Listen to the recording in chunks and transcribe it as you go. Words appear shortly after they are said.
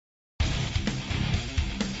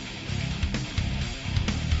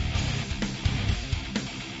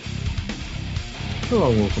Hello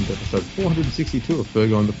and welcome to episode 462 of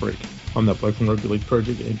Fergo and the Freak. I'm that bloke from Rugby League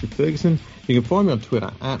Project, Andrew Ferguson. You can find me on Twitter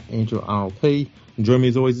at AndrewRLP. And join me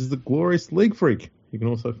as always is the glorious League Freak. You can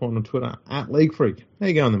also find me on Twitter at League Freak. How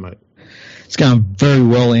you going there, mate? It's going very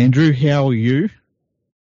well, Andrew. How are you?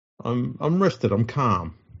 I'm rested. I'm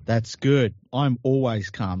calm. That's good. I'm always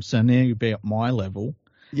calm. So now you're about my level.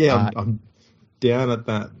 Yeah, I'm down at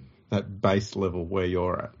that base level where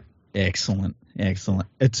you're at. Excellent.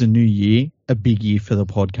 It's a new year, a big year for the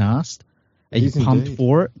podcast. Are you pumped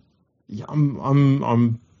for it? Yeah,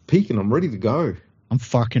 I'm peaking. I'm ready to go. I'm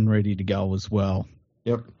fucking ready to go as well.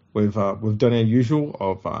 Yep, we've done our usual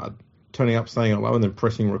of turning up, saying hello, and then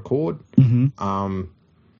pressing record. Mm-hmm.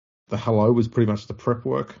 The hello was pretty much the prep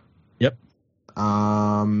work. Yep.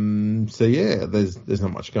 So yeah, there's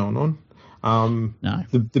not much going on. No.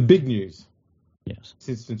 The big news. Yes.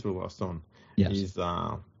 Since we were last on. Yes. Is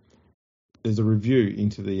there's a review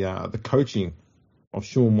into the coaching of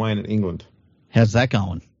Sean Wayne at England. How's that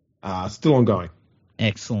going? Still ongoing.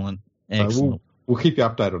 Excellent. So we'll keep you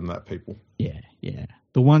updated on that, people. Yeah.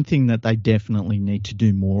 The one thing that they definitely need to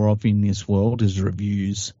do more of in this world is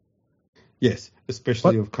reviews. Yes,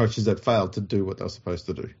 especially of coaches that failed to do what they're supposed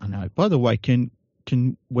to do. I know. By the way, can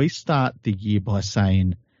we start the year by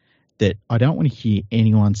saying that I don't want to hear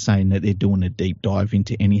anyone saying that they're doing a deep dive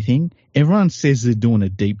into anything. Everyone says they're doing a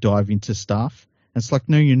deep dive into stuff. And it's like,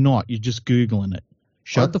 no, you're not. You're just Googling it.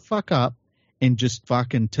 Shut the fuck up and just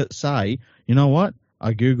fucking say, you know what?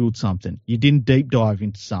 I Googled something. You didn't deep dive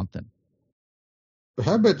into something. But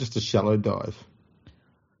how about just a shallow dive?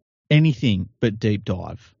 Anything but deep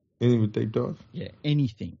dive. Anything but deep dive? Yeah,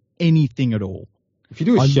 anything. Anything at all. If you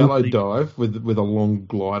do a shallow dive with a long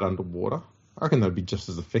glide underwater, I reckon that'd be just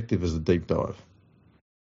as effective as a deep dive.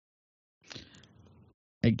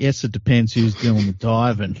 I guess it depends who's doing the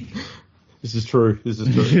diving. This is true.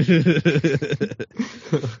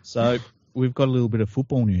 So we've got a little bit of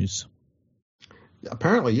football news.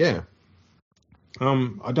 Apparently, yeah.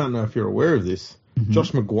 I don't know if you're aware of this. Mm-hmm.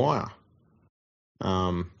 Josh Maguire,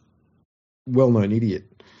 well-known idiot.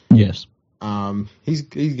 Yes. He's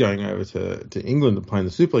going over to England to play in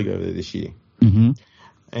the Super League over there this year. Mm-hmm.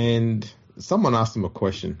 And someone asked him a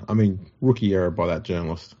question. I mean, rookie error by that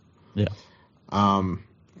journalist. Yeah.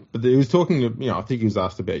 But he was talking to, I think he was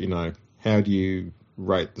asked about, how do you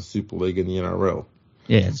rate the Super League in the NRL?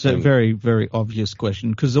 Yeah, it's a very, very obvious question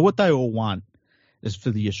because what they all want is for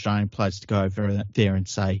the Australian players to go over there and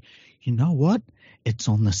say, you know what? It's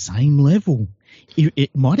on the same level.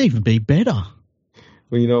 It might even be better.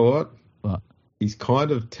 Well, you know what? What? He's kind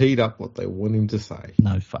of teed up what they want him to say.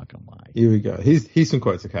 No fucking way. Here we go. Here's some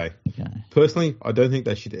quotes, okay? Okay. Personally, I don't think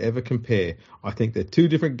they should ever compare. I think they're two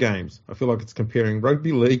different games. I feel like it's comparing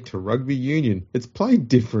rugby league to rugby union. It's played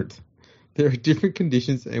different. There are different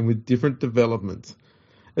conditions and with different developments.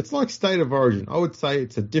 It's like State of Origin. I would say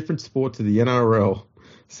it's a different sport to the NRL.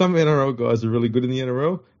 Some NRL guys are really good in the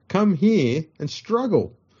NRL. Come here and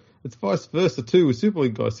struggle. It's vice versa too with Super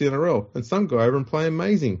League guys to the NRL. And some go over and play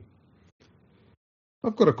amazing.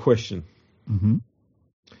 I've got a question. Mm-hmm.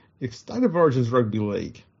 If State of Origin's rugby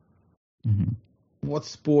league, mm-hmm. what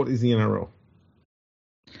sport is the NRL?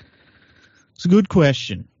 It's a good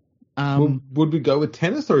question. Would we go with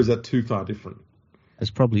tennis, or is that too far different? It's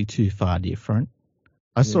probably too far different.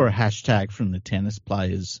 I saw a hashtag from the tennis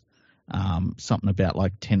players, something about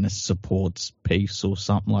like tennis supports peace or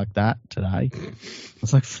something like that today. I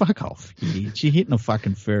was like, fuck off, you're hitting a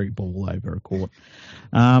fucking furry ball over a court.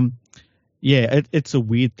 Yeah, it's a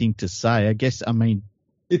weird thing to say. I guess,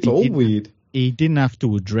 it's all weird. He didn't have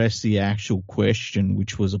to address the actual question,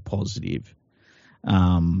 which was a positive.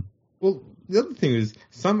 Well, the other thing is,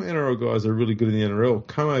 some NRL guys are really good in the NRL,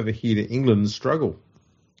 come over here to England and struggle.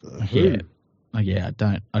 Yeah,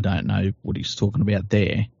 I don't know what he's talking about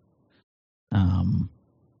there. Yeah,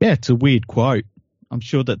 it's a weird quote. I'm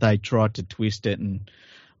sure that they tried to twist it and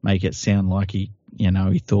make it sound like he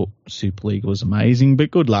thought Super League was amazing,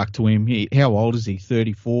 but good luck to him. How old is he?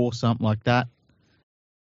 34, something like that?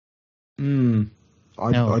 I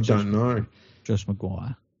don't know. Josh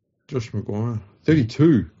Maguire.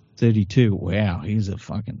 32. 32. Wow, he's a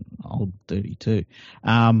fucking old 32.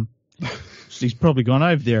 He's probably gone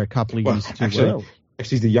over there a couple of years too well.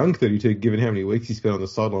 Actually, he's a young 32, given how many weeks he spent on the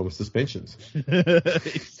sideline with suspensions.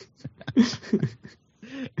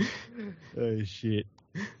 Oh, shit.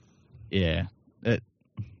 Yeah.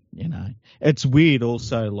 It's weird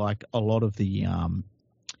also, like a lot of the, and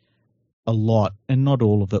not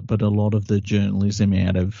all of it, but a lot of the journalism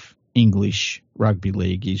out of English rugby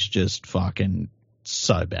league is just fucking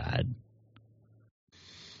so bad.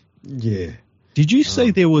 Yeah. Did you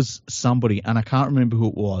see there was somebody, and I can't remember who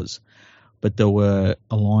it was, but they were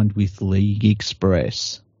aligned with League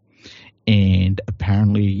Express, and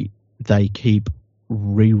apparently they keep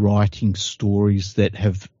rewriting stories that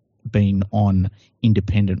have been on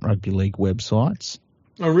independent rugby league websites.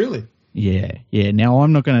 Oh, really? Yeah. Now,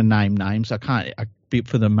 I'm not going to name names.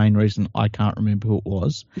 For the main reason I can't remember who it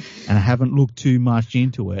was, and I haven't looked too much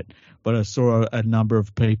into it, but I saw a number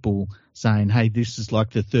of people saying, hey, this is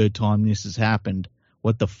like the third time this has happened.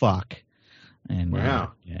 What the fuck? And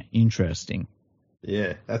wow. Yeah, interesting.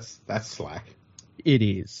 Yeah, that's slack. It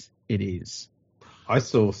is. I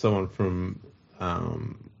saw someone from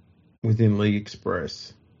within League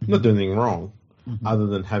Express not doing anything wrong, other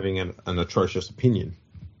than having an atrocious opinion.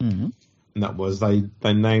 Mm-hmm. And that was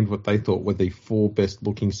they named what they thought were the 4 best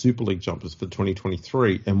looking Super League jumpers for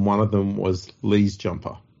 2023, and one of them was Lee's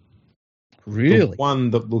jumper. Really? The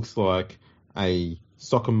one that looks like a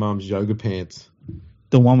soccer mum's yoga pants.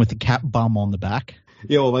 The one with the cat bum on the back?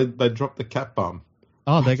 Yeah, well, they dropped the cat bum.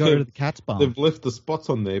 Oh, they got rid of the cat's bum. They've left the spots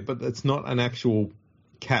on there, but it's not an actual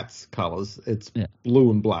cat's colours. It's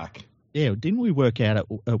blue and black. Yeah, didn't we work out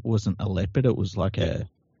it wasn't a leopard? It was like It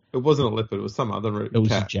wasn't a leopard. It was some other cat. It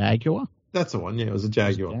was a jaguar? That's the one, yeah. It was a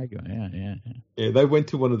jaguar. Yeah. Yeah, they went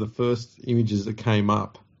to one of the first images that came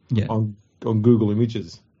up on Google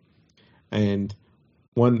Images. And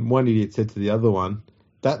one idiot said to the other one,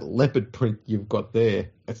 that leopard print you've got there,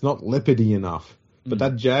 it's not leopardy enough. But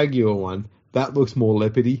that jaguar one, that looks more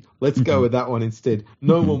leopardy. Let's go with that one instead.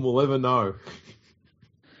 No one will ever know.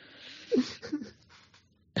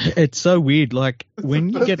 It's so weird. Like, when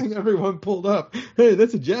you get everyone pulled up, hey,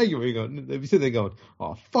 that's a jaguar. They said they're going,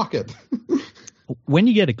 oh, fuck it. When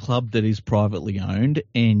you get a club that is privately owned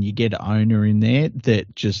and you get an owner in there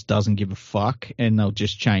that just doesn't give a fuck and they'll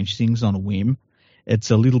just change things on a whim,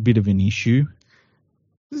 it's a little bit of an issue.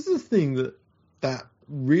 This is the thing that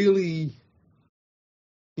really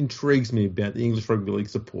intrigues me about the English Rugby League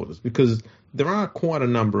supporters, because there are quite a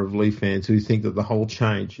number of League fans who think that the whole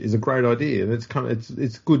change is a great idea and it's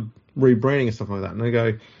good rebranding and stuff like that. And I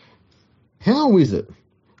go, how is it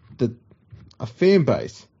that a fan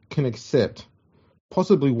base can accept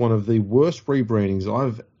possibly one of the worst rebrandings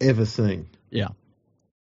I've ever seen? Yeah.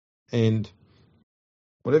 And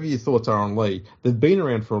whatever your thoughts are on Lee, they've been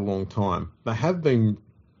around for a long time. They have been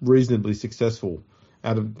reasonably successful.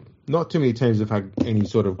 Out of not too many teams have had any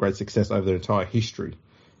sort of great success over their entire history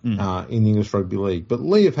in the English Rugby League. But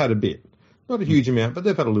Lee have had a bit. Not a huge amount, but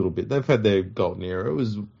they've had a little bit. They've had their golden era. It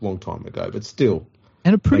was a long time ago, but still.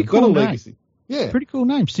 And a pretty cool name. Legacy. Yeah. Pretty cool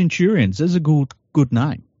name. Centurions. That's a good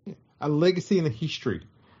name. A legacy and a history.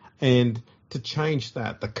 And to change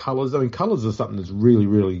that, the colours, colours are something that's really,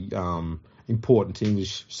 really important to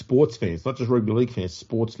English sports fans, not just rugby league fans,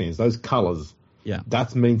 sports fans. Those colours,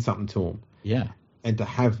 that means something to them. Yeah. And to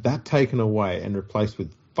have that taken away and replaced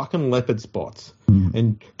with fucking leopard spots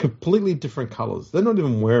and completely different colours. They're not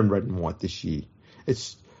even wearing red and white this year.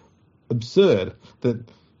 It's absurd that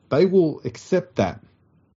they will accept that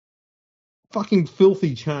fucking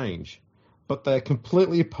filthy change, but they're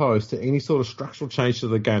completely opposed to any sort of structural change to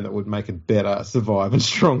the game that would make it better, survive, and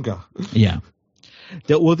stronger. Yeah.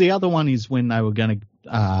 The other one is when they were going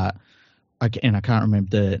to, and I can't remember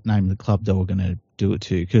the name of the club they were going to do it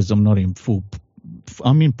to because I'm not in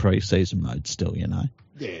I'm in pre-season mode still, you know.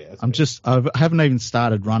 Yeah. I haven't even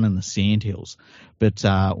started running the Sandhills, but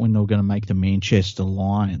when they were going to make the Manchester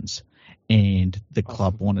Lions, and the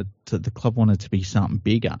club wanted to be something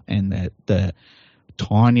bigger, and the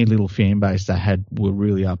tiny little fan base they had were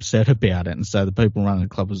really upset about it, and so the people running the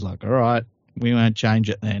club was like, all right, we won't change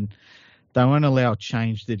it then. They won't allow a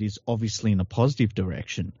change that is obviously in a positive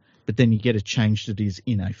direction, but then you get a change that is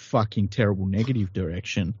in a fucking terrible negative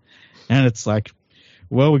direction. And it's like,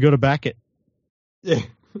 well, we got to back it. Yeah.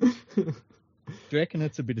 Do you reckon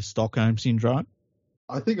it's a bit of Stockholm syndrome?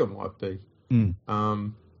 I think it might be.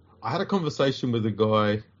 I had a conversation with a guy.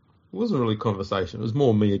 It wasn't really a conversation. It was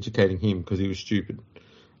more me educating him because he was stupid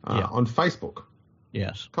on Facebook.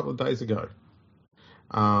 Yes. A couple of days ago.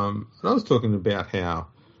 And I was talking about how,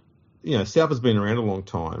 Salford's been around a long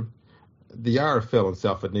time. The RFL and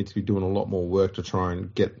Salford need to be doing a lot more work to try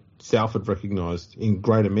and get Salford recognised in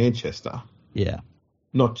Greater Manchester. Yeah.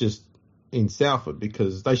 Not just in Salford,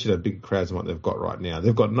 because they should have bigger crowds than what they've got right now.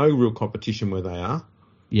 They've got no real competition where they are.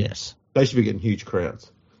 Yes. They should be getting huge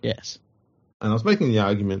crowds. Yes. And I was making the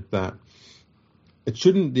argument that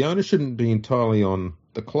the onus shouldn't be entirely on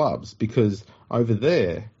the clubs, because over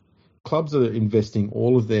there, clubs are investing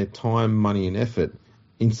all of their time, money and effort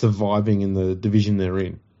in surviving in the division they're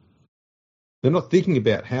in. They're not thinking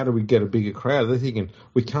about how do we get a bigger crowd. They're thinking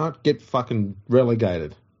we can't get fucking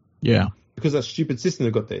relegated. Yeah. Because that stupid system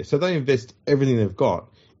they've got there. So they invest everything they've got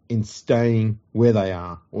in staying where they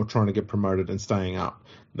are or trying to get promoted and staying up.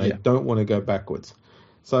 They don't want to go backwards.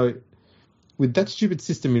 So with that stupid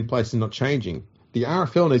system in place and not changing, the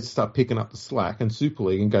RFL needs to start picking up the slack and Super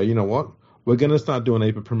League and go, you know what? We're going to start doing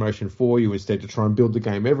EPA promotion for you instead to try and build the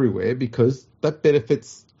game everywhere, because that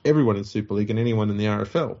benefits everyone in Super League and anyone in the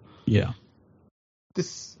RFL. Yeah.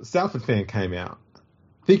 This Salford fan came out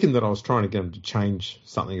thinking that I was trying to get him to change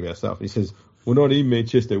something about Salford. He says, we're not in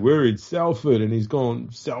Manchester, we're in Salford. And he's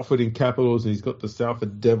gone Salford in capitals, and he's got the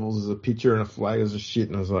Salford Devils as a picture and a flag as a shit.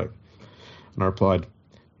 And I was like, and I replied,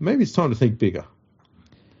 maybe it's time to think bigger.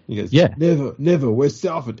 He goes, never, we're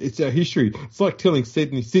Salford. It's our history. It's like telling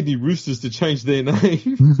Sydney Roosters to change their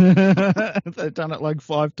name. They've done it like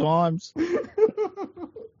 5 times.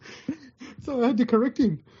 So I had to correct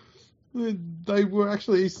him. They were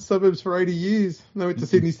actually Eastern Suburbs for 80 years. They went to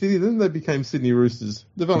Sydney City, then they became Sydney Roosters.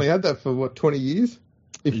 They've only had that for, 20 years?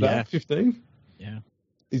 If that, 15? Yeah.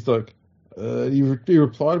 He's like, he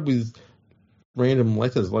replied with random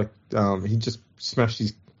letters, like he just smashed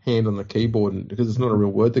his hand on the keyboard and, because it's not a real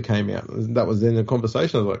word that came out. That was in the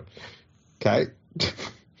conversation. I was like, okay.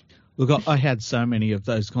 Look, I had so many of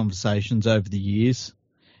those conversations over the years,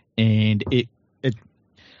 and it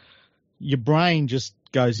your brain just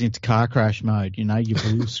goes into car crash mode, you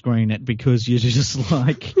blue screen it, because you're just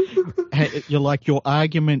like, your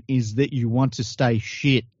argument is that you want to stay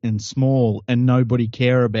shit and small and nobody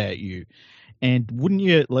care about you. And wouldn't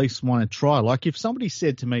you at least want to try? Like if somebody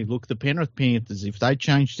said to me, look, the Penrith Panthers, if they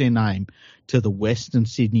changed their name to the Western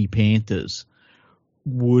Sydney Panthers,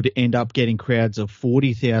 would end up getting crowds of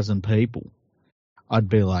 40,000 people, I'd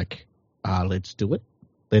be like, let's do it.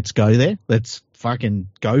 Let's go there. Let's fucking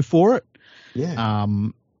go for it. Yeah.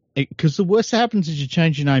 Because the worst that happens is you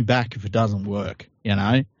change your name back if it doesn't work,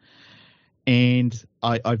 And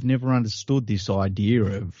I've never understood this idea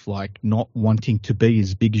of like not wanting to be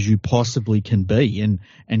as big as you possibly can be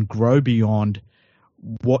and grow beyond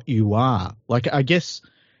what you are. Like I guess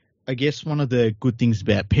one of the good things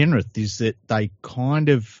about Penrith is that they kind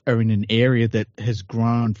of are in an area that has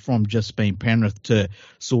grown from just being Penrith to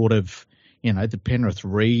sort of, the Penrith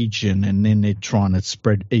region, and then they're trying to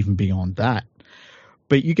spread even beyond that.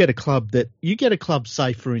 But you get a club,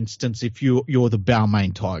 say, for instance, if you're the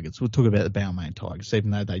Balmain Tigers. We'll talk about the Balmain Tigers, even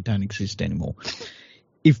though they don't exist anymore.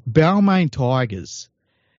 If Balmain Tigers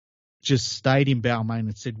just stayed in Balmain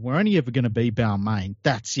and said, we're only ever going to be Balmain,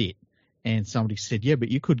 that's it. And somebody said, yeah, but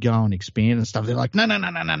you could go and expand and stuff. They're like, no,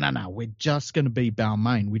 we're just going to be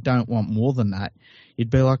Balmain. We don't want more than that.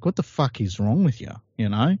 You'd be like, what the fuck is wrong with you,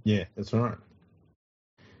 Yeah, that's right.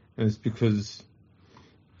 And it's because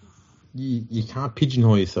you can't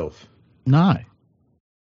pigeonhole yourself. No,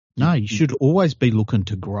 you should always be looking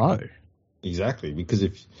to grow. Exactly, because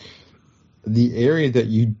if the area that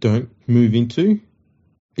you don't move into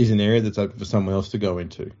is an area that's open for someone else to go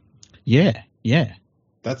into. Yeah.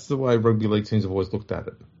 That's the way rugby league teams have always looked at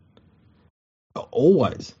it.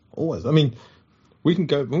 Always. I mean, we'll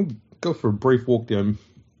go for a brief walk down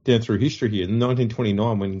through history here. In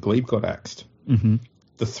 1929, when Glebe got axed,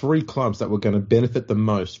 the 3 clubs that were going to benefit the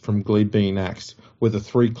most from Glebe being axed were the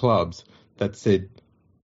 3 clubs that said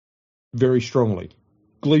very strongly,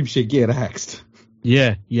 Glebe should get axed.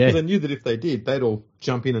 Yeah. Because they knew that if they did, they'd all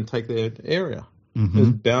jump in and take their area. It was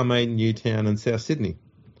Balmain, Newtown, and South Sydney.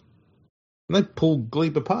 And they pulled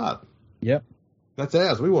Glebe apart. Yep. That's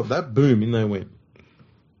ours. We want that. Boom, in they went.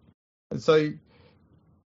 And so,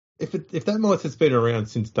 if that mindset's been around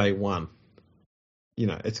since day one,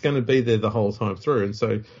 it's going to be there the whole time through. And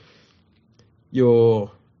so,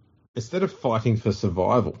 instead of fighting for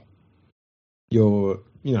survival, you're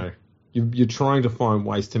trying to find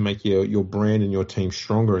ways to make your brand and your team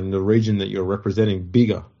stronger and the region that you're representing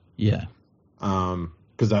bigger. Yeah.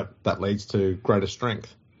 Because that leads to greater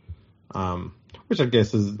strength. Which I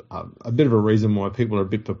guess is a bit of a reason why people are a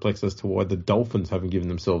bit perplexed as to why the Dolphins haven't given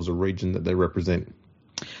themselves a region that they represent.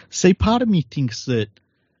 See, part of me thinks that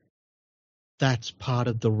that's part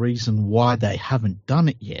of the reason why they haven't done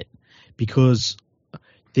it yet, because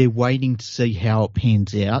they're waiting to see how it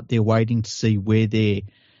pans out. They're waiting to see where their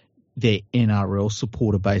NRL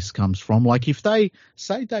supporter base comes from. Like if they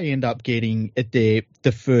say they end up getting at the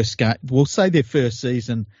first game, we'll say their first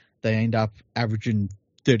season, they end up averaging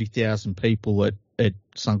 30,000 people at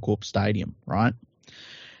Suncorp Stadium, right?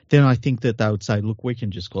 Then I think that they would say, look, we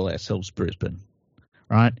can just call ourselves Brisbane,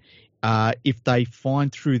 right? If they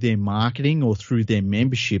find through their marketing or through their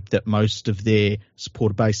membership that most of their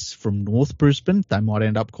supporter base is from North Brisbane, they might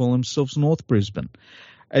end up calling themselves North Brisbane.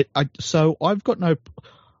 So I've got no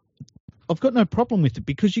problem with it,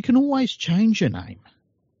 because you can always change your name.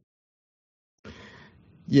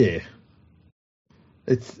 Yeah.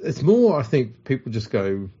 It's more, I think, people just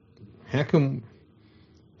go, how can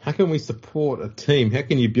we support a team? How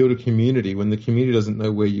can you build a community when the community doesn't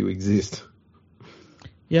know where you exist?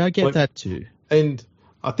 Yeah, I get that too. And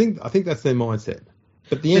I think that's their mindset.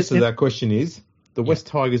 But the answer to that question is the West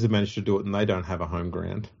Tigers have managed to do it, and they don't have a home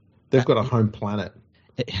ground. They've got a home planet.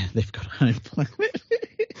 They've got a home planet.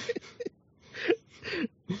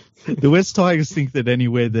 The West Tigers think that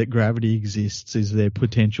anywhere that gravity exists is their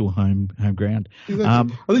potential home ground.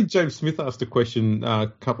 Exactly. I think James Smith asked a question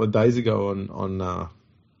a couple of days ago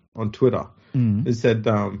on Twitter. He said,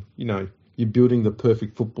 you're building the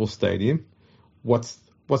perfect football stadium. What's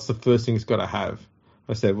the first thing it's got to have?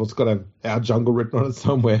 I said, well, it's got to have our jungle written on it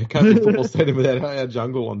somewhere. It can't be a football stadium without our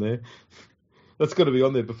jungle on there. That's got to be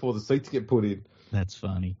on there before the seats get put in. That's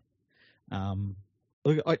funny.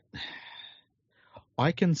 Look,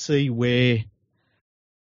 I can see where,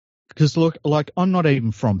 because look, like I'm not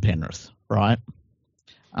even from Penrith, right?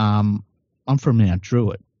 I'm from Mount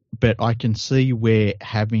Druitt, but I can see where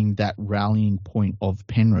having that rallying point of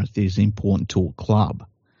Penrith is important to a club.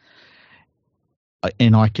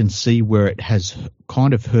 And I can see where it has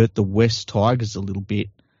kind of hurt the West Tigers a little bit,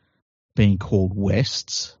 being called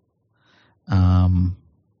Wests. And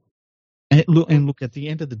look, at the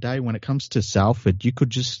end of the day, when it comes to Salford, you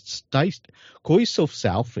could just call yourself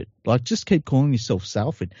Salford. Like, just keep calling yourself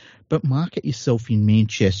Salford, but market yourself in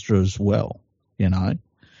Manchester as well, Yeah,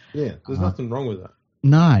 there's nothing wrong with that.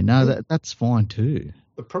 No, that's fine too.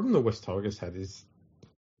 The problem the West Tigers had is,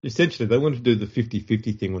 essentially, they wanted to do the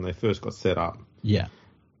 50-50 thing when they first got set up. Yeah.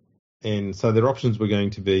 And so their options were going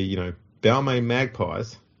to be, Balmain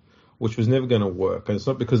Magpies, which was never going to work. And it's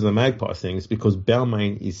not because of the Magpies thing, it's because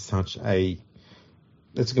Balmain is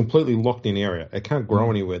it's a completely locked in area. It can't grow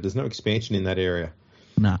anywhere. There's no expansion in that area.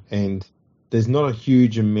 No. And there's not a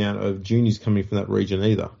huge amount of juniors coming from that region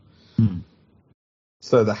either.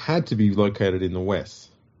 So they had to be located in the west.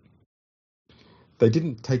 They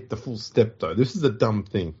didn't take the full step, though. This is a dumb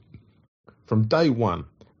thing. From day one,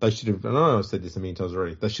 they should have, and I know I've said this a million times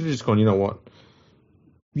already, they should have just gone, you know what?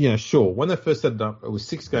 Sure. When they first set it up, it was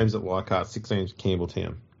 6 games at Leichhardt, 6 games at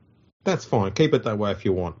Campbelltown. That's fine. Keep it that way if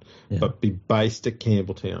you want. Yeah. But be based at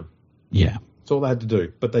Campbelltown. Yeah. That's all they had to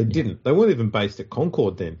do. But they didn't. They weren't even based at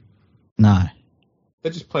Concord then. No. They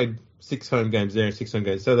just played 6 home games there and 6 home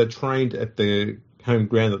games. So they trained at the home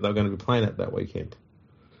ground that they were going to be playing at that weekend.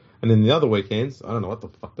 And then the other weekends, I don't know what the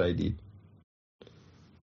fuck they did.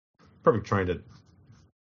 Probably trained at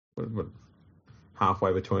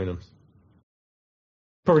halfway between them.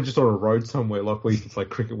 Probably just on a road somewhere, like we used to play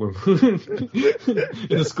cricket in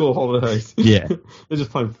the school holidays. Yeah, they're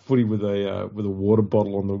just playing footy with a water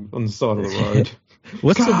bottle on the side of the road.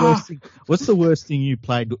 What's the worst thing you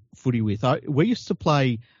played footy with? We used to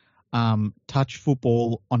play touch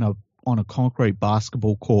football on a concrete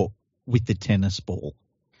basketball court with the tennis ball.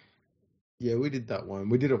 Yeah, we did that one.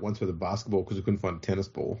 We did it once with a basketball because we couldn't find a tennis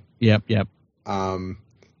ball. Yep.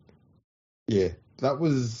 Yeah, that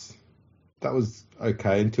was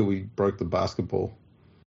okay until we broke the basketball.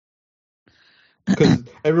 Because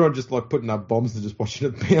everyone just like putting up bombs and just watching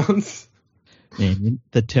it bounce. Man,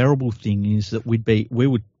 the terrible thing is that we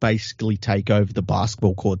would basically take over the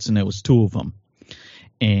basketball courts, and there was 2 of them.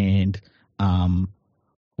 And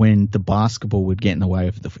when the basketball would get in the way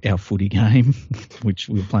of our footy game, which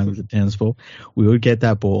we were playing with the tennis ball, we would get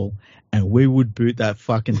that ball and we would boot that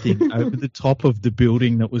fucking thing over the top of the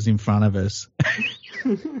building that was in front of us.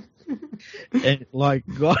 And like,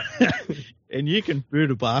 God, and you can boot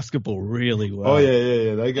a basketball really well. Oh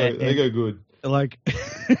yeah. They go good. Like,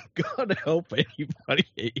 God help anybody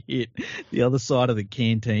hit the other side of the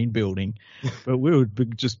canteen building, but we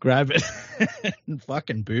would just grab it and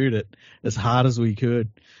fucking boot it as hard as we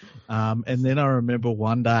could. And then I remember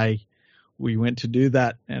one day we went to do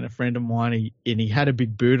that, and a friend of mine, he had a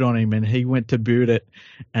big boot on him, and he went to boot it,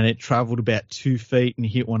 and it travelled about 2 feet and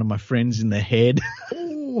hit one of my friends in the head.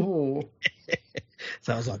 Ooh.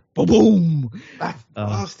 So I was like, boom! That's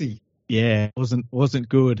nasty. Yeah, it wasn't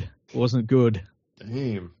good. Wasn't good.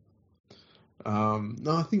 Damn.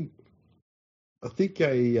 No, I think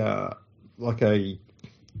a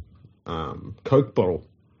Coke bottle.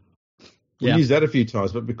 We used that a few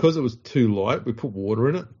times, but because it was too light, we put water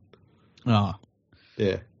in it. Oh.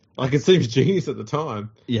 Yeah. Like, it seems genius at the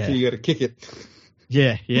time. Yeah. So you got to kick it.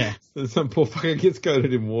 Yeah. So some poor fucker gets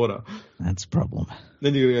coated in water. That's a problem.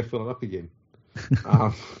 Then you got to go fill it up again.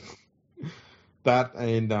 That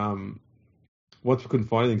and once we couldn't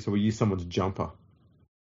find anything, so we used someone's jumper.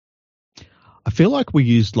 I feel like we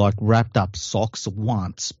used like wrapped up socks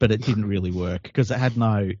once, but it didn't really work because you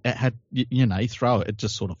throw it, it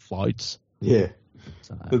just sort of floats. Yeah.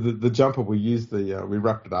 So, The jumper, we used we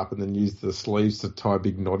wrapped it up and then used the sleeves to tie a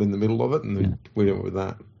big knot in the middle of it, and then we went with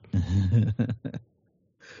that.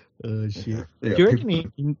 oh shit! Yeah, Do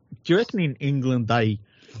you reckon in England they?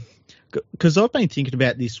 Because I've been thinking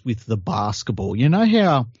about this with the basketball. You know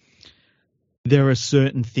how there are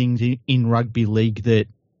certain things in rugby league that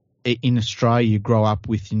in Australia you grow up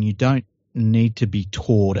with, and you don't need to be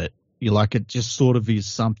taught it. You like it just sort of is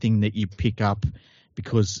something that you pick up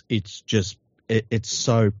because it's just it's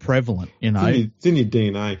so prevalent. You know, it's in your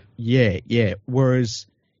DNA. Yeah. Whereas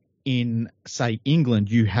in say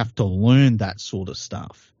England, you have to learn that sort of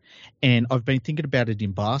stuff. And I've been thinking about it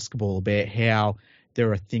in basketball about how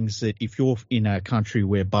there are things that if you're in a country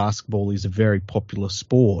where basketball is a very popular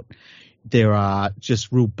sport, there are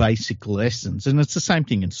just real basic lessons. And it's the same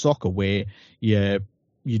thing in soccer where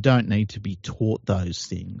you don't need to be taught those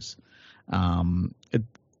things. And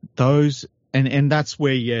that's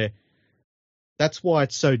where that's why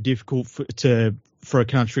it's so difficult for a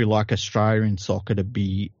country like Australia in soccer to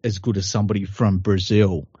be as good as somebody from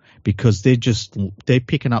Brazil, because they're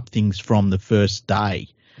picking up things from the first day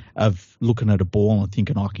of looking at a ball and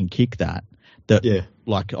thinking I can kick that.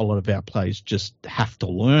 Like a lot of our players just have to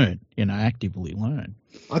learn, actively learn.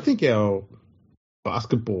 I think our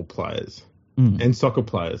basketball players and soccer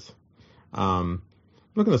players, I'm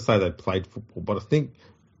not going to say they played football, but I think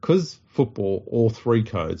because football, all three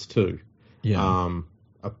codes too, are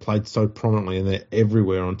played so prominently and they're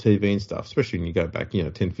everywhere on TV and stuff, especially when you go back,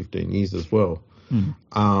 10, 15 years as well.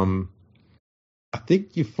 I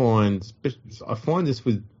think I find this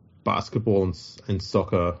with basketball and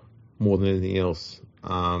soccer more than anything else,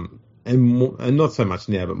 and not so much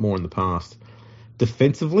now, but more in the past.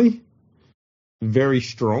 Defensively, very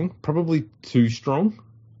strong, probably too strong,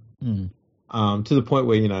 to the point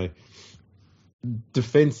where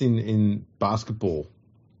defense in basketball,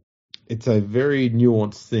 it's a very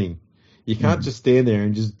nuanced thing. You can't just stand there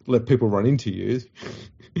and just let people run into you.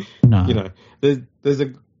 No. There's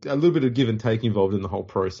a little bit of give and take involved in the whole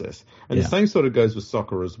process, and the same sort of goes with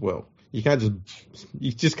soccer as well. You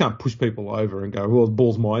just can't push people over and go, well, the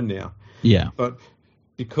ball's mine now. Yeah. But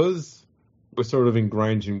because we're sort of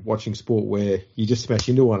ingrained in watching sport where you just smash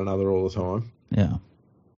into one another all the time. Yeah.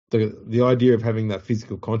 The idea of having that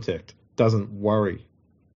physical contact doesn't worry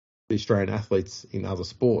the Australian athletes in other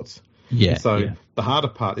sports. Yeah. The harder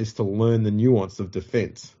part is to learn the nuance of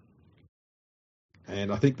defence.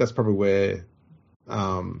 And I think that's probably where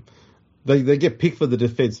they get picked for the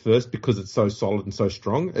defence first because it's so solid and so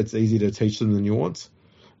strong. It's easy to teach them the nuance.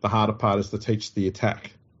 The harder part is to teach the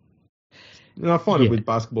attack. And I find it with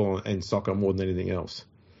basketball and soccer more than anything else.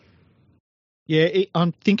 Yeah,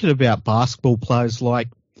 I'm thinking about basketball players like...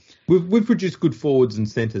 We've produced good forwards and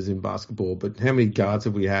centres in basketball, but how many guards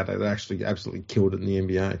have we had that actually absolutely killed it in the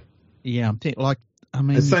NBA? Yeah, I'm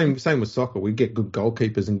thinking same with soccer. We get good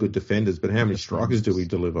goalkeepers and good defenders, but how many strikers do we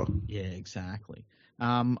deliver? Yeah, exactly.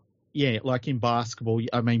 Like in basketball,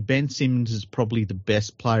 Ben Simmons is probably the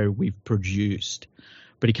best player we've produced,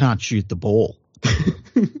 but he can't shoot the ball.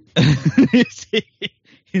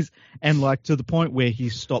 And like to the point where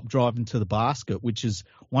he's stopped driving to the basket, which is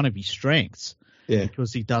one of his strengths. Yeah.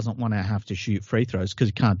 Because he doesn't want to have to shoot free throws because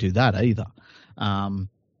he can't do that either. And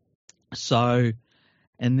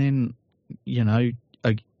then,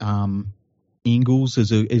 Ingles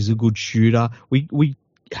is a good shooter. We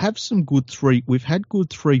have some we've had good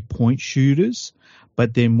 3-point shooters,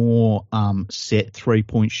 but they're more set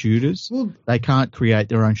 3-point shooters. Well, they can't create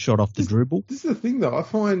their own shot off the dribble. This is the thing though, I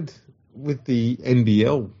find with the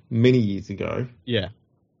NBL many years ago. Yeah.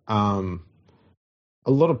 A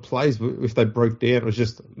lot of plays, if they broke down, it was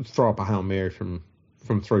just throw up a Hail Mary from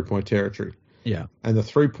 3-point territory. Yeah. And the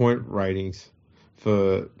 3-point ratings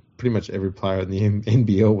for pretty much every player in the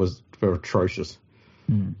NBL were atrocious.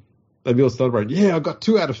 They'd be all celebrating, I got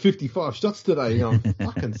 2 out of 55 shots today.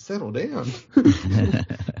 Fucking settle down.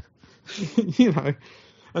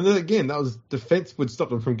 And then again, that was defense would stop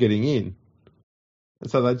them from getting in. And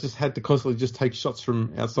so they just had to constantly just take shots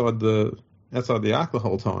from outside the arc the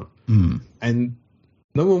whole time. And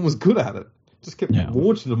no one was good at it. Just kept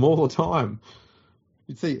launching them all the time.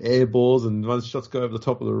 You'd see air balls and those shots go over the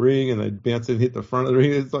top of the ring and they'd bounce and hit the front of the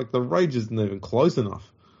ring. It's like the range isn't even close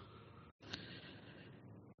enough.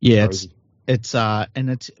 Yeah, but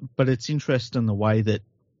it's interesting the way that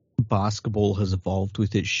basketball has evolved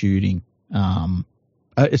with its shooting,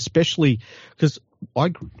 especially because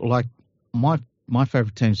my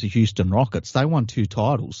favorite team is the Houston Rockets. They won 2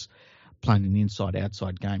 titles playing an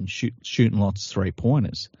inside-outside game, shooting lots of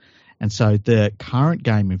 3-pointers. And so the current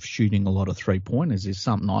game of shooting a lot of 3-pointers is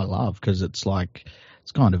something I love because it's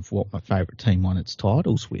It's kind of what my favourite team won its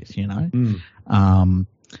titles with, you know. Mm.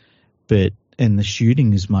 And the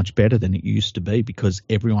shooting is much better than it used to be because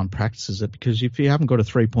everyone practices it. Because if you haven't got a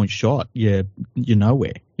 3-point shot, you're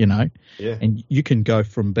nowhere, you know. Yeah. And you can go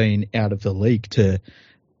from being out of the league to,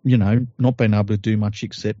 you know, not being able to do much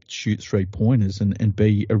except shoot 3-pointers and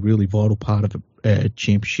be a really vital part of a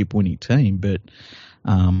championship winning team. But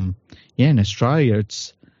in Australia,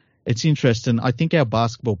 it's interesting. I think our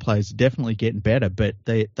basketball players are definitely getting better, but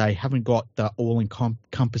they haven't got the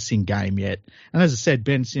all-encompassing game yet. And as I said,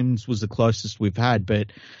 Ben Simmons was the closest we've had,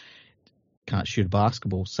 but can't shoot a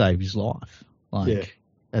basketball, save his life.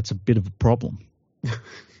 That's a bit of a problem.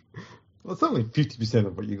 Well, it's only 50%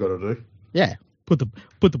 of what you got to do. Yeah, put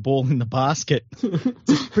the ball in the basket.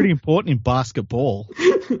 It's pretty important in basketball.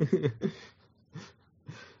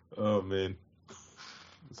 Oh man,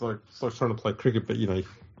 it's like trying to play cricket, but you know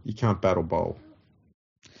you can't battle bowl.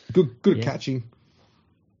 Good at catching.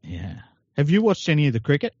 Yeah. Have you watched any of the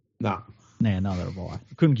cricket? No. Nah, neither have I.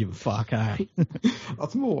 Couldn't give a fuck, eh?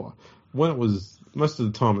 That's more when it was most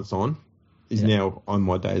of the time it's on. Is now on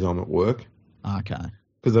my days I'm at work. Okay.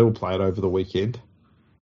 Because they will play it over the weekend.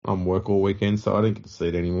 I'm work all weekend, so I didn't get to see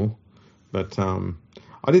it anymore. But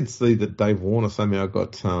I did see that Dave Warner somehow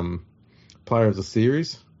got Player of the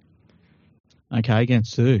Series. Okay,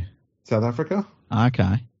 against who? South Africa.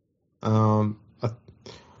 Okay. I'm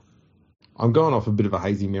going off a bit of a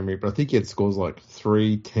hazy memory, but I think he had scores like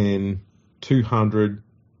 3, 10, 200,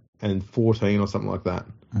 and 14 or something like that.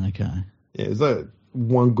 Okay. Yeah, it was like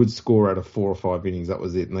one good score out of 4 or 5 innings. That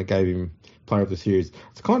was it, and they gave him Player of the Series.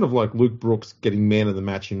 It's kind of like Luke Brooks getting Man of the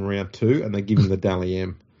Match in round 2, and they give him the Dally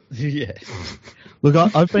M. Yeah. Look,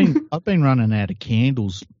 I've been running out of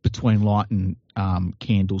candles between lighting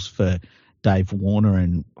candles for Dave Warner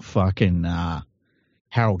and fucking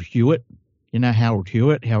Harold Hewitt. You know Harold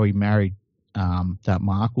Hewitt, how he married that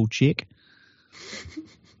Markle chick?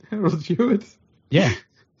 Harold Hewitt? Yeah.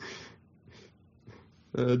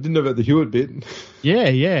 Didn't know about the Hewitt bit. Yeah.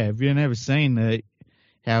 Have you never seen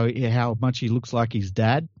how much he looks like his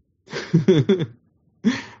dad?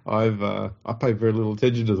 I pay very little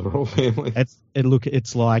attention to the royal family.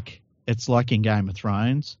 It's like in Game of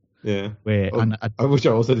Thrones. Yeah. Where I wish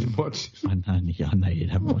I also didn't watch. I know you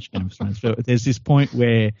haven't watched Game of Thrones, but there's this point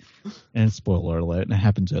where, and spoiler alert, and it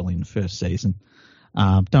happens early in the first season.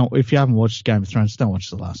 If you haven't watched Game of Thrones, don't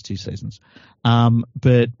watch the last 2 seasons.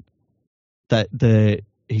 But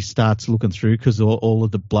he starts looking through because all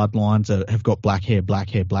of the bloodlines have got black hair,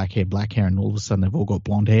 and all of a sudden they've all got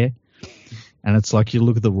blonde hair. And it's like you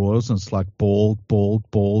look at the royals and it's like bald,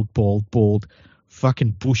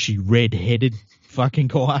 fucking bushy, red-headed fucking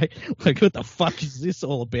guy. Like, what the fuck is this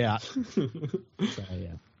all about? So,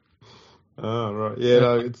 yeah. Oh, right. Yeah,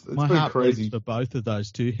 no, it's my been heart crazy. bleeds for both of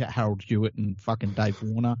those two, Harold Hewitt and fucking Dave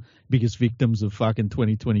Warner, biggest victims of fucking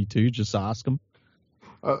 2022. Just ask them.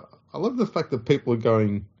 I love the fact that people are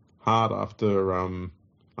going hard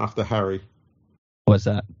after Harry. What's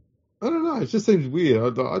that? I don't know. It just seems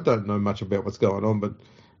weird. I don't know much about what's going on, but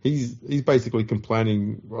he's basically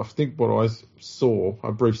complaining. I think what I saw,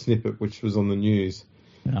 a brief snippet, which was on the news,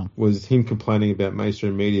 was him complaining about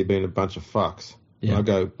mainstream media being a bunch of fucks. Yeah. And I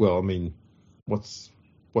go, well, I mean, what's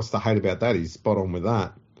the hate about that? He's spot on with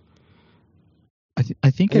that. I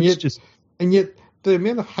think and it's and yet the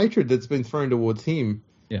amount of hatred that's been thrown towards him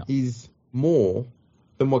is more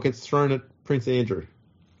than what gets thrown at Prince Andrew.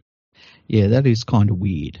 Yeah, that is kind of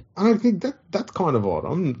weird. I think that's kind of odd.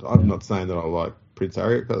 I'm not saying that I like Prince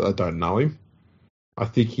Harry because I don't know him. I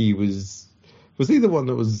think he was he the one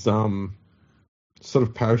that was sort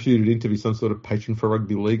of parachuted in to be some sort of patron for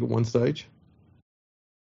rugby league at one stage?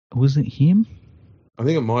 Was it him? I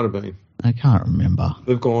think it might have been. I can't remember.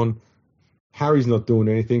 They've gone, Harry's not doing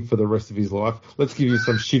anything for the rest of his life. Let's give you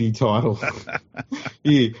some shitty title.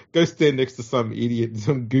 Here, go stand next to some idiot,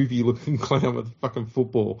 some goofy looking clown with a fucking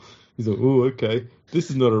football. He's like, oh, okay. This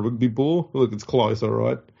is not a rugby ball. Look, it's close, all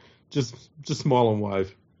right. Just smile and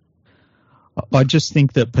wave. I just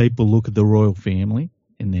think that people look at the royal family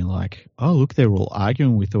and they're like, oh, look, they're all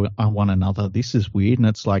arguing with one another. This is weird. And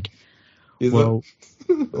it's like, well,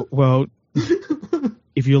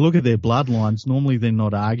 if you look at their bloodlines, normally they're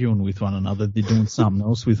not arguing with one another. They're doing something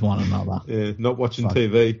else with one another. Yeah, not watching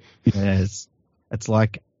TV. Yeah, it's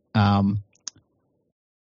like,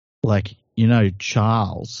 you know,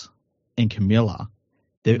 Charles and Camilla,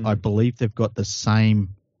 I believe they've got the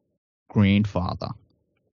same grandfather.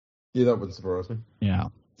 Yeah, that wouldn't surprise me. Yeah.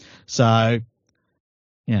 So,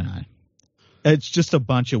 you know, it's just a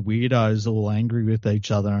bunch of weirdos all angry with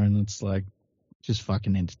each other, and it's like just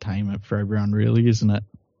fucking entertainment for everyone, really, isn't it?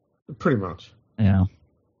 Pretty much. Yeah.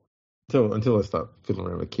 Until they start fiddling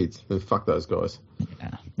around with kids. Then fuck those guys.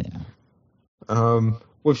 Yeah.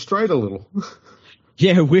 We've strayed a little.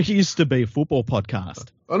 Yeah, we used to be a football podcast.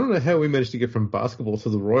 I don't know how we managed to get from basketball to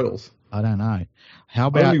the Royals. I don't know. How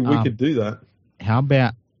about Only we could do that. How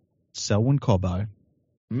about Selwyn Cobbo?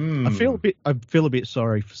 I feel a bit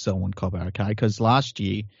sorry for Selwyn Cobbo, okay? Because last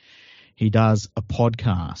year he does a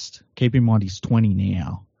podcast. Keep in mind he's 20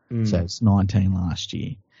 now, so it's 19 last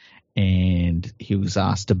year, and he was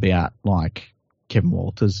asked about like Kevin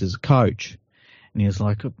Walters as a coach, and he was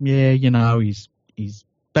like, yeah, he's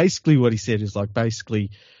basically what he said is like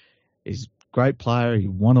basically he's a great player. He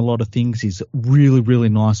won a lot of things. He's a really, really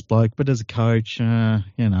nice bloke, but as a coach, and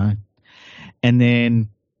then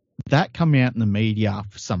that come out in the media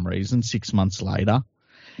for some reason 6 months later.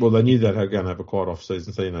 Well, they knew that they were going to have a quiet off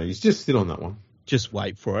season, so you just sit on that one. Just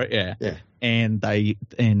wait for it, yeah. Yeah. And they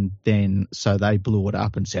blew it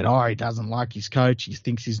up and said, oh, he doesn't like his coach. He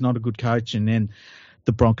thinks he's not a good coach. And then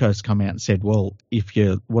the Broncos come out and said, well, if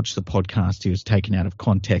you watch the podcast, he was taken out of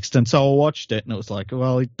context. And so I watched it and it was like,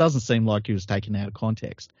 well, it doesn't seem like he was taken out of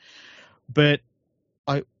context. But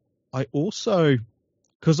I also,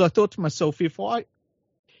 because I thought to myself, if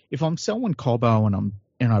I'm Selwyn Cobbo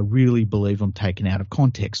and I really believe I'm taken out of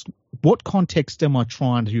context, what context am I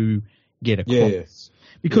trying to get across? Yes.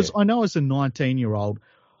 Because I know as a 19-year-old,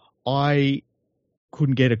 I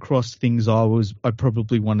couldn't get across things I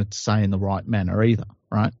probably wanted to say in the right manner either,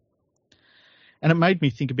 right? And it made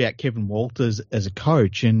me think about Kevin Walters as a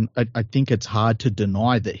coach, and I think it's hard to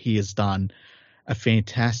deny that he has done a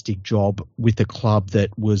fantastic job with a club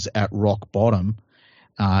that was at rock bottom.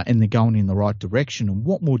 And they're going in the right direction. And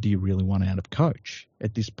what more do you really want out of coach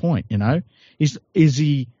at this point? Is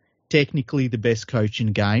he technically the best coach in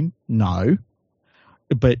the game? No.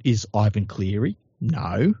 But is Ivan Cleary?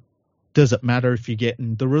 No. Does it matter if you're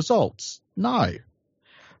getting the results? No.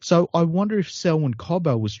 So I wonder if Selwyn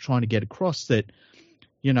Cobbo was trying to get across that,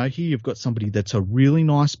 here you've got somebody that's a really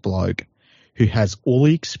nice bloke who has all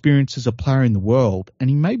the experience as a player in the world,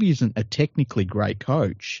 and he maybe isn't a technically great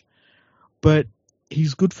coach, but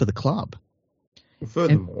he's good for the club.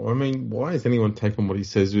 Furthermore, why is anyone taking what he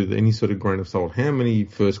says with any sort of grain of salt? How many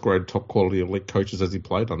first-grade, top-quality elite coaches has he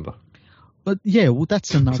played under? But yeah, well,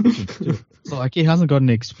 that's another thing too. It's like he hasn't got an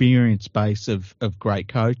experience base of great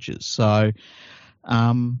coaches. So,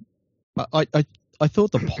 I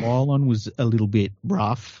thought the pile-on was a little bit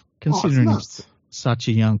rough, considering he's such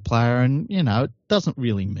a young player, and it doesn't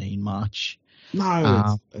really mean much.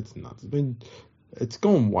 No, it's nuts. It's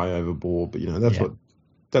gone way overboard, but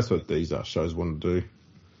that's what these shows want to do.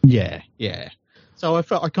 Yeah. So I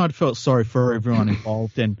kind of felt sorry for everyone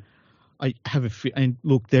involved, and I have and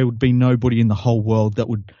look, there would be nobody in the whole world that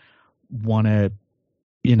would want to,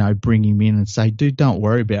 bring him in and say, dude, don't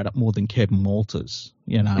worry about it more than Kevin Walters,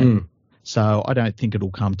 So I don't think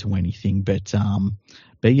it'll come to anything, but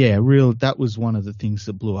yeah, that was one of the things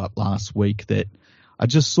that blew up last week that I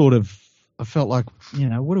just I felt like,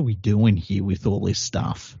 what are we doing here with all this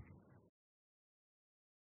stuff?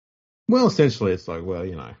 Well, essentially, it's like,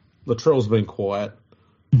 Latrell's been quiet.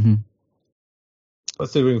 Mm-hmm.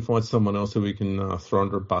 Let's see if we can find someone else who we can throw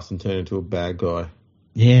under a bus and turn into a bad guy.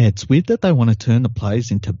 Yeah, it's weird that they want to turn the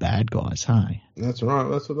players into bad guys, hey? That's right.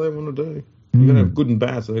 That's what they want to do. You're going to have good and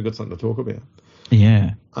bad, so they've got something to talk about.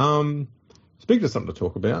 Yeah. Speaking of something to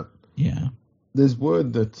talk about, yeah, there's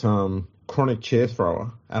word that chronic chair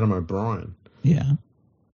thrower Adam O'Brien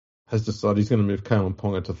has decided he's going to move Kalen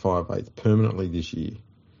Ponga to 5'8" permanently this year.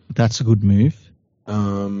 That's a good move.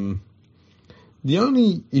 The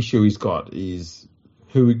only issue he's got is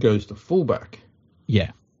who he goes to fullback.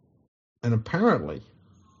 Yeah. And apparently,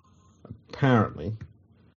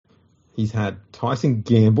 he's had Tyson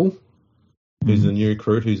Gamble, who's a new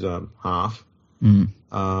recruit, who's half, Dane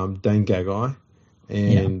Gagai,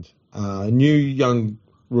 and a new young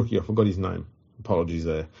rookie, I forgot his name, apologies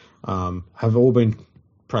there, have all been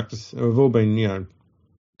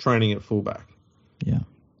training at fullback. Yeah.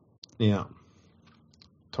 Now,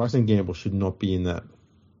 Tyson Gamble should not be in that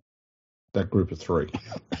group of three.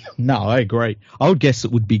 No, I agree. I would guess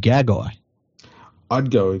it would be Gagai. I'd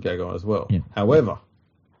go with Gagai as well. Yeah. However,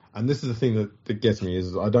 and this is the thing that gets me,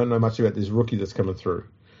 is I don't know much about this rookie that's coming through,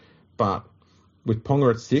 but with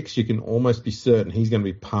Ponga at 6, you can almost be certain he's going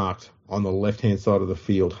to be parked on the left-hand side of the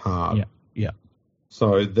field hard. Yeah.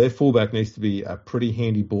 So their fullback needs to be a pretty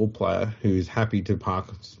handy ball player who is happy to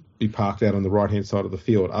be parked out on the right-hand side of the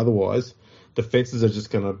field. Otherwise, defences are just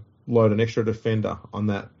going to load an extra defender on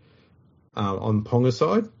that on Ponga's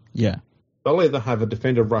side. Yeah. They'll either have a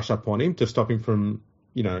defender rush up on him to stop him from,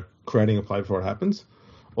 creating a play before it happens,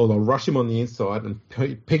 or they'll rush him on the inside and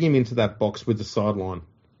peg him into that box with the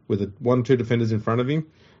with 1 or 2 defenders in front of him,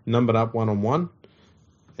 numbered up 1-on-1,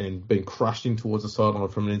 and being crushed in towards the sideline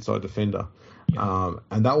from an inside defender.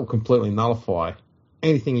 And that will completely nullify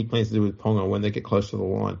anything he plans to do with Ponga when they get close to the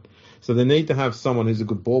line. So they need to have someone who's a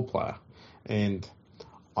good ball player. And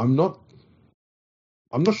I'm not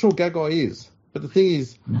sure Gagai is. But the thing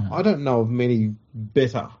is, I don't know of many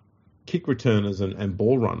better kick returners and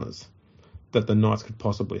ball runners that the Knights could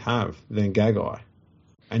possibly have than Gagai.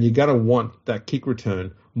 And you're going to want that kick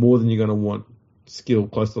return more than you're going to want skill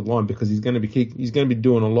close to the line, because he's going to be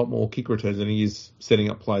doing a lot more kick returns than he is setting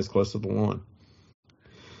up plays close to the line.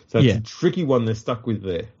 So it's a tricky one they're stuck with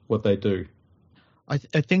there, what they do. I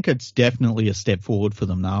think it's definitely a step forward for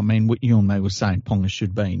them now. I mean, what you and me were saying, Ponga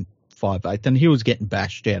should be in 5'8", and he was getting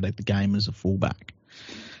bashed out of the game as a fullback.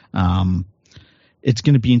 It's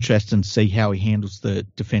going to be interesting to see how he handles the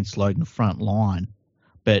defence load in the front line.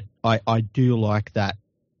 But I do like that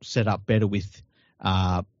set up better with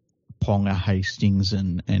Ponga, Hastings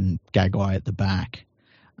and Gagai at the back,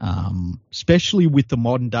 especially with the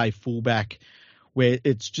modern day fullback where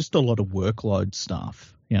it's just a lot of workload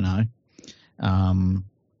stuff, you know.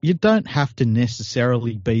 You don't have to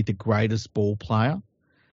necessarily be the greatest ball player,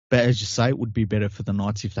 but as you say, it would be better for the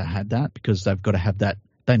Knights if they had that, because they've got to have that.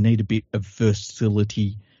 They need a bit of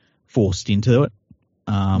versatility forced into it.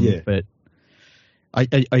 But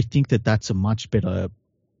I think that's a much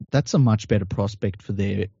better prospect for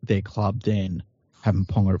their club than having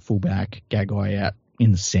Ponga at fullback, Gagai out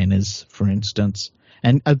in the centres, for instance.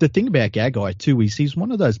 And the thing about Gagai too is he's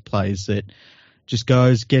one of those players that just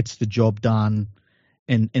goes, gets the job done,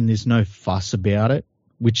 and there's no fuss about it,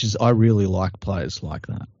 which is, I really like players like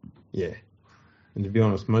that. Yeah. And to be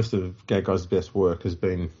honest, most of Gagai's best work has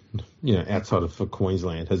been, outside of for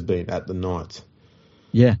Queensland, has been at the Knights.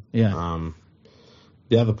 Yeah. The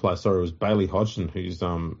other player, was Bailey Hodgson, who's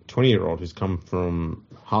 20-year-old, who's come from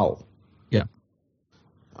Hull. Yeah.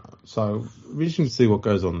 So we just need to see what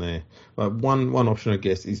goes on there. But one option, I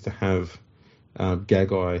guess, is to have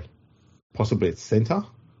Gagai possibly at centre,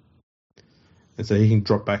 and so he can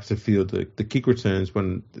drop back to field the kick returns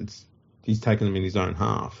when he's taking them in his own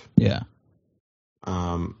half. Yeah.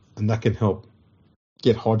 And that can help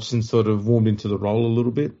get Hodgson sort of warmed into the role a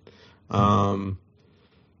little bit. That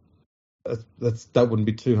wouldn't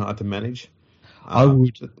be too hard to manage. I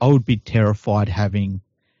would be terrified having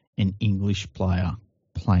an English player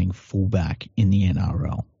playing fullback in the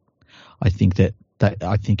NRL. I think that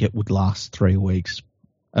I think it would last 3 weeks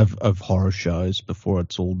of horror shows before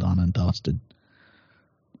it's all done and dusted.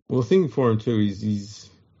 Well, the thing for him too is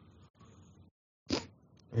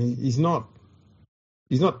he's not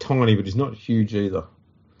tiny, but he's not huge either.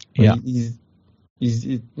 Yeah, he's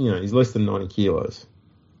less than 90 kilos.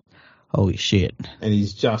 Holy shit! And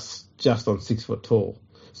he's just on 6 foot tall.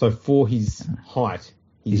 So for his height,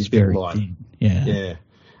 he's a bit very light. thin. Yeah.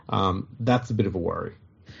 That's a bit of a worry.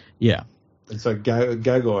 Yeah. And so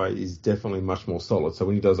Gagai is definitely much more solid. So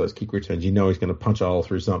when he does those kick returns, he's going to punch a hole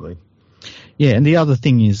through something. Yeah, and the other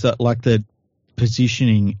thing is that, like, the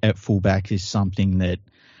positioning at fullback is something that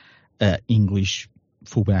English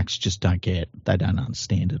fullbacks just don't get. They don't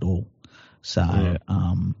understand at all. So,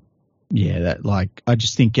 I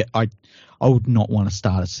just think I would not want to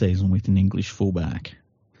start a season with an English fullback.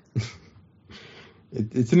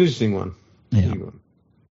 It's an interesting one. Yeah.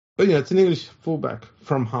 But it's an English fullback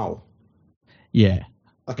from Hull. Yeah.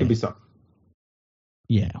 That could be something.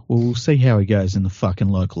 Yeah. Well, we'll see how he goes in the fucking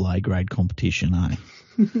local A grade competition, eh?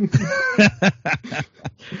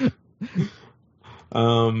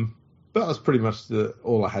 But that was pretty much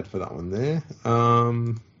all I had for that one there.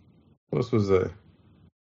 What else was there?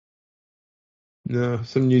 No,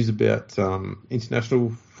 some news about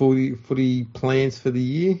international footy plans for the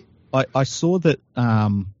year. I saw that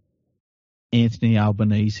Anthony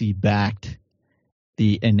Albanese backed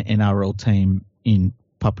an NRL team in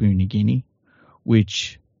Papua New Guinea,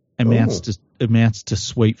 which amounts to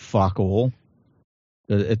sweet fuck all.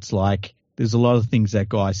 It's like, there's a lot of things that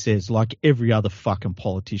guy says, like every other fucking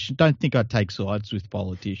politician. Don't think I take sides with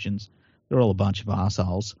politicians. They're all a bunch of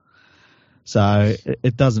assholes. So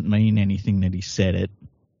it doesn't mean anything that he said it,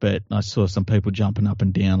 but I saw some people jumping up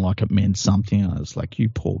and down like it meant something. I was like, you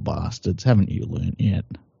poor bastards, haven't you learnt yet?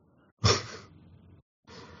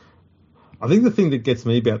 I think the thing that gets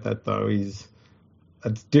me about that, though, is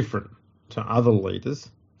it's different to other leaders,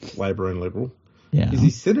 Labor and Liberal. Yeah. Is he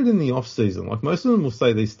said it in the off season. Like, most of them will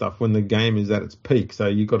say this stuff when the game is at its peak, so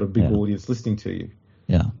you've got a big audience listening to you.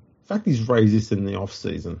 Yeah. In fact, he's raised this in the off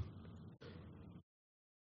season.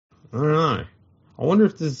 I don't know. I wonder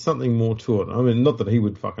if there's something more to it. I mean, not that he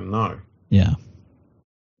would fucking know. Yeah.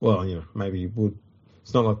 Well, maybe he would.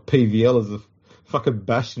 It's not like PVL is a fucking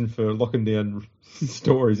bashing for locking down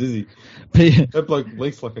stories, is he? That bloke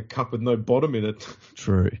leaks like a cup with no bottom in it.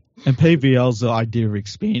 True. And PVL's idea of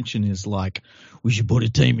expansion is like, we should put a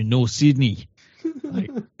team in North Sydney.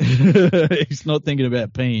 Like, he's not thinking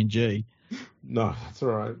about PNG. No, that's all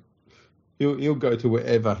right. He'll go to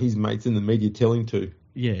wherever his mates in the media tell him to.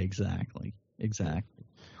 Yeah, exactly.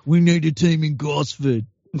 We need a team in Gosford.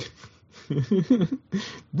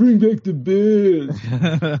 Bring back the Bears.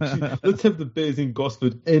 Let's have the Bears in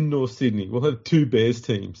Gosford and North Sydney. We'll have 2 Bears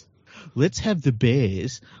teams. Let's have the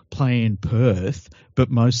Bears play in Perth, but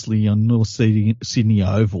mostly on North Sydney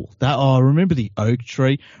Oval. Remember the Oak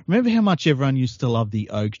Tree? Remember how much everyone used to love the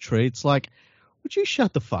Oak Tree? It's like, would you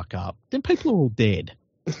shut the fuck up? Then people are all dead.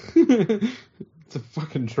 It's a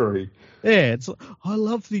fucking tree. Yeah, I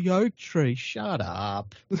love the Oak Tree. Shut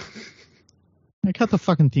up. Cut the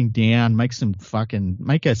fucking thing down. Make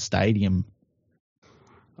a stadium.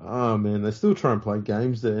 Oh man, they still try and play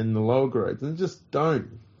games there in the lower grades and just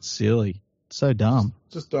don't. Silly. So dumb.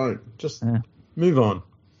 Just don't. Just move on.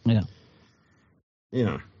 Yeah. You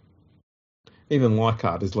know, even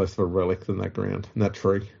Leichhardt is less of a relic than that ground and that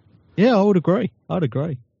tree. Yeah, I would agree.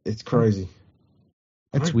 It's crazy.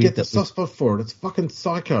 It's I weird. Get the soft spot for it. It's fucking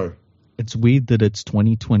psycho. It's weird that it's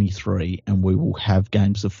 2023 and we will have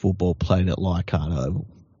games of football played at Leichhardt Oval.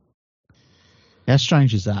 How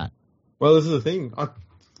strange is that? Well, this is the thing. I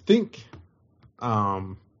think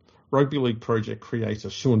Rugby League project creator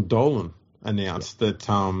Sean Dolan announced that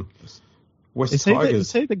West Tigers...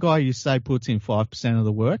 Is he the guy you say puts in 5% of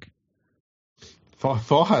the work?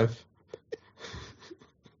 5?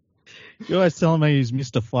 You're always telling me he's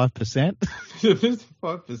Mr. 5%?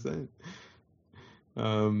 Mr.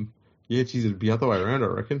 5%. Yeah, geez, it'd be the other way around, I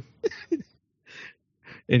reckon.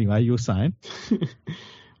 Anyway, you were saying?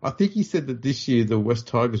 I think he said that this year the West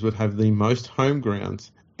Tigers would have the most home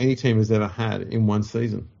grounds any team has ever had in one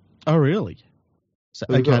season. Oh, really? So,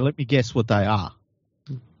 okay, let me guess what they are.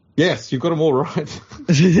 Yes, you've got them all right.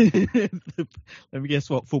 Let me guess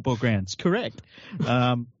what football grounds. Correct.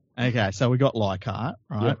 Okay, so we got Leichhardt,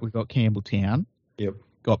 right? Yep. We got Campbelltown. Yep.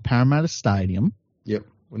 Got Parramatta Stadium. Yep.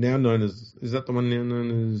 Now known as... Is that the one now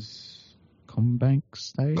known as... CommBank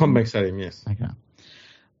Stadium? CommBank Stadium, yes. Okay.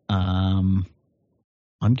 I'm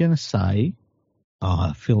going to say...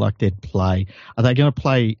 I feel like they'd play... Are they going to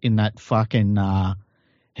play in that fucking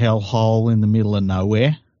hellhole in the middle of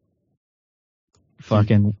nowhere?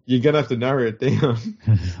 Fucking... You're going to have to narrow it down.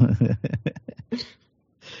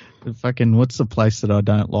 Fucking, what's the place that I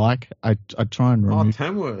don't like? I try and remove...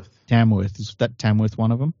 Tamworth. Tamworth. Is that Tamworth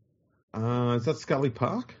one of them? Is that Scully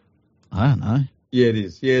Park? I don't know. Yeah, it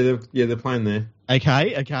is. Yeah, they're playing there.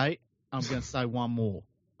 Okay. I'm going to say one more.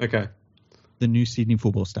 Okay. The new Sydney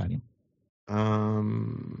Football Stadium.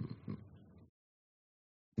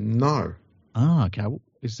 No. Oh, okay.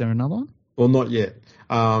 Is there another one? Well, not yet.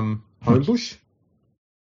 Homebush?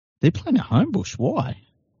 They're playing at Homebush. Why?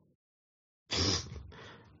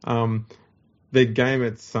 Their game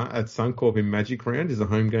at Suncorp in Magic Round is a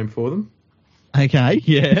home game for them. Okay,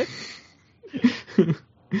 yeah.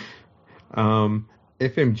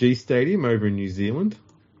 FMG Stadium over in New Zealand.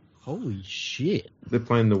 Holy shit. They're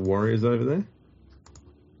playing the Warriors over there.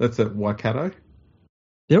 That's at Waikato.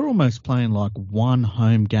 They're almost playing like one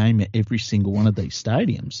home game at every single one of these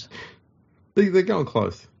stadiums. They're going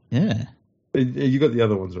close. Yeah. You got the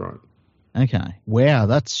other ones right. Okay. Wow,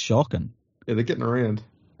 that's shocking. Yeah, they're getting around.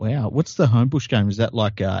 Wow. What's the Homebush game? Is that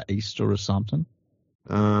like Easter or something?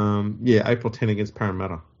 Yeah, April 10 against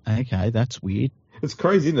Parramatta. Okay, that's weird. It's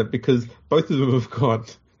crazy, isn't it? Because both of them have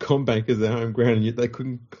got CommBank as their home ground, and yet they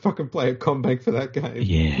couldn't fucking play at CommBank for that game.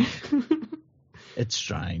 Yeah. It's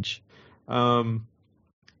strange.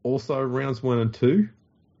 Also, rounds 1 and 2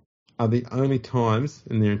 are the only times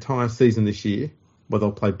in their entire season this year where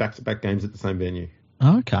they'll play back-to-back games at the same venue.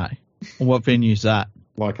 Okay. What venue's that?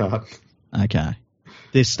 Leichhardt. Okay.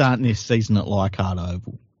 They're starting this season at Leichhardt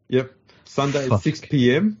Oval. Yep. Sunday at 6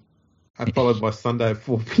 p.m. followed by Sunday at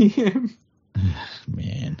 4 p.m.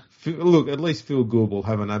 Man. Look, at least Phil Gould will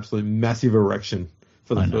have an absolute massive erection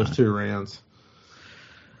for the first 2 rounds.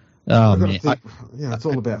 Oh, man. It's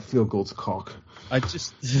all about Phil Gould's cock. I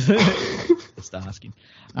just... just asking.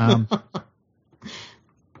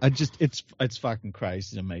 It's fucking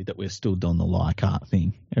crazy to me that we're still doing the Leichhardt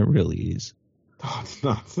thing. It really is. Oh, it's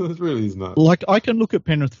nuts. It really is nuts. Like, I can look at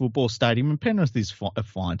Penrith Football Stadium, and Penrith is a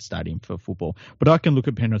fine stadium for football, but I can look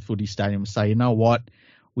at Penrith Footy Stadium and say, you know what?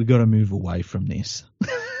 We got to move away from this.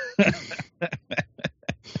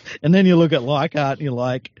 And then you look at Leichhardt and you're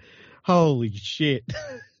like, holy shit.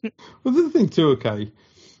 Well, the thing too, okay,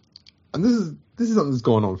 and this is something that's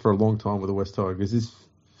gone on for a long time with the West Tigers, is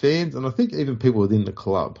fans, and I think even people within the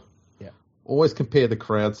club, always compare the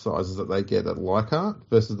crowd sizes that they get at Leichhardt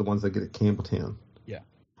versus the ones they get at Campbelltown. Yeah.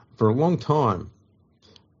 For a long time,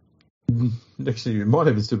 actually, it might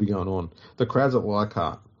even still be going on. The crowds at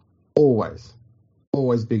Leichhardt, always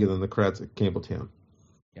bigger than the crowds at Campbelltown.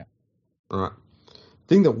 Yeah. All right.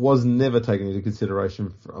 Thing that was never taken into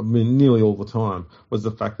consideration, nearly all the time, was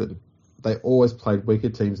the fact that they always played weaker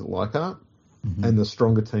teams at Leichhardt and the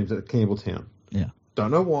stronger teams at Campbelltown. Yeah.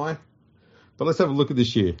 Don't know why, but let's have a look at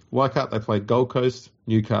this year. Leichhardt, they played Gold Coast,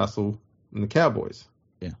 Newcastle, and the Cowboys.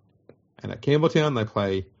 Yeah. And at Campbelltown, they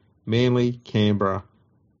play Manly, Canberra,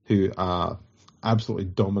 who are absolutely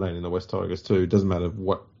dominating the West Tigers too. Doesn't matter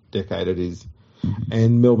what decade it is.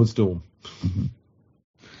 And Melbourne Storm.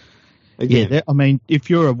 Again, I mean,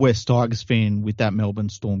 if you're a West Tigers fan with that Melbourne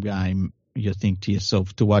Storm game, you think to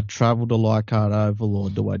yourself, do I travel to Leichhardt Oval or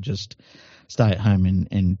do I just stay at home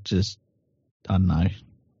and just, I don't know,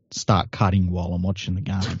 start cutting while I'm watching the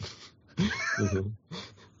game?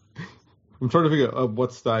 I'm trying to figure out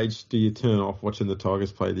what stage do you turn off watching the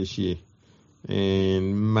Tigers play this year?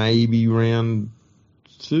 And maybe round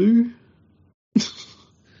 2?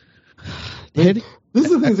 This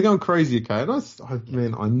is the things that are going crazy, okay?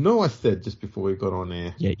 And I know I said just before we got on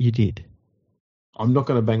air. Yeah, you did. I'm not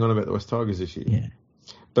going to bang on about the West Tigers this year. Yeah.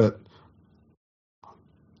 But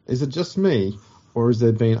is it just me, or has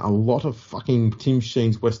there been a lot of fucking Tim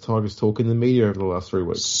Sheen's West Tigers talk in the media over the last 3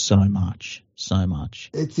 weeks? So much.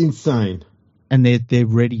 It's insane. And they're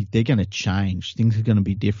ready. They're going to change. Things are going to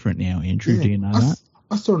be different now, Andrew. Yeah, do you know that?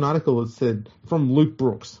 I saw an article that said from Luke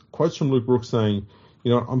Brooks, quotes from Luke Brooks saying,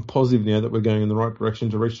 I'm positive now that we're going in the right direction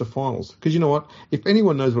to reach the finals. Because you know what? If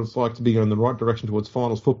anyone knows what it's like to be going in the right direction towards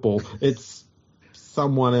finals football, it's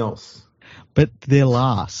someone else. But they're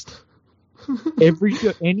last.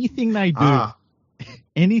 Anything they do,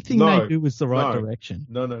 they do is the right direction.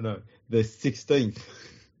 No. They're 16th.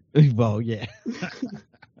 Well, yeah.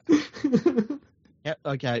 Yeah,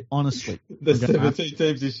 okay, honestly. There's 17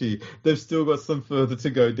 teams this year. They've still got some further to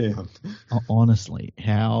go down. Honestly,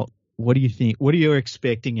 what do you think? What are you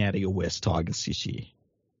expecting out of your West Tigers this year?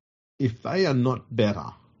 If they are not better,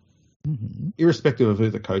 irrespective of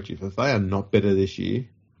who the coach is, if they are not better this year,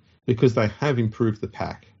 because they have improved the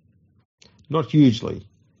pack, not hugely,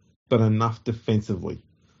 but enough defensively,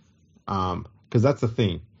 because that's the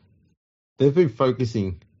thing. They've been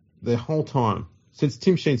focusing their whole time, since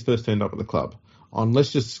Tim Sheen's first turned up at the club, on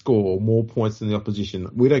let's just score more points than the opposition.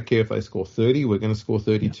 We don't care if they score 30, we're going to score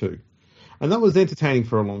 32. Yeah. And that was entertaining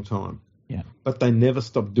for a long time. Yeah. But they never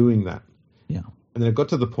stopped doing that. Yeah. And then it got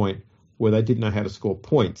to the point where they didn't know how to score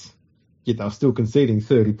points, yet they were still conceding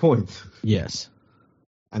 30 points. Yes.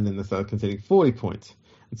 And then they started conceding 40 points.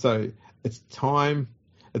 And so it's time.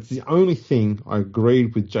 It's the only thing I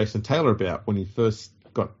agreed with Jason Taylor about when he first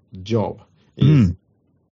got the job is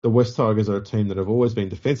the West Tigers are a team that have always been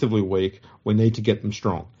defensively weak. We need to get them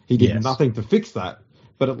strong. He did nothing to fix that,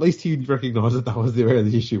 but at least he recognised that was where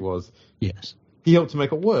the issue was. Yes. He helped to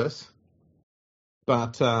make it worse,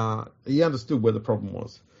 but he understood where the problem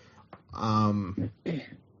was.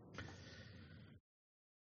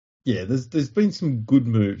 There's been some good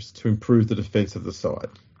moves to improve the defence of the side,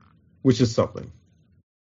 which is something.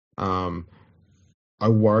 I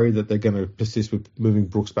worry that they're going to persist with moving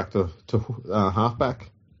Brooks back to halfback.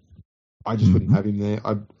 I just wouldn't have him there.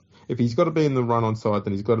 If he's got to be in the run-on side,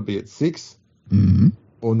 then he's got to be at 6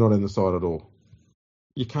 or not in the side at all.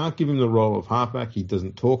 You can't give him the role of halfback. He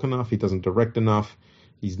doesn't talk enough. He doesn't direct enough.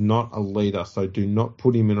 He's not a leader, so do not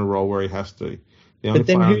put him in a role where he has to. But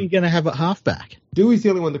then who are you going to have at halfback? Dewey's the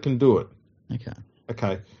only one that can do it.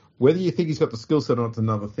 Okay. Whether you think he's got the skill set or not is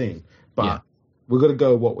another thing, but we've got to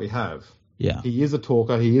go with what we have. Yeah. He is a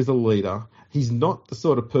talker. He is a leader. He's not the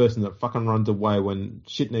sort of person that fucking runs away when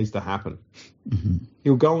shit needs to happen.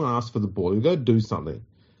 He'll go and ask for the ball. He'll go do something.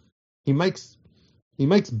 He makes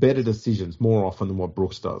better decisions more often than what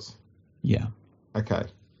Brooks does. Yeah. Okay.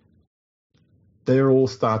 They're all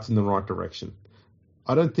starts in the right direction.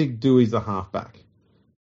 I don't think Dewey's a halfback.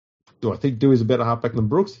 Do I think Dewey's a better halfback than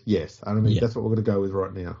Brooks? Yes. I mean, that's what we're going to go with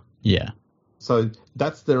right now. Yeah. So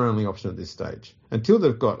that's their only option at this stage. Until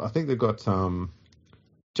they've got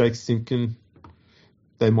Jake Simpkin,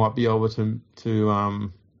 they might be able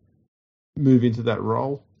to move into that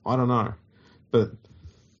role. I don't know. But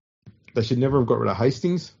they should never have got rid of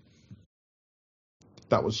Hastings.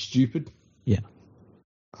 That was stupid. Yeah.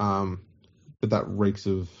 But that reeks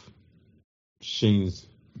of Sheen's.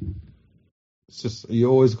 It's just, you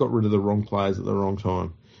always got rid of the wrong players at the wrong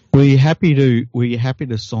time. Were you happy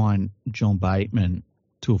to sign John Bateman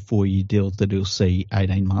to a 4-year deal that he'll see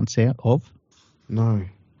 18 months out of? No.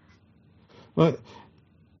 Well,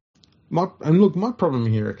 My problem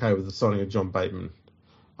here, okay, with the signing of John Bateman,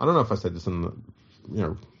 I don't know if I said this in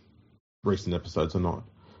the recent episodes or not,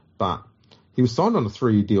 but he was signed on a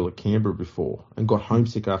 3-year deal at Canberra before and got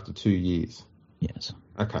homesick after 2 years. Yes.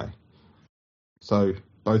 Okay. So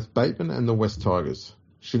both Bateman and the West Tigers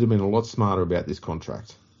should have been a lot smarter about this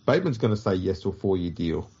contract. Bateman's going to say yes to a 4-year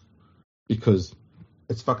deal because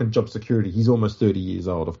it's fucking job security. He's almost 30 years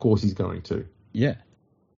old. Of course he's going to. Yeah.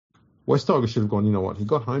 West Tigers should have gone, you know what, he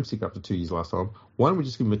got homesick after 2 years last time. Why don't we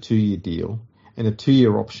just give him a 2-year deal and a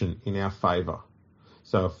 2-year option in our favour?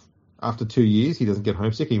 So if after 2 years he doesn't get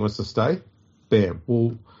homesick and he wants to stay, bam,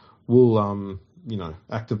 we'll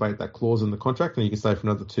activate that clause in the contract and he can stay for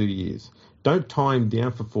another 2 years. Don't tie him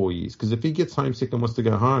down for 4 years because if he gets homesick and wants to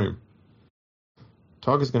go home,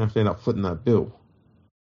 Tigers are going to have to end up footing that bill.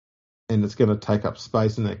 And it's going to take up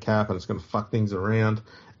space in that cap and it's going to fuck things around.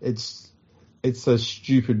 It's a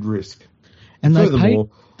stupid risk. And furthermore,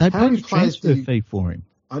 they paid a transfer fee for him.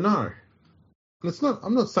 I know.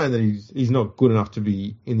 I'm not saying that he's not good enough to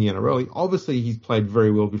be in the NRL. Obviously, he's played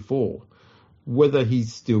very well before. Whether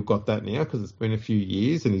he's still got that now because it's been a few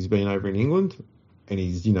years and he's been over in England and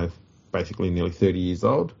he's, basically nearly 30 years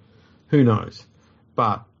old, who knows?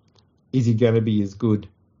 But is he going to be as good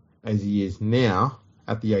as he is now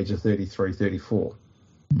at the age of 33, 34?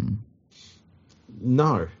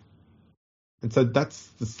 No. And so that's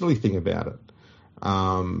the silly thing about it.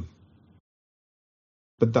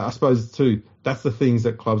 But I suppose, too, that's the things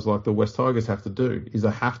that clubs like the West Tigers have to do, is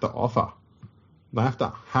they have to offer. They have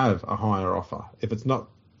to have a higher offer. If it's not,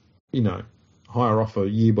 higher offer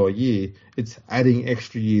year by year, it's adding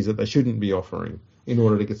extra years that they shouldn't be offering in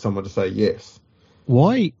order to get someone to say yes.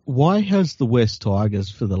 Why has the West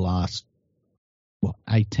Tigers for the last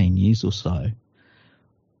 18 years or so,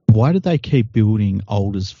 why do they keep building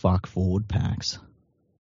old as fuck forward packs?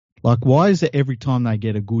 Like, why is it every time they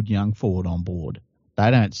get a good young forward on board,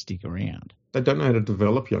 they don't stick around? They don't know how to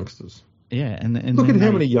develop youngsters. Yeah, and look at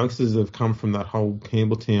how many youngsters have come from that whole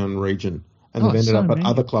Campbelltown region and have ended up at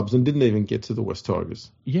other clubs and didn't even get to the West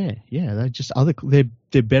Tigers. Yeah, they're just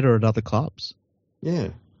they're better at other clubs. Yeah,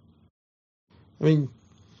 I mean,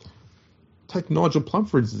 take Nigel Plump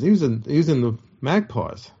for instance. He was in the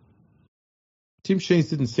Magpies. Tim Sheens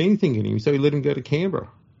didn't see anything in him, so he let him go to Canberra.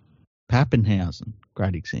 Pappenhausen,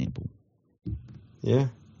 great example. Yeah.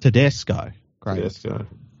 Tedesco, great. Tedesco.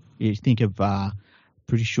 You think of,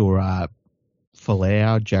 pretty sure,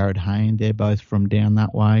 Folau, Jared Hayne, they're both from down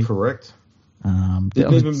that way. Correct.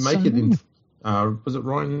 Didn't even make it in. Was it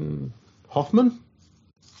Ryan Hoffman?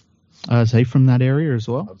 Is he from that area as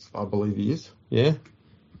well? I believe he is. Yeah.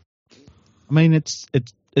 I mean, it's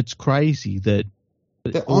crazy that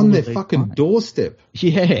they're on their fucking doorstep.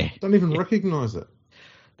 Yeah. Don't even recognise it.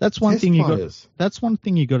 That's one thing you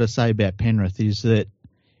got to say about Penrith is that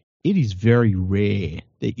it is very rare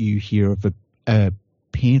that you hear of a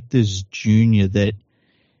Panthers junior that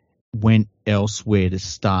went elsewhere to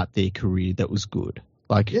start their career that was good.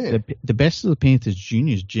 Like, the best of the Panthers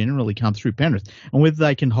juniors generally come through Penrith. And whether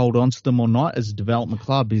they can hold on to them or not as a development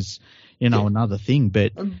club is, another thing.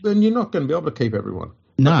 But and you're not going to be able to keep everyone.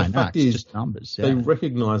 No, it's just numbers. They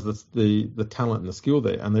recognised the talent and the skill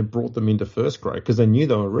there, and they brought them into first grade because they knew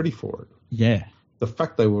they were ready for it. Yeah. The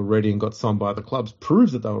fact they were ready and got signed by the clubs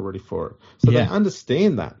proves that they were ready for it. So they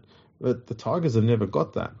understand that. But the Tigers have never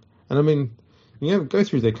got that. And I mean, go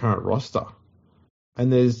through their current roster,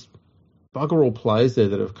 and there's bugger all players there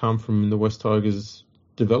that have come from the West Tigers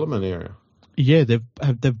development area. Yeah,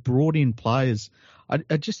 they've brought in players.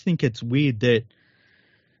 I just think it's weird that,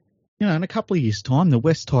 in a couple of years' time, the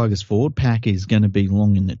West Tigers forward pack is going to be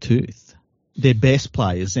long in the tooth. Their best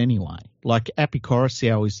players anyway. Like Api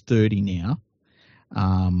Coruscant is 30 now.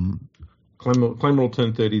 Clemmer will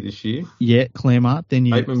turn 30 this year. Yeah, Clemmer. Then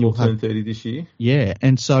Bateman will turn 30 this year. Yeah,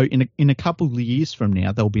 and so in a couple of years from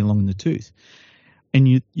now, they'll be long in the tooth. And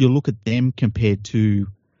you look at them compared to,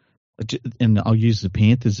 and I'll use the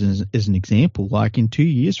Panthers as an example. Like in 2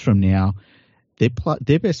 years from now, their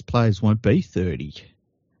best players won't be 30.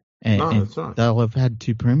 And that's right. They'll have had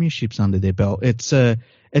 2 premierships under their belt. It's a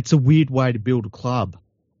weird way to build a club,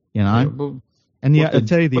 Yeah, well, and I'll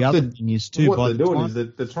tell you the other thing is too. What they're doing is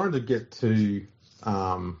that they're trying to get to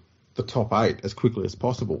the top 8 as quickly as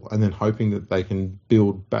possible, and then hoping that they can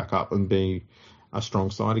build back up and be a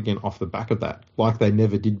strong side again off the back of that, like they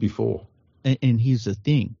never did before. And here's the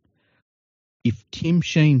thing: if Tim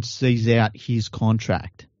Sheen sees out his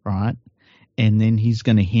contract, right, and then he's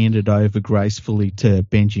going to hand it over gracefully to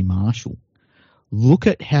Benji Marshall. Look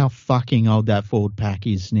at how fucking old that forward pack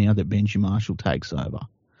is now that Benji Marshall takes over.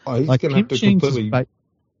 Oh, he's going to have to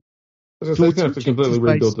completely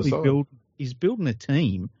rebuild the side. He's building a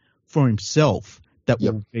team for himself that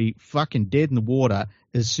Yep. will be fucking dead in the water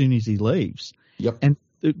as soon as he leaves. Yep. And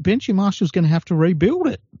Benji Marshall's going to have to rebuild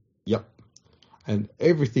it. Yep. And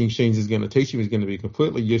everything Sheens is going to teach him is going to be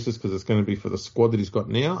completely useless because it's going to be for the squad that he's got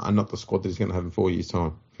now and not the squad that he's going to have in 4 years'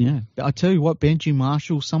 time. Yeah. I tell you what, Benji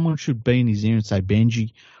Marshall, someone should be in his ear and say,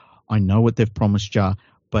 Benji, I know what they've promised you,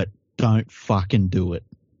 but don't fucking do it.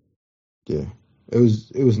 Yeah. It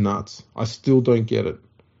was nuts. I still don't get it.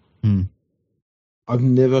 Hmm. I've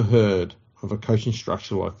never heard of a coaching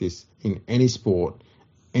structure like this in any sport,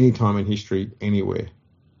 any time in history, anywhere.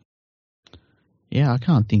 Yeah, I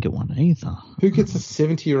can't think of one either. Who gets a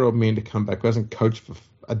 70-year-old man to come back who hasn't coached for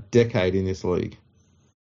a decade in this league?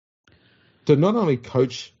 To not only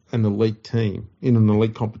coach an elite team in an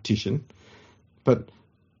elite competition, but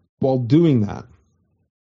while doing that,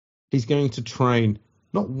 he's going to train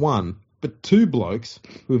not one, but two blokes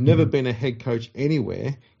who have never been a head coach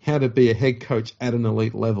anywhere, how to be a head coach at an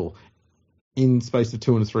elite level in space of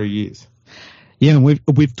 2 and 3 years. Yeah, and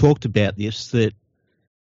we've talked about this, that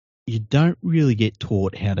you don't really get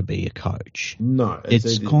taught how to be a coach. No,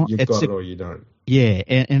 you've got it or you don't. Yeah,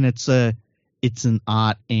 and it's an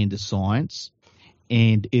art and a science,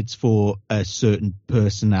 and it's for a certain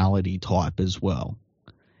personality type as well.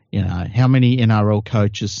 You know, how many NRL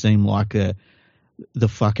coaches seem like the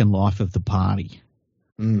fucking life of the party?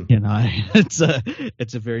 Mm. You know, it's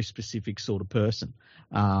a very specific sort of person.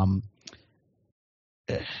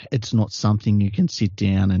 It's not something you can sit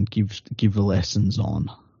down and give lessons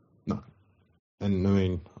on. No. And I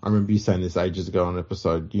mean, I remember you saying this ages ago on an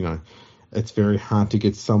episode, you know, it's very hard to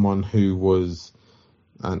get someone who was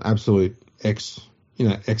an absolute X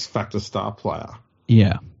factor star player.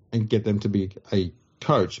 Yeah. And get them to be a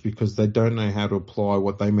coach because they don't know how to apply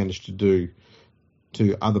what they managed to do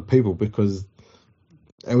to other people because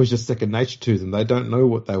it was just second nature to them. They don't know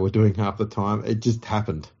what they were doing half the time. It just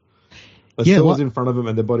happened. The was in front of them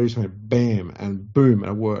and their body just went bam and boom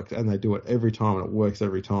and it worked. And they do it every time and it works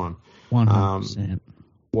every time. 100%.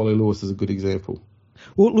 Wally Lewis is a good example.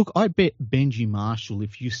 Well, look, I bet Benji Marshall,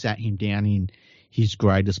 if you sat him down in his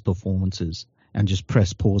greatest performances and just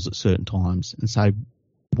press pause at certain times and say,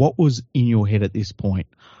 what was in your head at this point?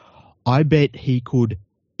 I bet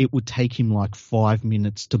it would take him like 5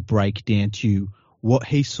 minutes to break down to you what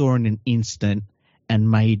he saw in an instant and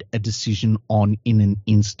made a decision on in an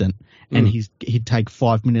instant. And he'd take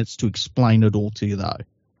 5 minutes to explain it all to you though,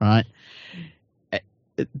 right?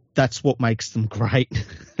 That's what makes them great.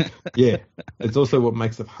 Yeah. It's also what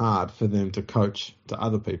makes it hard for them to coach to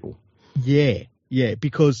other people. Yeah,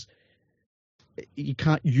 because you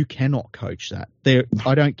cannot coach that.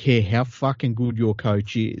 I don't care how fucking good your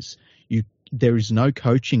coach is. There is no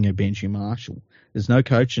coaching a Benji Marshall. There's no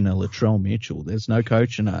coaching a Latrell Mitchell. There's no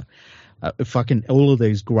coaching a fucking all of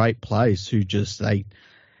these great players who just like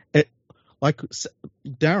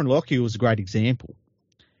Darren Lockyer was a great example.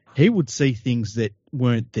 He would see things that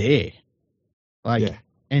weren't there,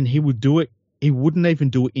 and he would do it. He wouldn't even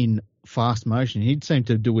do it in fast motion. He'd seem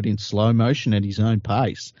to do it in slow motion at his own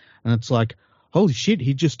pace, and it's like, holy shit,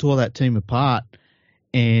 he just tore that team apart,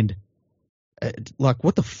 and like,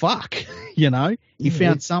 what the fuck, you know? He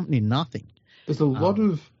found something in nothing. There's a lot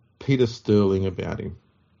of Peter Sterling about him.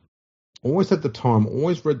 Always at the time,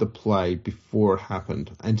 always read the play before it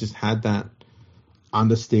happened, and just had that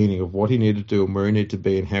understanding of what he needed to do and where he needed to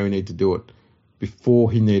be and how he needed to do it before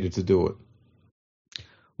he needed to do it.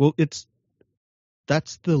 Well,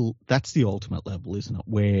 that's the ultimate level, isn't it?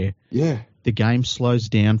 Where the game slows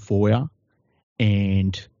down for you,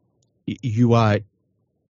 and you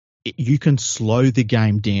can slow the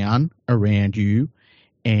game down around you,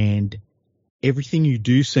 and everything you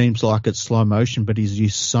do seems like it's slow motion, but is you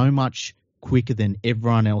so much quicker than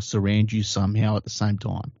everyone else around you somehow at the same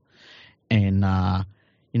time. And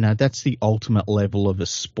that's the ultimate level of a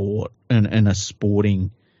sport and a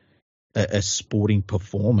sporting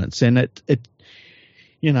performance. And it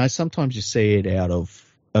sometimes you see it out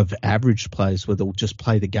of average players where they'll just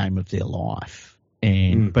play the game of their life.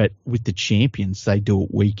 But with the champions, they do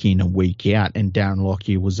it week in and week out. And Darren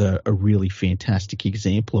Lockyer was a really fantastic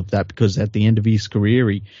example of that, because at the end of his career,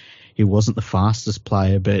 he wasn't the fastest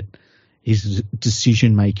player, but his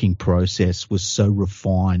decision-making process was so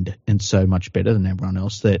refined and so much better than everyone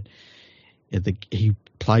else that he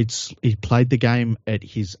played the game at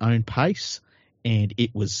his own pace, and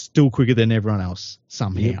it was still quicker than everyone else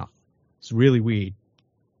somehow. Yep. It's really weird.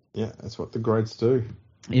 Yeah, that's what the greats do.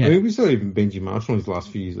 Yeah. I mean, we saw even Benji Marshall in his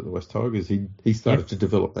last few years at the West Tigers. He started to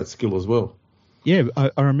develop that skill as well. Yeah,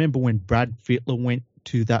 I remember when Brad Fittler went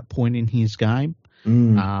to that point in his game.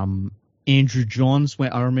 Andrew Johns,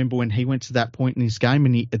 I remember when he went to that point in his game,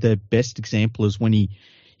 and the best example is when he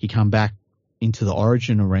he come back into the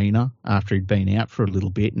Origin arena after he'd been out for a little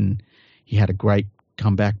bit, and he had a great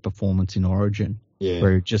comeback performance in Origin. Yeah.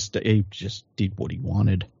 Where he just did what he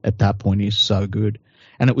wanted. At that point, he's so good.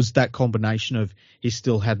 And it was that combination of he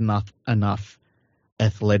still had enough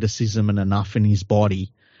athleticism and enough in his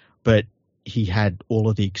body, but he had all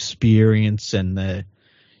of the experience and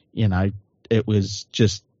it was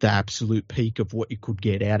just the absolute peak of what you could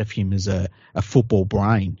get out of him as a football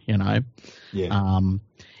brain, Yeah.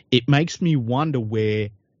 It makes me wonder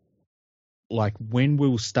when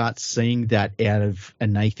we'll start seeing that out of a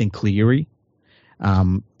Nathan Cleary.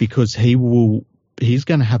 Because he's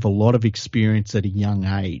going to have a lot of experience at a young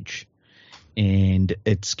age, and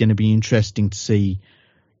it's going to be interesting to see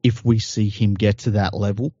if we see him get to that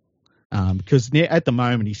level. Because at the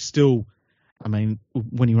moment he's still, when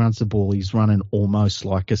he runs the ball, he's running almost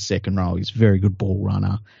like a second row. He's a very good ball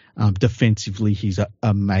runner. Defensively, he's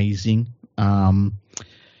amazing.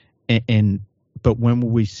 But when will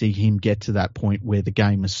we see him get to that point where the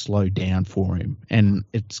game is slowed down for him? And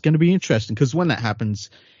it's going to be interesting because when that happens,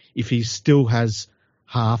 if he still has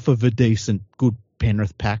half of a decent, good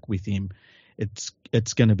Penrith pack with him, it's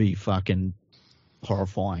going to be fucking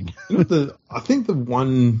horrifying. I think the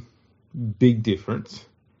one big difference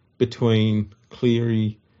between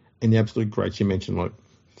Cleary and the absolute greats you mentioned, like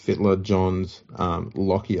Fittler, Johns,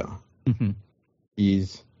 Lockyer,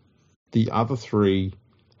 is the other three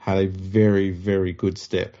had a very, very good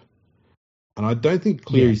step. And I don't think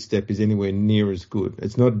Cleary's step is anywhere near as good.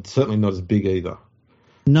 It's certainly not as big either.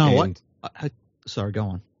 No, sorry, go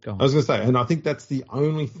on. I was going to say, and I think that's the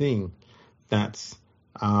only thing that's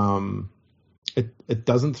it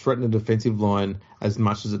doesn't threaten the defensive line as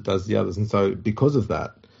much as it does the others. And so because of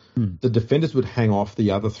that, the defenders would hang off the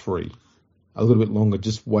other three a little bit longer,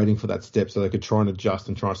 just waiting for that step so they could try and adjust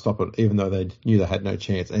and try and stop it, even though they knew they had no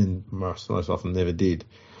chance, and most often never did.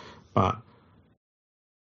 But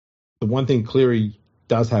the one thing Cleary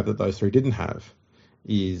does have that those three didn't have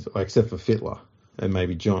is, except for Fittler and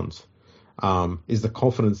maybe Johns, is the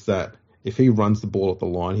confidence that if he runs the ball at the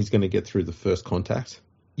line, he's going to get through the first contact.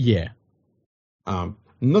 Yeah.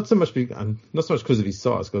 Not so much because of his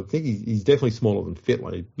size, because I think he's definitely smaller than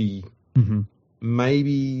Fittler. He'd be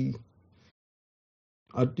maybe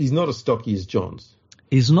he's not as stocky as Johns.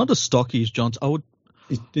 He's not as stocky as Johns.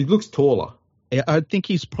 He looks taller. I think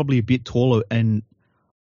he's probably a bit taller, and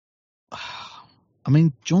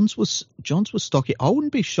Johns was stocky. I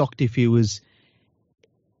wouldn't be shocked if he was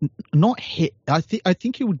not. I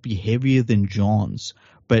think he would be heavier than Johns,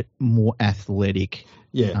 but more athletic.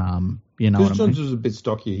 Yeah, because Johns was a bit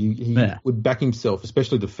stockier. He would back himself,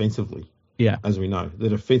 especially defensively. Yeah, as we know, the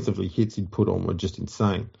defensively hits he'd put on were just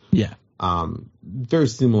insane. Yeah, very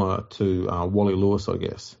similar to Wally Lewis, I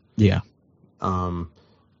guess. Yeah.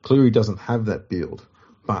 Cleary doesn't have that build,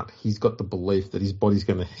 but he's got the belief that his body's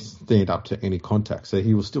going to stand up to any contact. So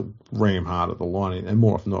he will still ram hard at the line and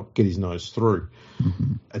more often not get his nose through.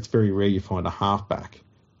 It's very rare you find a halfback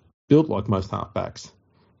built like most halfbacks,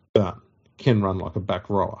 but can run like a back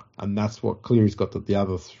rower. And that's what Cleary's got that the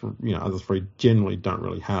other three generally don't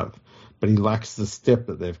really have. But he lacks the step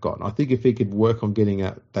that they've got. And I think if he could work on getting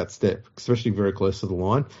at that step, especially very close to the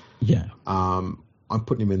line, I'm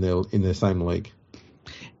putting him in their same league.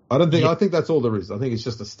 I think that's all there is. I think it's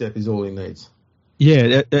just a step is all he needs.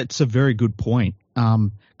 Yeah, that's a very good point.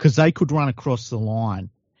 Because they could run across the line,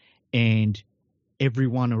 and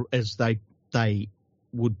everyone, as they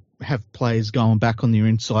would have players going back on their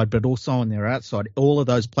inside, but also on their outside, all of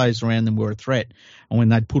those players around them were a threat. And when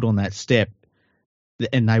they'd put on that step,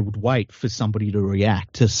 and they would wait for somebody to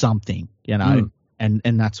react to something, and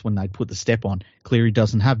that's when they'd put the step on. Cleary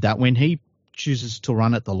doesn't have that. When he chooses to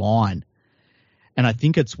run at the line, and I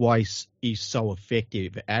think it's why he's so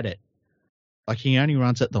effective at it. Like, he only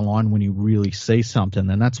runs at the line when he really sees something,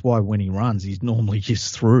 and that's why when he runs, he's normally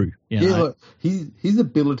just through. Look, his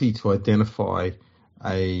ability to identify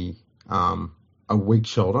a weak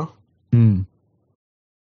shoulder,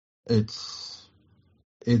 it's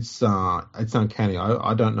uncanny.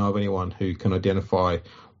 I don't know of anyone who can identify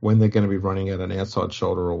when they're going to be running at an outside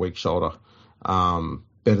shoulder or a weak shoulder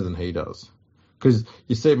better than he does. Because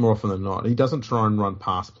you see it more often than not. He doesn't try and run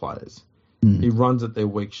past players. He runs at their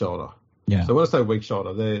weak shoulder. Yeah. So when I say weak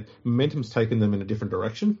shoulder, their momentum's taken them in a different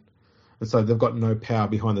direction. And so they've got no power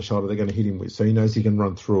behind the shoulder they're going to hit him with. So he knows he can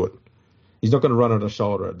run through it. He's not going to run at a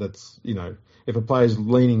shoulder that's, if a player's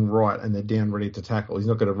leaning right and they're down ready to tackle, he's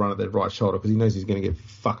not going to run at their right shoulder because he knows he's going to get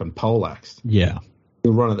fucking poleaxed. Yeah.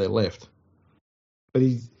 He'll run at their left. But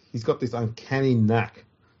he's got this uncanny knack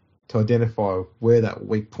to identify where that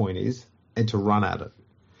weak point is and to run at it.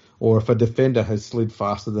 Or if a defender has slid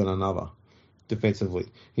faster than another, defensively.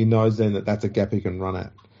 He knows then that that's a gap he can run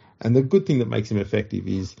at. And the good thing that makes him effective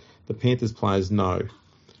is the Panthers players know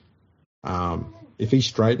if he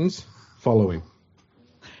straightens, follow him.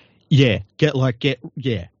 Yeah,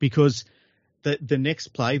 because the next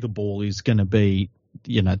play, the ball is going to be,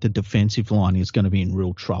 the defensive line is going to be in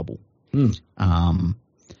real trouble.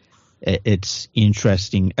 It's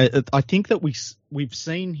interesting. I think that we've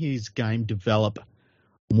seen his game develop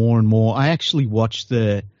more and more. I actually watched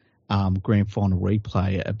the grand final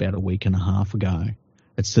replay about a week and a half ago.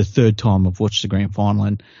 It's the third time I've watched the grand final,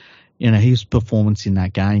 and his performance in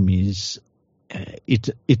that game is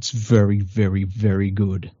it's very, very, very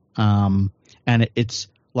good. And it's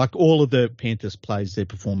like all of the Panthers players, their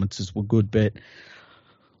performances were good, but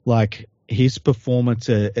like his performance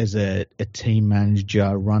as a team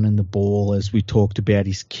manager, running the ball, as we talked about,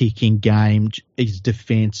 his kicking game, his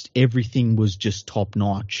defense, everything was just top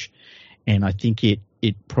notch. And I think it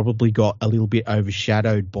probably got a little bit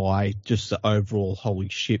overshadowed by just the overall, holy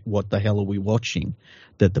shit, what the hell are we watching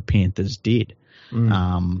that the Panthers did.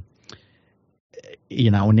 And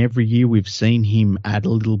every year we've seen him add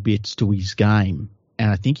little bits to his game. And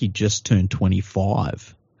I think he just turned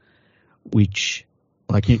 25, which,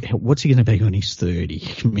 what's he going to be when he's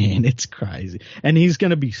 30? Man, it's crazy. And he's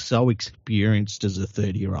going to be so experienced as a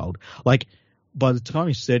 30-year-old. Like, by the time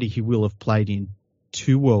he's 30, he will have played in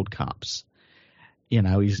 2 World Cups. He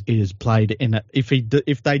has played in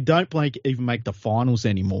if they don't even make the finals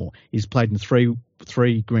anymore, he's played in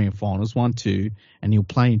three grand finals, 1, 2, and he'll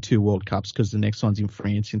play in 2 World Cups because the next one's in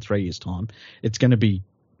France in 3 years' time. It's going to be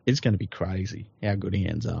crazy how good he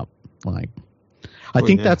ends up. I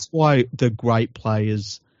think that's why the great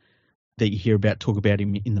players that you hear about talk about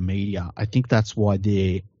him in the media. I think that's why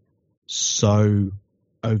they're so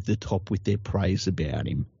over the top with their praise about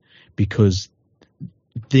him, because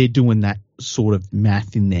they're doing that sort of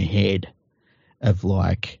math in their head of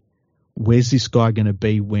where's this guy going to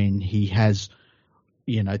be when he has,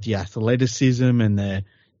 the athleticism and the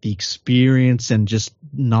experience and just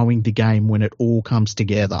knowing the game when it all comes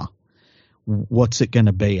together. What's it going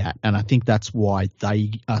to be at? And I think that's why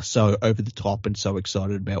they are so over the top and so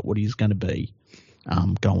excited about what he's going to be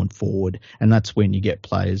going forward. And that's when you get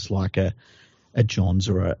players like a Johns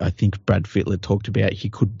or I think Brad Fittler talked about he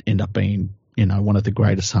could end up being, one of the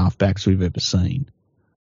greatest halfbacks we've ever seen.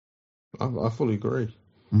 I fully agree.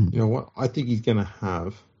 You know what? I think he's going to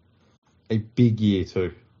have a big year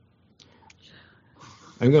too.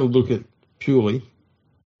 I'm going to look at purely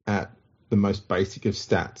at the most basic of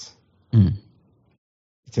stats. He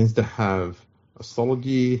tends to have a solid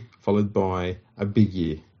year followed by a big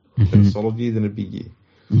year. Then a solid year, then a big year.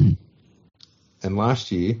 And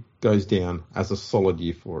last year goes down as a solid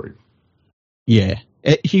year for him. Yeah.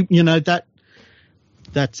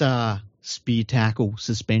 That's spear tackle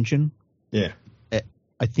suspension. Yeah.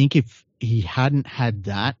 I think if he hadn't had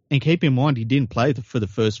that, and keep in mind he didn't play for the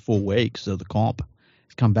first 4 weeks of the comp.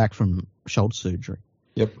 He's come back from shoulder surgery.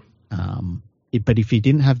 Yep. But if he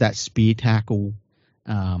didn't have that spear tackle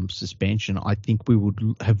suspension, I think we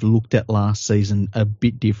would have looked at last season a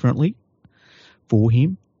bit differently for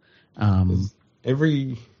him.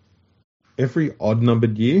 Every odd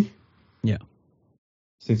numbered year,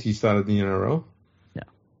 since he started the NRL,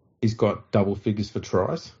 he's got double figures for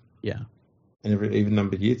tries. Yeah, and every even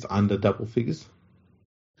numbered year, it's under double figures.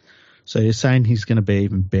 So you're saying he's going to be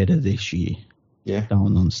even better this year? Yeah,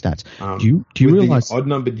 going on stats. Do you realise odd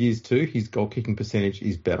numbered years too? His goal kicking percentage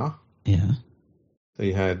is better. Yeah. So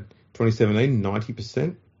he had 2017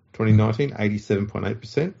 90%, 2019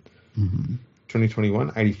 87.8%,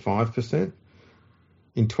 2021 85%.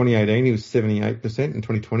 In 2018 he was 78%. In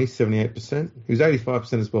 2020 78%. He was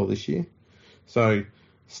 85% as well this year. So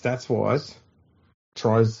stats wise,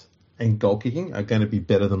 tries and goal kicking are going to be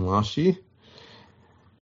better than last year.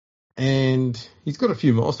 And he's got a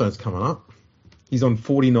few milestones coming up. He's on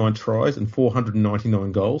 49 tries and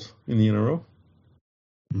 499 goals in the NRL.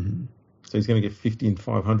 So he's going to get 50 and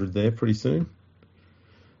 500 there pretty soon.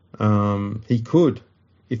 He could,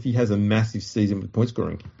 if he has a massive season with point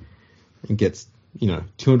scoring and gets,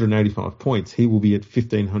 285 points, he will be at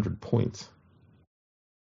 1,500 points,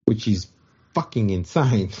 which is fucking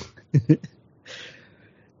insane.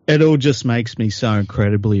 It all just makes me so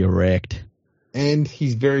incredibly erect. And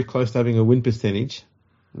he's very close to having a win percentage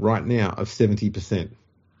right now of 70%.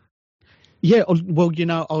 Yeah, well,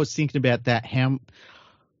 I was thinking about that, how,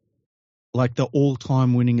 the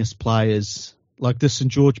all-time winningest players, the St.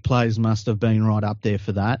 George players must have been right up there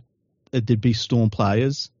for that. There'd be Storm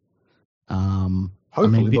players.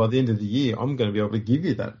 Hopefully by the end of the year, I'm going to be able to give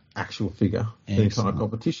you that actual figure for the entire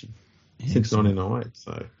competition since 1908.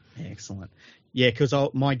 So excellent. Yeah, because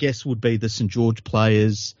my guess would be the St. George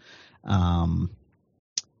players. I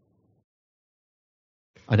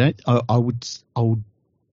would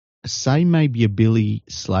say maybe a Billy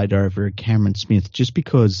Slater over a Cameron Smith, just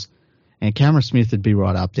because, and Cameron Smith would be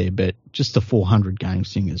right up there, but just the 400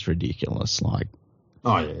 games thing is ridiculous. Like,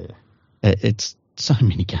 oh yeah, it's so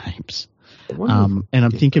many games. And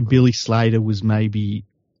I'm thinking Billy Slater was maybe,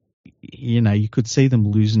 you could see them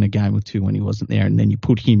losing a game or two when he wasn't there, and then you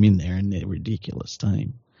put him in there, and they're a ridiculous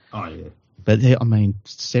team. Oh yeah, but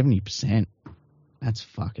 70%. That's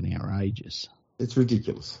fucking outrageous. It's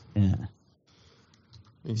ridiculous. Yeah.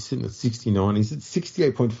 He's sitting at 69. He's at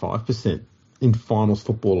 68.5% in finals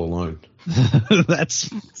football alone. It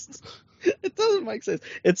doesn't make sense.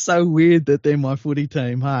 It's so weird that they're my footy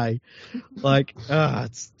team. Hey, like,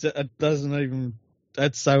 it doesn't even.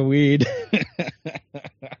 That's so weird.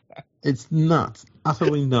 It's nuts,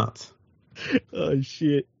 utterly nuts. Oh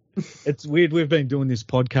shit. It's weird. We've been doing this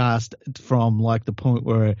podcast from like the point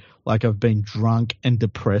where like I've been drunk and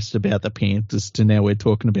depressed about the Panthers to now we're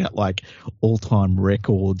talking about like all-time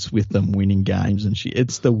records with them winning games and shit.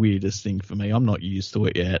 It's the weirdest thing for me. I'm not used to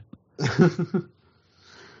it yet.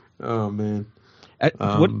 Oh man.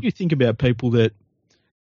 What do you think about people that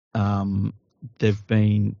there's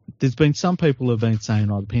been some people who have been saying,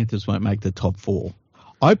 the Panthers won't make the top 4.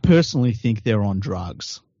 I personally think they're on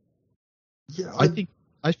drugs. Yeah,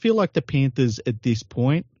 I feel like the Panthers at this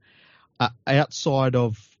point, outside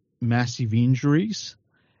of massive injuries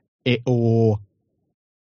or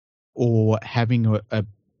having a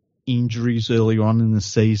injuries early on in the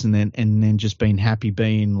season and then just being happy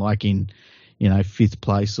being like in, 5th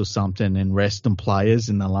place or something and resting players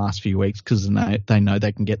in the last few weeks because they know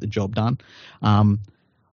they can get the job done.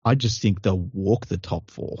 I just think they'll walk the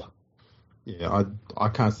top 4. Yeah, I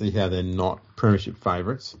can't see how they're not premiership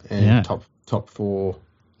favourites and top 4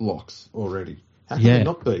 locks already. How can they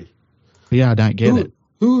not be? Yeah, I don't get it.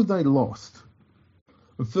 Who have they lost?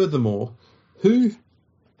 And furthermore, who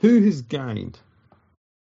has gained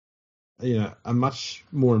a much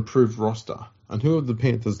more improved roster? And who have the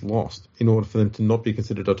Panthers lost in order for them to not be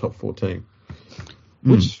considered a top 4 team?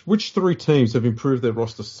 Which 3 teams have improved their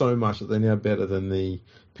roster so much that they're now better than the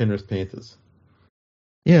Penrith Panthers?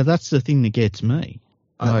 Yeah, that's the thing that gets me.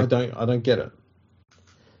 I don't get it.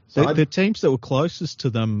 So the teams that were closest to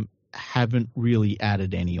them haven't really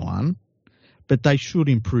added anyone, but they should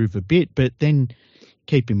improve a bit. But then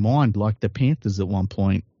keep in mind, like the Panthers at one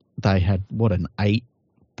point, they had an 8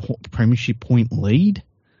 premiership point lead.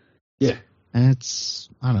 Yeah. And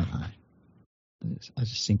I don't know. I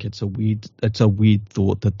just think it's a weird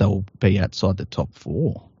thought that they'll be outside the top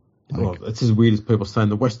 4. Well, it's as weird as people saying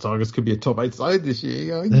the West Tigers could be a top 8 side this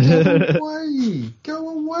year. Go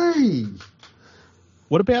away.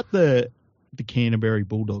 What about the Canterbury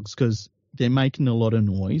Bulldogs? Because they're making a lot of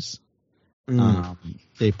noise.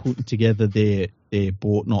 They're putting together their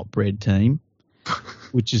bought not bred team,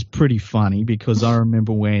 which is pretty funny because I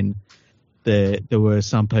remember when there were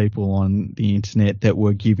some people on the internet that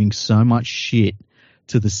were giving so much shit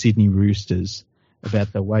to the Sydney Roosters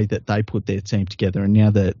about the way that they put their team together, and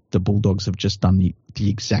now the Bulldogs have just done the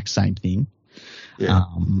exact same thing. Yeah.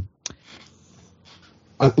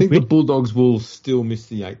 I think the Bulldogs will still miss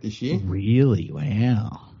the 8 this year. Really?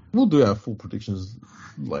 Wow. We'll do our full predictions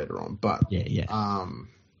later on, but yeah.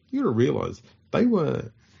 You got to realise they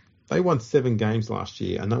won 7 games last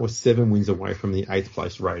year, and they were 7 wins away from the 8th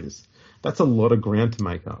place Raiders. That's a lot of ground to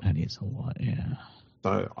make up. That is a lot, yeah.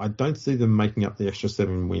 So I don't see them making up the extra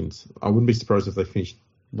 7 wins. I wouldn't be surprised if they finished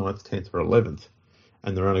 9th, 10th, or 11th,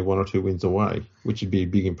 and they're only 1 or 2 wins away, which would be a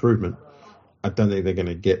big improvement. I don't think they're going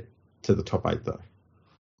to get to the top 8 though.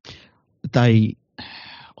 That's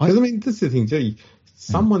the thing too.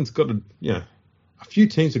 Someone's got to, a few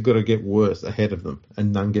teams have got to get worse ahead of them,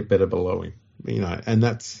 and none get better below him. And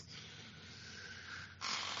that's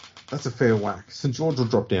a fair whack. St. George will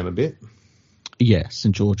drop down a bit. Yeah,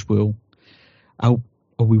 St. George will. Are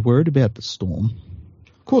we worried about the Storm?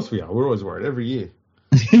 Of course we are. We're always worried every year.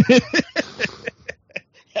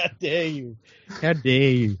 How dare you?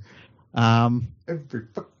 Every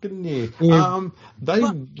fucking year.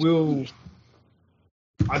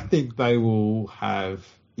 I think they will have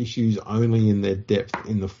issues only in their depth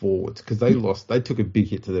in the forwards because they took a big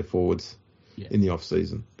hit to their forwards in the off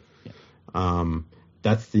season. Yeah.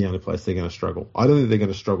 That's the only place they're going to struggle. I don't think they're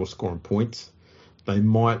going to struggle scoring points. They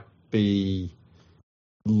might be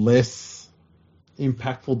less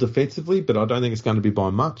impactful defensively, but I don't think it's going to be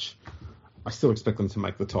by much. I still expect them to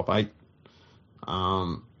make the top 8.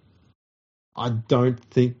 I don't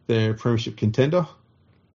think they're a premiership contender,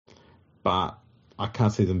 but I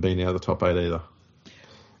can't see them being out of the top 8 either.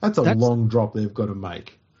 That's a long drop they've got to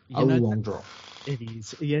make. Long drop. It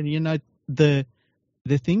is. Yeah, the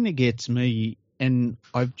thing that gets me, and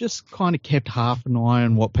I've just kind of kept half an eye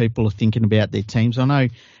on what people are thinking about their teams. I know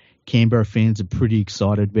Canberra fans are pretty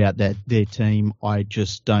excited about their team. I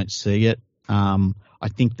just don't see it. I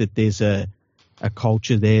think that there's a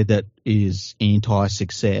culture there that is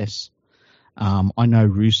anti-success. I know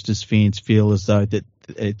Roosters fans feel as though that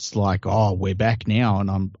it's like, oh, we're back now, and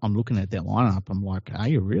I'm looking at their lineup. I'm like, are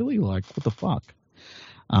you really? Like, what the fuck?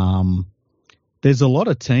 There's a lot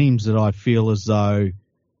of teams that I feel as though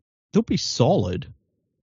they'll be solid,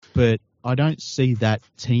 but I don't see that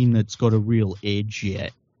team that's got a real edge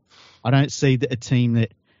yet. I don't see a team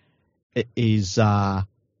that is, a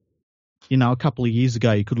couple of years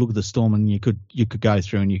ago you could look at the Storm and you could go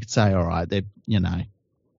through and you could say, all right, they've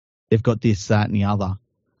got this, that, and the other.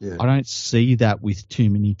 Yeah. I don't see that with too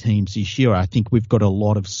many teams this year. I think we've got a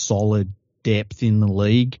lot of solid depth in the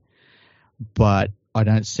league, but I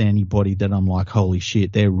don't see anybody that I'm like, holy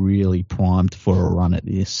shit, they're really primed for a run at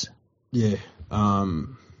this. Yeah. A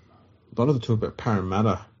lot of the talk about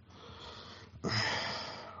Parramatta,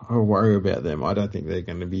 I worry about them. I don't think they're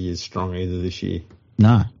going to be as strong either this year.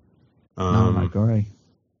 No, I agree.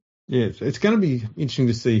 Yeah, it's going to be interesting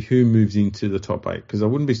to see who moves into the top 8, because I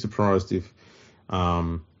wouldn't be surprised if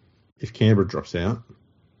Canberra drops out.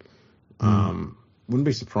 Wouldn't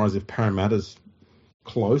be surprised if Parramatta's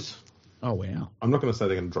close. Oh, wow. I'm not going to say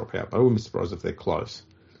they're going to drop out, but I wouldn't be surprised if they're close.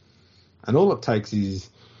 And all it takes is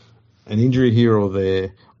an injury here or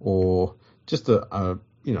there, or just a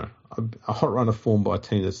hot run of form by a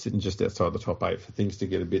team that's sitting just outside the top 8 for things to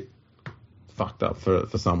get a bit fucked up for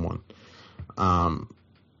someone. I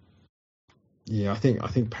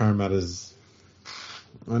think Parramatta's.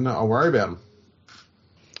 I worry about them.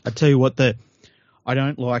 I tell you what, I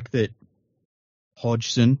don't like that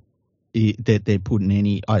Hodgson that they're putting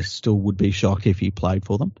any. I still would be shocked if he played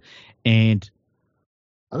for them, and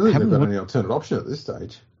I don't think they've got any alternate option at this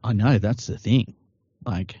stage. I know that's the thing.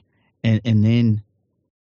 Like, and then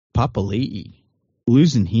Papali'i,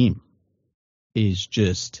 losing him is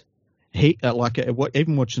just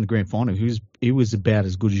even watching the grand final, he was about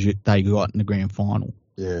as good as they got in the grand final.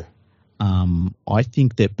 Yeah. I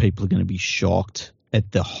think that people are going to be shocked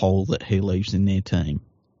at the hole that he leaves in their team.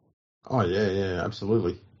 Oh yeah,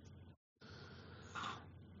 absolutely.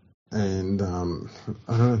 And I don't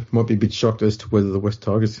know, might be a bit shocked as to whether the West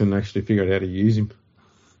Tigers can actually figure out how to use him.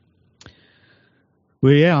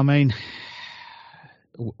 Well, yeah, I mean,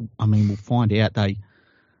 we'll find out. They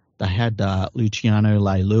had Luciano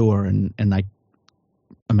Leilua, and they,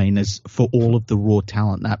 I mean, as for all of the raw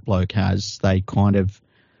talent that bloke has, they kind of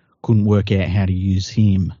couldn't work out how to use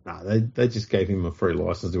him. No, they just gave him a free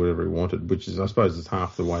license to do whatever he wanted, which is, I suppose, is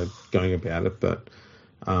half the way of going about it. But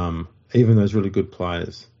even those really good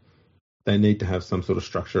players, they need to have some sort of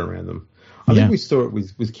structure around them. I think we saw it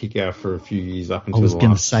with Kickout for a few years up until the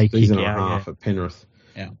last season and a half at Penrith.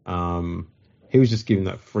 Yeah. He was just given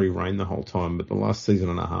that free rein the whole time, but the last season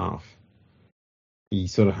and a half, he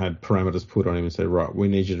sort of had parameters put on him and said, right, we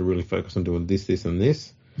need you to really focus on doing this, this, and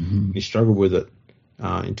this. Mm-hmm. He struggled with it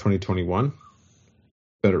in 2021,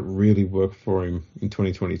 but it really worked for him in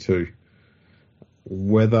 2022.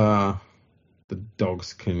 Whether the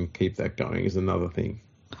Dogs can keep that going is another thing.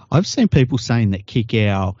 I've seen people saying that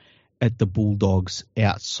Kickout at the Bulldogs,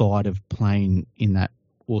 outside of playing in that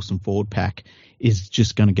awesome forward pack, is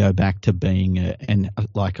just going to go back to being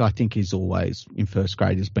I think he's always in first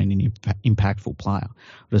grade has been an impactful player.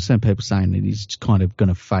 But I've seen people saying that he's kind of going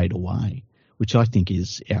to fade away, which I think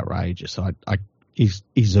is outrageous.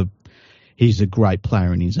 He's a great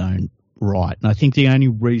player in his own right, and I think the only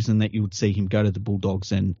reason that you would see him go to the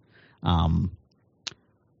Bulldogs and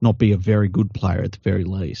not be a very good player at the very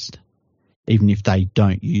least, even if they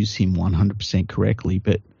don't use him 100% correctly,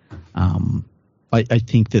 but I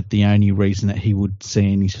think that the only reason that he would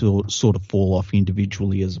see any sort of fall off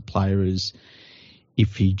individually as a player is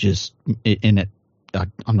if he just,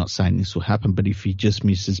 I'm not saying this will happen, but if he just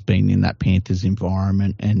misses being in that Panthers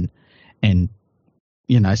environment and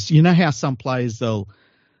you know how some players they'll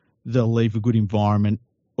leave a good environment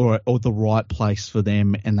or the right place for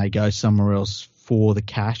them and they go somewhere else for the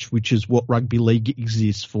cash, which is what rugby league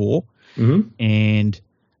exists for. Mm-hmm. And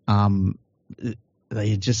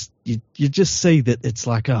they just you just see that it's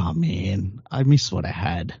like, oh man, I miss what I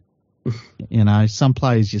had. Some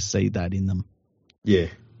players, you see that in them. Yeah,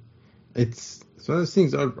 it's one of those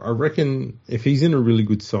things. I reckon if he's in a really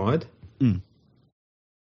good side,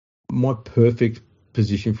 my perfect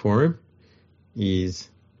position for him is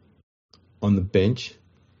on the bench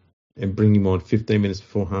and bring him on 15 minutes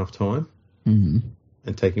before half time, and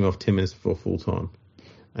take him off 10 minutes before full time.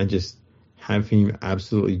 and just have him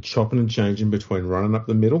absolutely chopping and changing between running up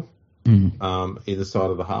the middle, either side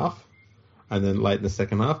of the half, and then late in the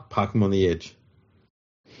second half, park him on the edge.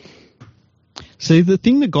 See, the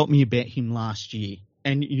thing that got me about him last year,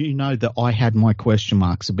 and you know that I had my question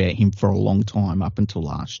marks about him for a long time up until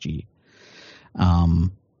last year.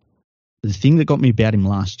 The thing that got me about him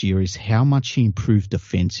last year is how much he improved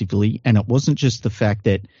defensively, and it wasn't just the fact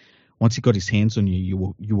that once he got his hands on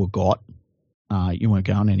you, you were got. You weren't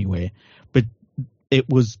going anywhere. But it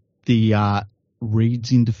was the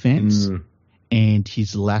reads in defence and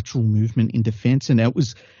his lateral movement in defence, and it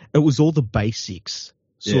was all the basics.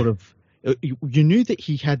 Sort of, you knew that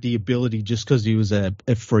he had the ability just because he was a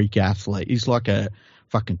freak athlete. He's like a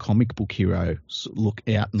fucking comic book hero. Look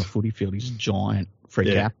out in the footy field, he's a giant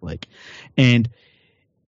freak athlete,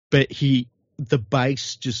 but the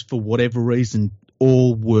base just for whatever reason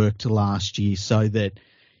all worked last year, so that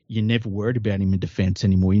you never worried about him in defence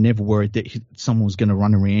anymore. You never worried that someone was going to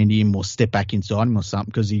run around him or step back inside him or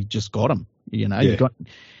something because he just got him. You know,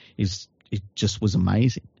 it just was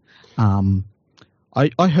amazing. I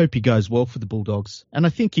hope he goes well for the Bulldogs, and I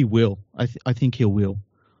think he will. I think he will.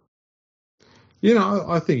 You know,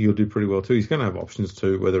 I think he'll do pretty well too. He's going to have options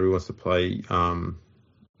too, whether he wants to play, in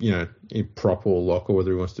prop or lock, or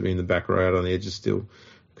whether he wants to be in the back row out on the edges still,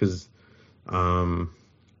 because Bulldogs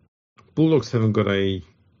haven't got a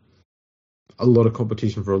lot of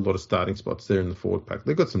competition for a lot of starting spots there in the forward pack.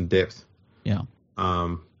 They've got some depth. Yeah.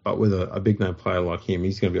 But with a big name player like him,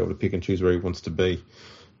 he's going to be able to pick and choose where he wants to be.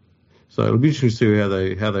 So it'll be interesting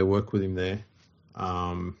to see how they work with him there.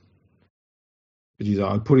 But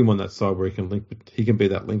I'd put him on that side where he can be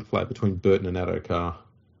that link player between Burton and Addo-Carr.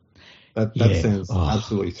 That sounds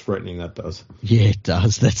absolutely threatening. That does. Yeah, it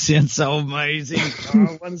does. That sounds so amazing.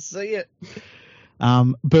 I want to see it.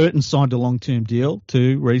 Burton signed a long-term deal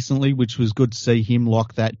too recently, which was good to see him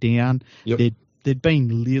lock that down. Yep. There'd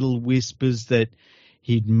been little whispers that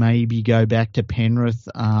he'd maybe go back to Penrith.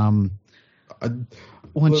 Once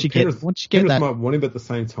you get that, might want him, but at the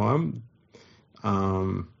same time,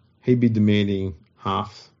 he'd be demanding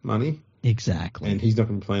half money. Exactly. And he's not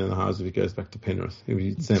going to be playing in the halves if he goes back to Penrith. He'll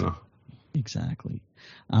be centre. Exactly.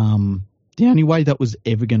 The only way that was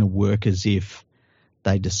ever going to work is if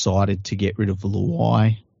they decided to get rid of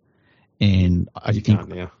Luai, and you can't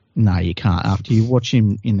now. No, you can't. After you watch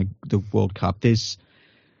him in the World Cup,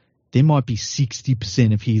 there might be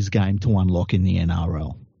 60% of his game to unlock in the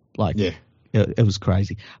NRL. It was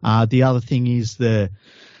crazy. The other thing is the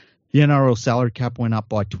NRL salary cap went up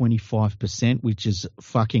by 25%, which is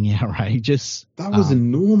fucking outrageous. That was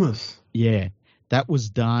enormous. Yeah, that was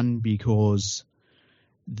done because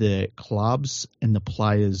the clubs and the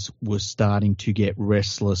players were starting to get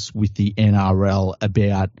restless with the NRL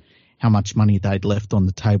about how much money they'd left on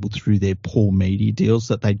the table through their poor media deals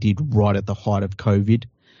that they did right at the height of COVID.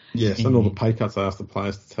 Yes, and all the pay cuts they asked the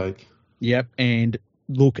players to take. Yep, and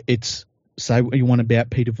look, say what you want about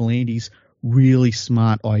Peter V'landys, really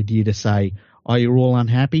smart idea to say, you're all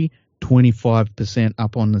unhappy, 25%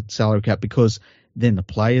 up on the salary cap, because then the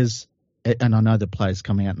players, and I know the players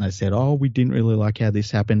come out and they said, we didn't really like how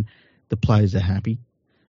this happened. The players are happy.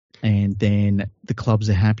 And then the clubs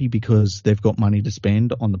are happy because they've got money to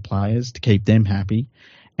spend on the players to keep them happy.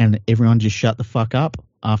 And everyone just shut the fuck up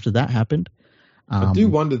after that happened. I do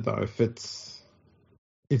wonder, though,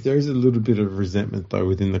 if there is a little bit of resentment, though,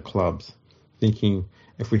 within the clubs, thinking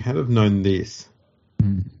if we had have known this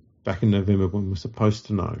back in November when we were supposed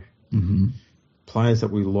to know, players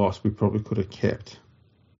that we lost, we probably could have kept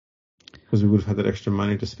because we would have had that extra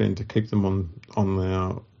money to spend to keep them on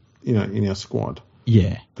our, in our squad.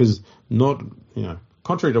 Yeah. Because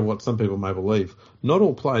contrary to what some people may believe, not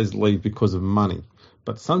all players leave because of money,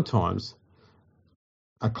 but sometimes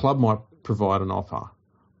a club might provide an offer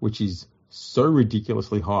which is so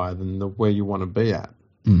ridiculously higher than where you want to be at.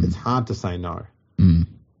 It's hard to say no.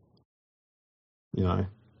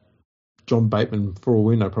 John Bateman, for all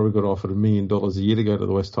we know, probably got offered $1 million a year to go to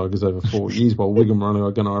the West Tigers over 4 years, while Wigan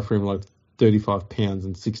are going to offer him like £35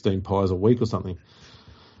 and 16 pies a week or something.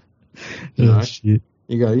 Shit.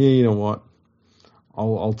 You go, you know what?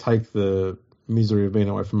 I'll take the misery of being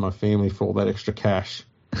away from my family for all that extra cash.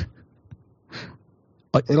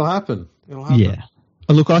 It'll happen. Yeah.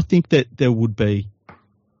 Look, I think that there would be,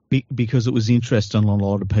 because it was interesting. A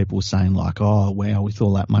lot of people were saying like, "Oh, wow, with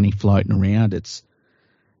all that money floating around, it's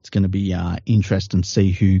going to be interesting to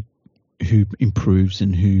see who improves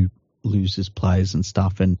and who loses players and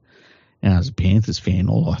stuff." And as a Panthers fan,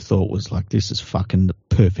 all I thought was like, "This is fucking the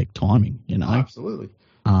perfect timing," Absolutely.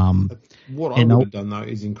 What I would have done though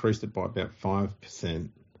is increased it by about 5%,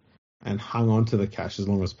 and hung on to the cash as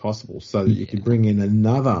long as possible so that you could bring in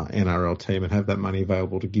another NRL team and have that money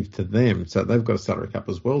available to give to them. So they've got a salary cap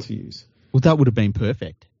as well to use. Well, that would have been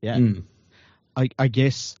perfect. Yeah. I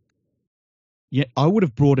guess, yeah, I would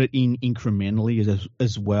have brought it in incrementally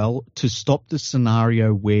as well to stop the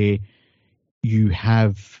scenario where you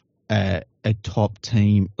have a top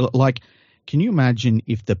team. Like, can you imagine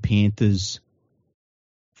if the Panthers,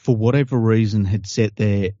 for whatever reason, had set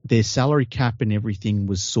their salary cap and everything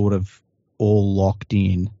was sort of all locked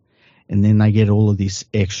in, and then they get all of this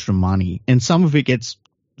extra money, and some of it gets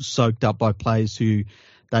soaked up by players who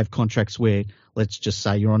they have contracts where, let's just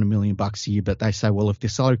say you're on $1 million a year, but they say, well, if the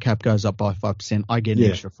salary cap goes up by 5%, I get an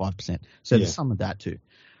extra 5%. So there's some of that too.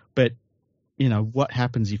 But, you know, what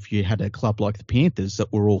happens if you had a club like the Panthers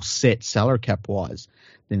that were all set salary cap wise?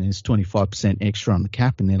 Then there's 25% extra on the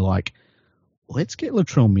cap, and they're like, let's get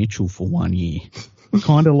Latrell Mitchell for 1 year.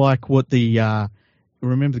 Kind of like what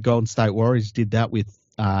remember the Golden State Warriors did that with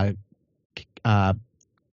Kevin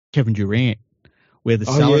Durant, where the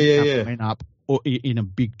salary cap went up in a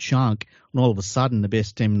big chunk, and all of a sudden the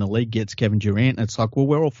best team in the league gets Kevin Durant, and it's like, well,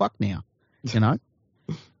 we're all fucked now, you know?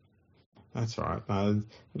 That's right.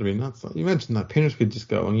 It'd be nuts. You mentioned that Penrith could just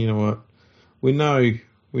go, and you know what? We know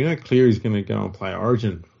Cleary's going to go and play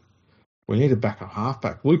Origin. We need a backup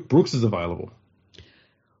halfback. Luke Brooks is available.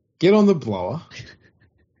 Get on the blower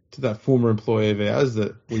to that former employee of ours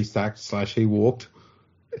that we sacked / he walked.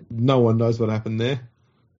 No one knows what happened there.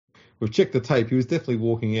 We've checked the tape. He was definitely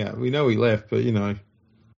walking out. We know he left, but, you know,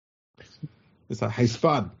 it's like, hey,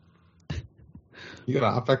 Spud, you got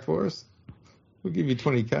a halfback for us? We'll give you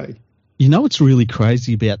 $20K. You know what's really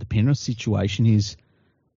crazy about the Penrith situation is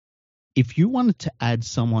if you wanted to add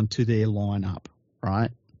someone to their lineup, right,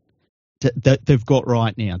 that they've got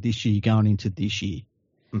right now, this year, going into this year,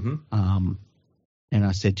 and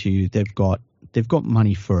I said to you, they've got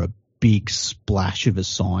money for a big splash of a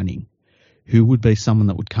signing. Who would be someone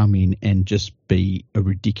that would come in and just be a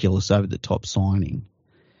ridiculous over the top signing?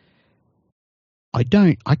 I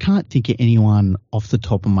can't think of anyone off the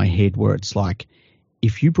top of my head where it's like,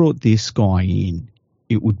 if you brought this guy in,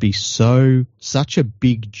 it would be such a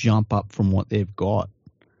big jump up from what they've got.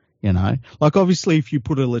 You know, like obviously if you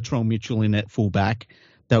put a Latrell Mitchell in at fullback,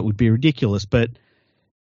 that would be ridiculous. But,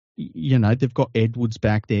 you know, they've got Edwards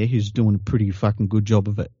back there who's doing a pretty fucking good job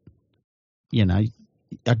of it. You know,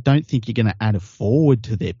 I don't think you're going to add a forward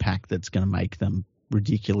to their pack that's going to make them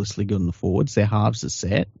ridiculously good in the forwards. Their halves are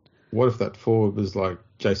set. What if that forward was like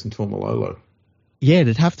Jason Taumalolo? Yeah,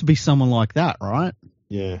 it'd have to be someone like that, right?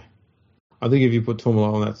 Yeah. I think if you put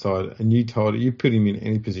Taumalolo on that side and you put him in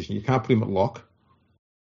any position, you can't put him at lock.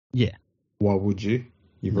 Yeah. Why would you?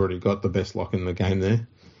 You've already got the best lock in the game there.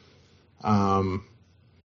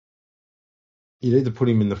 You'd either put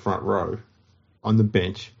him in the front row, on the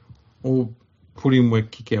bench, or put him where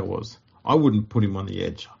Kikau was. I wouldn't put him on the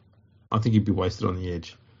edge. I think he'd be wasted on the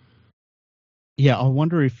edge. Yeah, I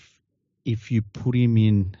wonder if you put him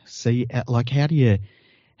in. See, like how do you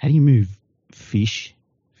move Fish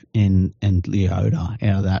and Leota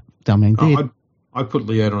out of that? I mean, I'd put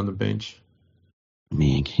Leota on the bench.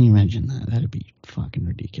 Man, can you imagine that? That'd be fucking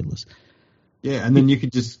ridiculous. Yeah, and then you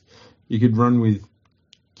could run with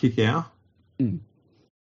Kikau.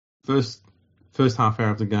 First half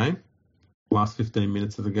hour of the game, last 15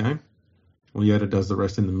 minutes of the game. Leota does the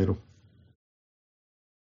rest in the middle.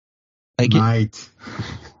 Mate.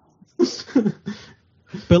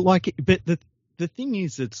 But the thing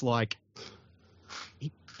is, it's like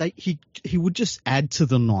he would just add to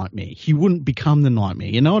the nightmare. He wouldn't become the nightmare.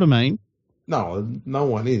 You know what I mean? No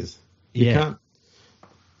one is. You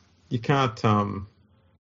can't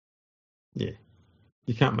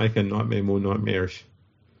make a nightmare more nightmarish.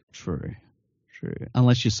 True.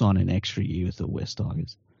 Unless you sign an extra year with the West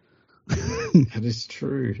Tigers. That is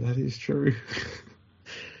true.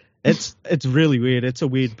 It's really weird. It's a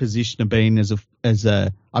weird position to be in as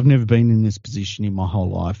a. I've never been in this position in my whole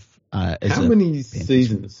life. How many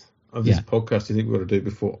seasons of this podcast do you think we've got to do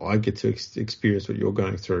before I get to experience what you're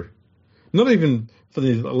going through? Not even for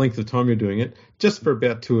the length of time you're doing it, just for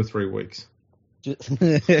about 2 or 3 weeks.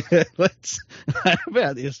 Let's how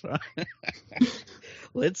about this, right?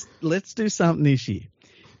 Let's do something this year.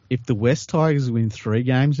 If the West Tigers win 3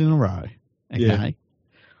 games in a row, okay,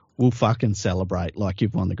 we'll fucking celebrate like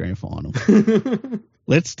you've won the grand final.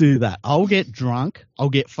 Let's do that. I'll get drunk. I'll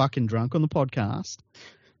get fucking drunk on the podcast,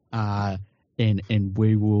 and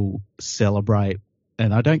we will celebrate.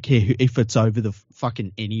 And I don't care if it's over the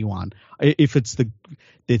fucking anyone. If it's their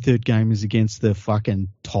third game is against the fucking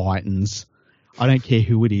Titans, I don't care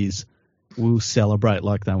who it is. We'll celebrate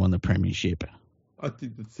like they won the premiership. I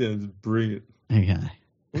think that sounds brilliant. Okay.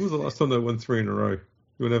 When was the last time they won 3 in a row? You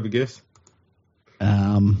want to have a guess?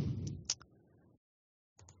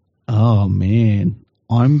 Oh man,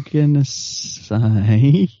 I'm gonna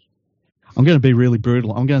be really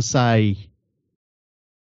brutal. I'm gonna say,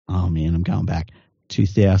 oh man, I'm going back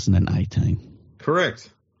 2018. Correct.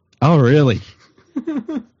 Oh really?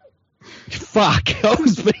 Fuck, I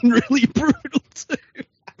was being really brutal too.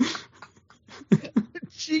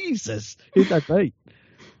 Jesus, who'd that beat?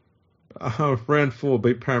 Round 4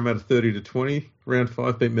 beat Parramatta 30-20. Round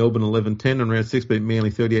 5 beat Melbourne 11-10, and round 6 beat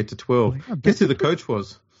Manly 38-12. Guess who the coach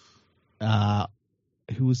was? Who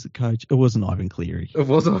was the coach? It wasn't Ivan Cleary. It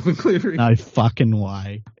was Ivan Cleary. No fucking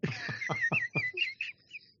way.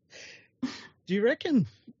 Do you reckon?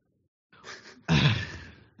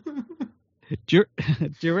 Do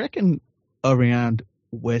you reckon around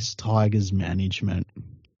West Tigers management,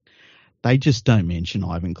 they just don't mention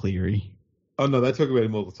Ivan Cleary? Oh no, they talk about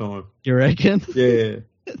him all the time. You reckon? Yeah.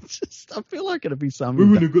 It's just, I feel like it'd be something. We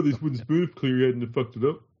wouldn't have got this wooden spoon if Cleary hadn't fucked it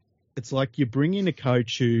up. It's like you bring in a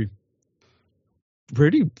coach who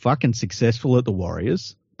pretty fucking successful at the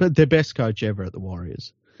Warriors, but their best coach ever at the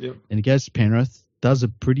Warriors. Yep. And he goes to Penrith, does a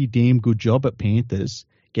pretty damn good job at Panthers,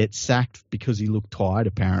 gets sacked because he looked tired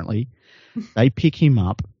apparently. They pick him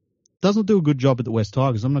up, doesn't do a good job at the West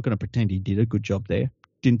Tigers. I'm not going to pretend he did a good job there.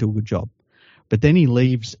 Didn't do a good job. But then he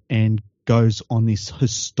leaves and goes on this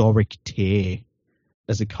historic tear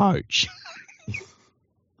as a coach.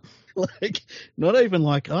 Like, not even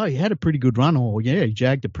like, oh, he had a pretty good run, or yeah, he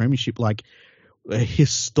jagged a premiership, like a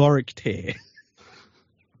historic tear.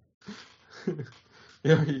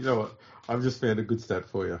 Yeah, you know what? I've just found a good stat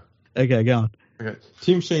for you. Okay, go on. Okay.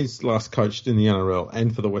 Tim Sheen's last coached in the NRL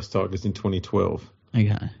and for the West Tigers in 2012.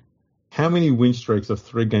 Okay. How many win streaks of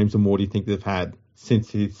 3 games or more do you think they've had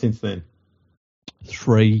since then?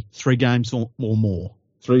 Three games or more.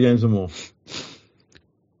 3 games or more.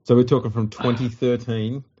 So we're talking from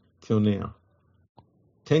 2013 till now.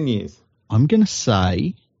 10 years. I'm going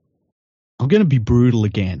to be brutal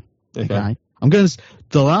again. Okay.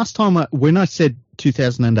 The last time when I said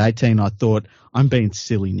 2018, I thought I'm being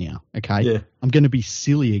silly now. Okay. Yeah. I'm going to be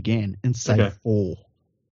silly again and say 4.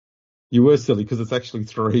 You were silly because it's actually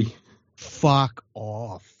 3. Fuck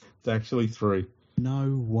off. It's actually 3.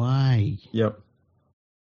 No way. Yep.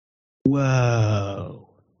 Whoa.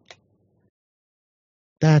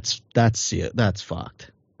 That's it. That's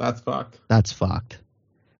fucked. That's fucked. That's fucked.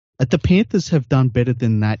 The Panthers have done better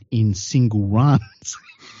than that in single runs.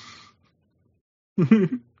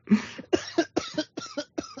 And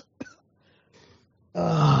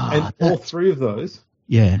all 3 of those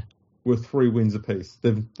were 3 wins apiece.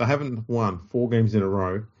 They haven't won 4 games in a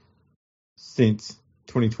row since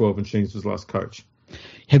 2012 and Sheens was last coach.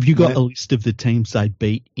 Have you got a list of the teams they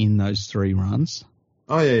beat in those 3 runs?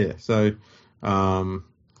 Oh, yeah. So,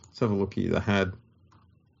 let's have a look here. They had,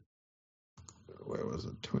 where was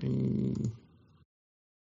it?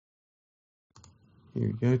 Here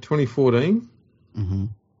we go. 2014.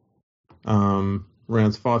 Mm-hmm.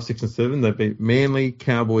 Rounds 5, 6, and 7. They beat Manly,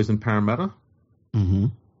 Cowboys, and Parramatta. Mm-hmm.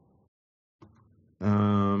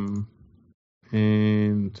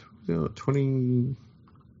 And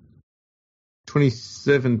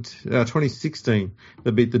 2016,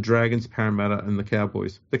 they beat the Dragons, Parramatta, and the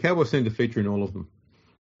Cowboys. The Cowboys seem to feature in all of them.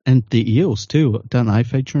 And the Eels too, don't they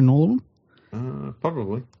feature in all of them?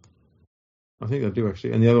 Probably. I think they do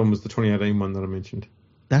actually. And the other one was the 2018 one that I mentioned.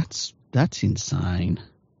 That's insane.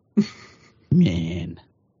 Man.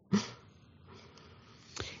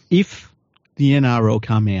 If the NRL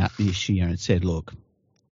come out this year and said, look,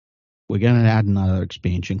 we're going to add another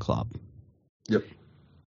expansion club. Yep.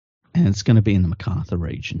 And it's going to be in the Macarthur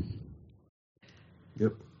region.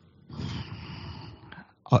 Yep.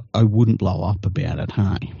 I wouldn't blow up about it,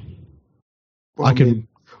 hey? Well, I can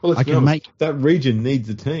make that region needs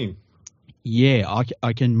a team. Yeah,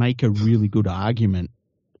 I can make a really good argument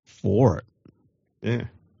for it. Yeah.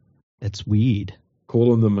 It's weird.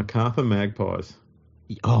 Call them the Macarthur Magpies.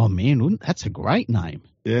 Oh, man, that's a great name.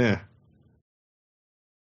 Yeah.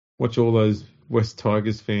 Watch all those West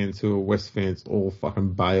Tigers fans who are West fans all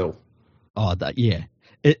fucking bail. Oh, yeah.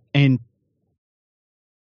 And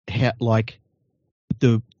how, like,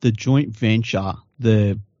 the joint venture,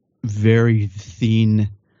 the very thin,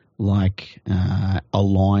 like,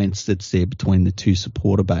 alliance that's there between the 2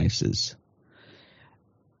 supporter bases,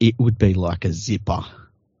 it would be like a zipper.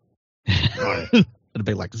 It'd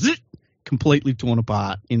be like zip, completely torn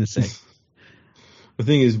apart in a second. The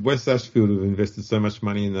thing is, West Ashfield have invested so much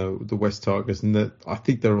money in the West Tigers, and that I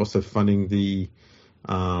think they're also funding the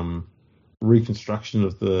reconstruction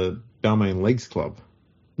of the Balmain Leagues Club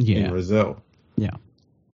in Rozelle. Yeah.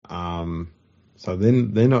 So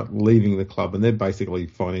then they're not leaving the club, and they're basically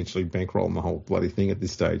financially bankrolling the whole bloody thing at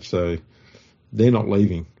this stage. So they're not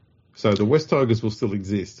leaving. So the West Tigers will still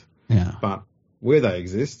exist. Yeah. But where they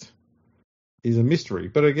exist is a mystery.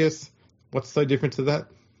 But I guess what's so different to that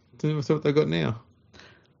to what they've got now?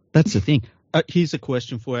 That's the thing. Here's a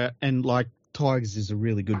question for you. And like Tigers is a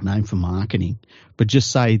really good name for marketing. But just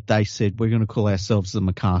say they said we're going to call ourselves the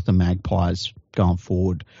MacArthur Magpies going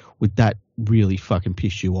forward. Would that really fucking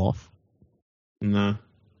piss you off? No.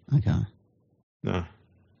 Okay. No.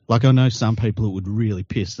 Like I know some people it would really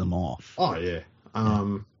piss them off. Oh, yeah.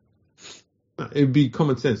 It would be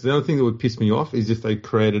common sense. The only thing that would piss me off is if they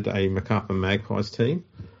created a MacArthur Magpies team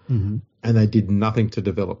and they did nothing to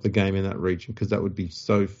develop the game in that region, because that would be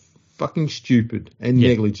so fucking stupid and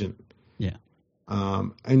negligent. Yeah.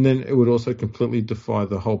 And then it would also completely defy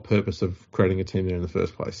the whole purpose of creating a team there in the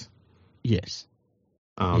first place. Yes.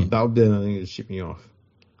 That would be the only thing that would ship me off.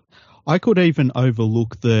 I could even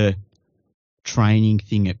overlook the training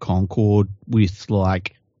thing at Concord with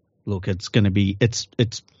like, look, it's going to be, it's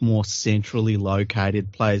more centrally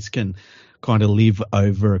located. Players can kind of live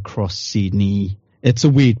over across Sydney. It's a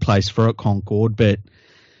weird place for at Concord, but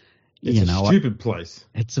it's a stupid place.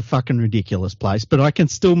 It's a fucking ridiculous place, but I can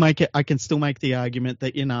still make it. I can still make the argument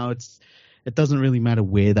that, it doesn't really matter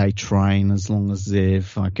where they train as long as they're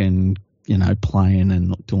fucking, playing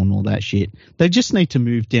and doing all that shit. They just need to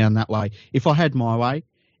move down that way. If I had my way,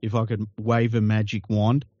 if I could wave a magic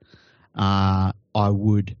wand, I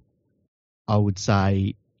would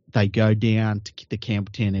say they go down to the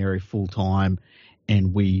Campbelltown area full time,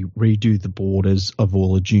 and we redo the borders of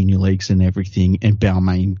all the junior leagues and everything, and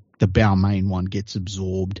the Balmain one gets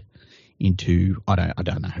absorbed into, I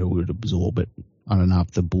don't know who would absorb it. I don't know if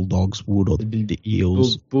the Bulldogs would or the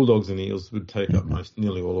Eels. Bulldogs and Eels would take up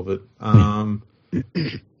nearly all of it.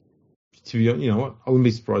 To be, you know what, I wouldn't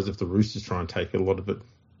be surprised if the Roosters try and take a lot of it,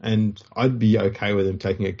 and I'd be okay with them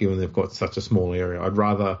taking it given they've got such a small area. I'd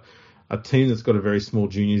rather a team that's got a very small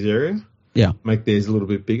juniors area, make theirs a little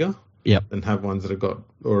bit bigger, than have ones that have got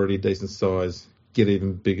already decent size get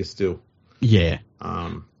even bigger still. Yeah.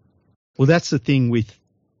 Well, that's the thing with,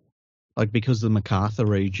 like, because the MacArthur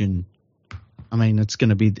region, I mean, it's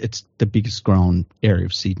the biggest growing area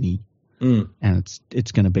of Sydney, and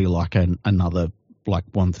it's going to be like another, like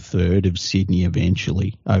 1/3 of Sydney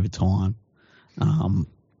eventually over time. Well,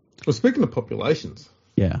 speaking of populations,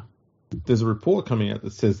 there's a report coming out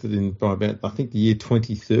that says that by about, I think, the year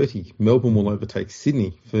 2030, Melbourne will overtake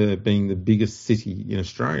Sydney for being the biggest city in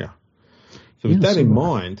Australia. So with that in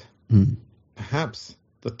mind, perhaps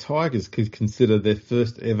the Tigers could consider their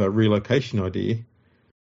first ever relocation idea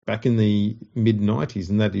back in the mid-90s,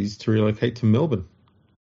 and that is to relocate to Melbourne.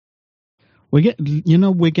 We're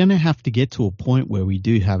going to have to get to a point where we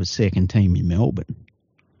do have a second team in Melbourne.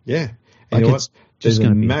 Yeah. And there's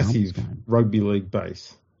a massive rugby league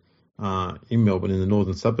base in Melbourne in the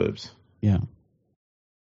northern suburbs. Yeah.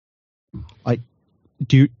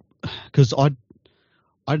 Because I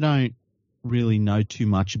don't really know too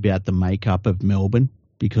much about the makeup of Melbourne,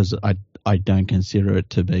 because I don't consider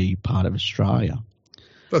it to be part of Australia.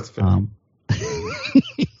 That's fair.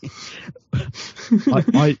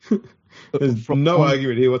 There's no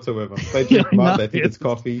argument here whatsoever. They drink mud, they think it's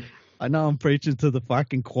coffee. I know I'm preaching to the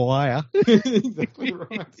fucking choir. Exactly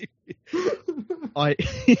right. I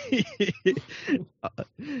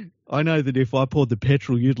know that if I poured the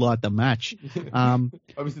petrol, you'd light the match. I'm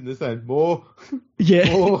sitting there saying, more. Yeah.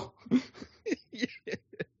 More. Do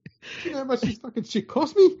you know how much this fucking shit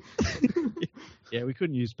cost me? Yeah, we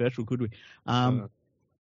couldn't use petrol, could we?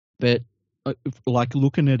 But like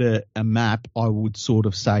looking at a map, I would sort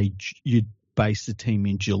of say you'd base the team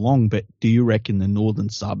in Geelong, but do you reckon the northern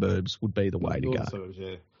suburbs would be the way to go? Suburbs,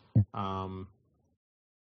 yeah.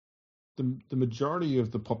 The majority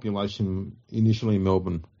of the population initially in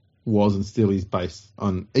Melbourne was and still is based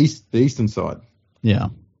on the eastern side. Yeah.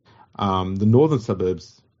 The northern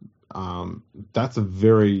suburbs, that's a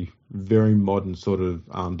very, very modern sort of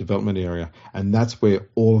development area, and that's where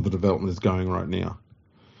all of the development is going right now.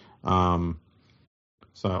 So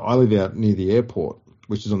I live out near the airport,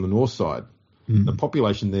 which is on the north side. The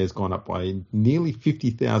population there has gone up by nearly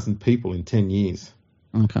 50,000 people in 10 years.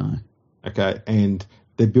 Okay, and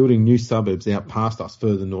they're building new suburbs out past us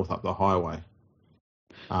further north up the highway.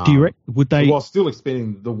 Do you would they? While still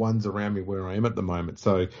expanding the ones around me where I am at the moment.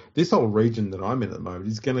 So this whole region that I'm in at the moment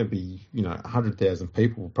is going to be, 100,000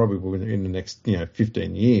 people probably in the next,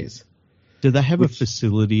 15 years. Do they have a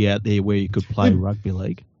facility out there where you could play rugby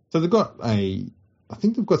league? So they've got I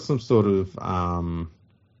think they've got some sort of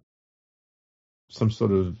some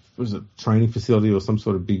sort of, was it training facility or some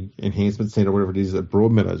sort of big enhancement centre, whatever it is, at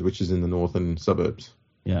Broadmeadows, which is in the northern suburbs.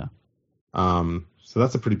 Yeah. So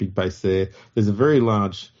that's a pretty big base there. There's a very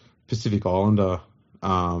large Pacific Islander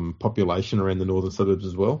population around the northern suburbs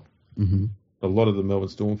as well. Mm-hmm. A lot of the Melbourne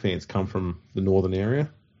Storm fans come from the northern area.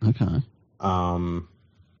 Okay.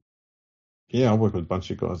 Yeah, I work with a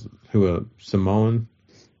bunch of guys who are Samoan,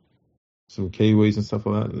 some Kiwis and stuff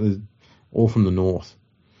like that. They're all from the north.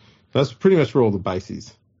 That's pretty much where all the base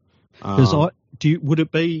is. Would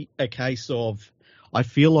it be a case of, I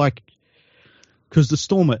feel like, because the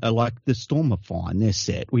Storm are fine, they're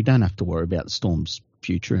set. We don't have to worry about the Storm's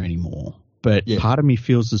future anymore. But part of me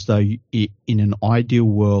feels as though in an ideal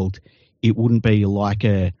world, it wouldn't be like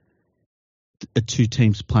a two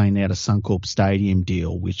teams playing out a Suncorp Stadium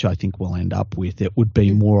deal, which I think we'll end up with. It would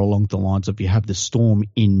be more along the lines of you have the Storm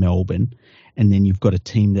in Melbourne, and then you've got a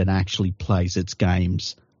team that actually plays its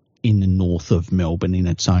games in the north of Melbourne in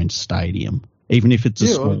its own stadium, even if it's a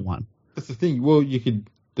small one. That's the thing. Well,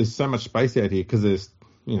 there's so much space out here because there's,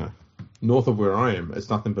 north of where I am,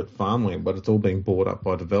 it's nothing but farmland, but it's all being bought up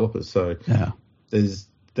by developers. So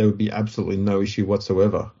there would be absolutely no issue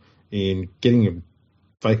whatsoever in getting a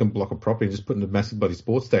vacant block of property and just putting a massive bloody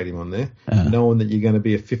sports stadium on there, knowing that you're going to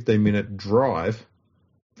be a 15-minute drive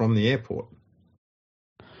from the airport.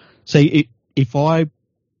 See, if I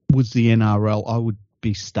was the NRL, I would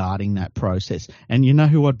be starting that process. And you know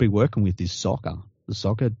who I'd be working with is soccer. The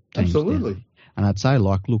soccer teams. Absolutely. And I'd say,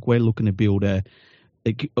 look, we're looking to build I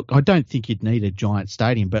don't think you'd need a giant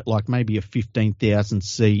stadium, but like maybe a 15,000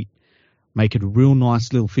 seat, make it a real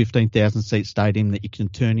nice little 15,000 seat stadium that you can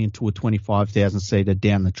turn into a 25,000 seater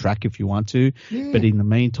down the track if you want to. Yeah. But in the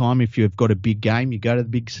meantime, if you've got a big game, you go to the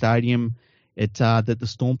big stadium that the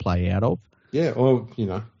Storm play out of. Yeah, or,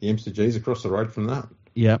 the MCG's across the road from that.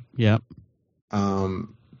 Yep.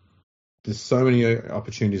 There's so many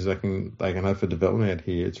opportunities they can have for development out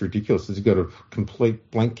here. It's ridiculous. It's got a complete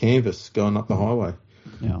blank canvas going up the highway.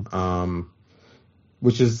 Yeah.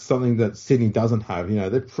 Which is something that Sydney doesn't have.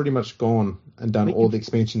 They've pretty much gone and done all the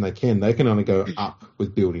expansion they can. They can only go up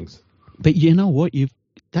with buildings. But you know what?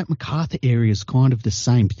 That Macarthur area is kind of the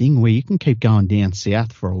same thing where you can keep going down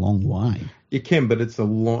south for a long way. You can, but it's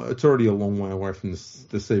already a long way away from the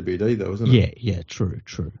CBD, though, isn't it? Yeah, true.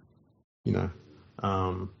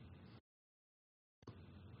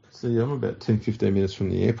 See, I'm about 10, 15 minutes from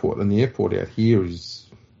the airport, and the airport out here is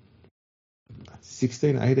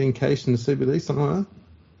 16, 18 k's from the CBD, something like that.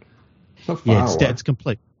 It's not far away. It's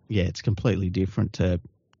complete. Yeah, it's completely different to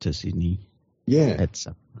Sydney. Yeah, it's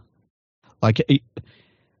the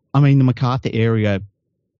Macarthur area.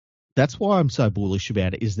 That's why I'm so bullish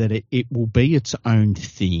about it. Is that it will be its own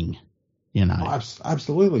thing,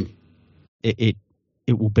 Absolutely. It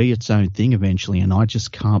will be its own thing eventually, and I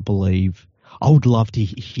just can't believe. I would love to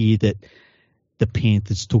hear that the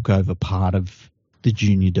Panthers took over part of the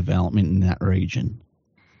junior development in that region.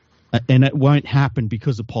 And it won't happen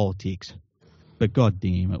because of politics. But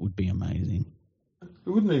goddamn, it would be amazing. It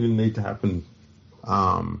wouldn't even need to happen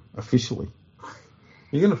officially.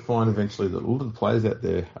 You're going to find eventually that all of the players out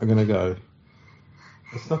there are going to go,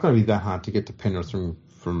 it's not going to be that hard to get to Penrith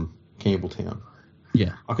from Campbelltown.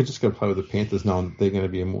 Yeah. I could just go play with the Panthers knowing they're going to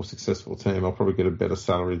be a more successful team. I'll probably get a better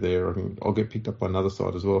salary there. I'll get picked up by another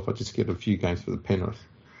side as well if I just get a few games for the Penrith.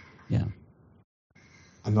 Yeah.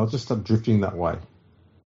 And they'll just start drifting that way.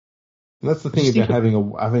 And that's the thing about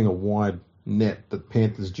having a wide net that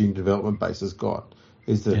Panthers junior development base has got,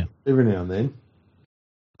 is that every now and then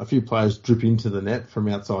a few players drip into the net from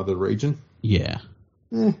outside the region. Yeah.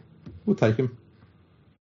 We'll take them.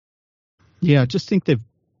 Yeah, I just think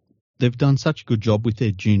they've done such a good job with their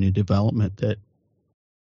junior development that,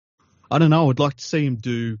 I don't know, I'd like to see them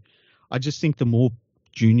do. I just think the more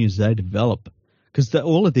juniors they develop, because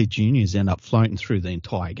all of their juniors end up floating through the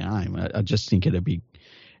entire game. I just think it'd be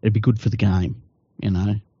good for the game,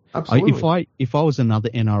 Absolutely. If I was another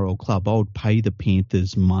NRL club, I would pay the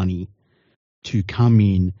Panthers money to come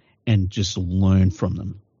in and just learn from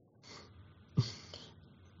them.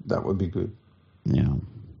 That would be good. Yeah.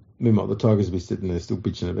 Meanwhile, the Tigers will be sitting there still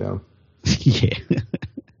bitching about them. Yeah.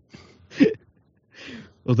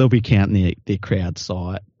 Well, they'll be counting their crowd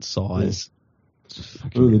size. Yeah.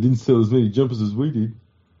 They didn't sell as many jumpers as we did.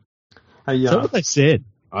 Hey, is that what they said?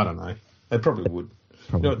 I don't know. They probably would.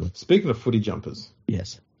 Probably. Speaking of footy jumpers.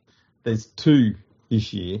 Yes. There's two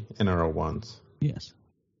this year, NRL ones. Yes.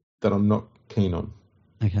 That I'm not keen on.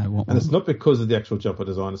 Okay, what and it's not because of the actual jumper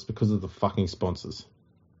design, it's because of the fucking sponsors.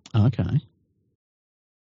 Okay.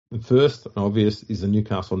 And first and obvious is the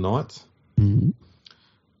Newcastle Knights. Mm-hmm.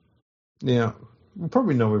 Now, we'll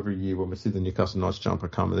probably know every year when we see the Newcastle Knights jumper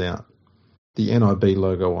coming out the NIB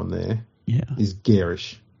logo on there Yeah. is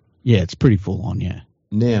garish. Yeah, it's pretty full on, yeah.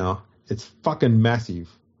 Now, it's fucking massive.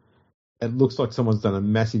 It looks like someone's done a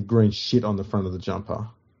massive green shit on the front of the jumper.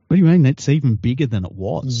 What do you mean? That's even bigger than it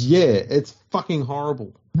was. Yeah, it's fucking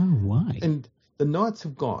horrible. No way. And the Knights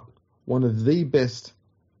have got one of the best,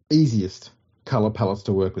 easiest colour palettes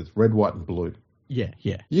to work with, red, white and blue. Yeah,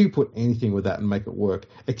 yeah. You can put anything with that and make it work,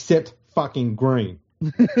 except fucking green.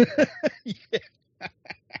 Yeah.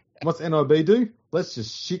 What's NIB do? Let's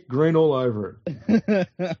just shit green all over it.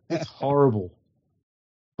 It's horrible.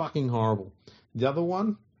 Fucking horrible. The other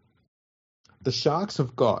one, the Sharks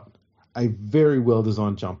have got a very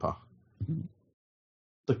well-designed jumper.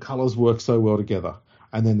 The colours work so well together.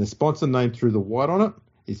 And then the sponsor name through the white on it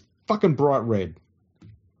is fucking bright red.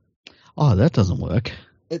 Oh, that doesn't work.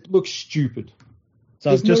 It looks stupid. So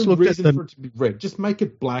There's I've just no looked at reason for it to be red. Just make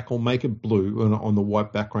it black or make it blue on the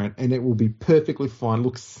white background, and it will be perfectly fine.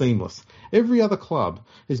 Looks seamless. Every other club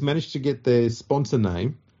has managed to get their sponsor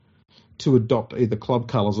name to adopt either club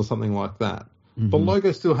colours or something like that. Mm-hmm. The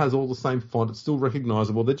logo still has all the same font. It's still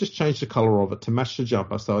recognisable. They just changed the colour of it to match the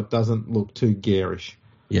jumper so it doesn't look too garish.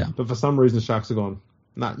 Yeah. But for some reason, the Sharks have gone,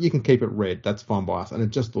 nah, you can keep it red. That's fine by us. And it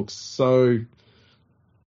just looks so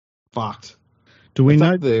fucked. Do we It's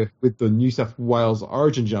know up there with the New South Wales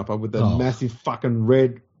Origin jumper with the massive fucking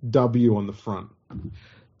red W on the front?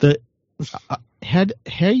 the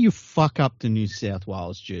how you fuck up the New South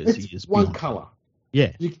Wales jersey It's is one beyond. colour.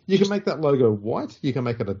 Yeah. You can make that logo white. You can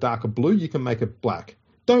make it a darker blue. You can make it black.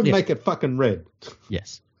 Don't make it fucking red.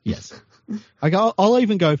 Yes. Yes. Like I'll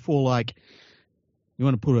even go for like, you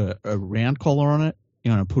want to put a round collar on it.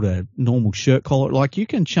 You want to put a normal shirt collar. Like you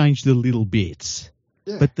can change the little bits.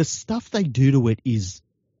 Yeah. But the stuff they do to it is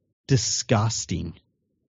disgusting.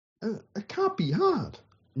 It can't be hard.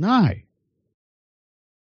 No.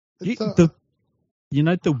 It's,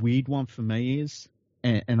 The weird one for me is,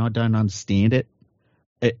 and I don't understand it,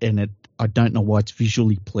 and I don't know why it's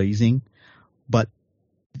visually pleasing, but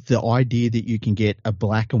the idea that you can get a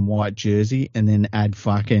black and white jersey and then add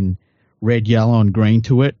fucking red, yellow, and green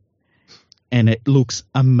to it, and it looks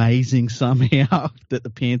amazing somehow that the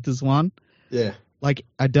Panthers won. Yeah. Like,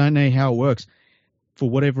 I don't know how it works. For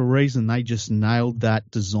whatever reason, they just nailed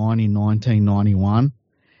that design in 1991.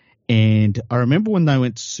 And I remember when they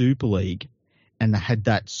went to Super League and they had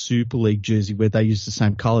that Super League jersey where they used the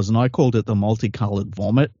same colours, and I called it the multicolored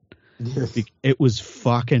vomit. Yes. It was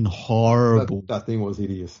fucking horrible. That thing was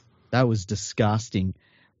hideous. That was disgusting.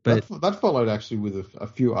 But that followed actually with a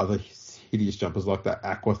few other hideous jumpers like that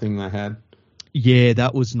aqua thing they had. yeah,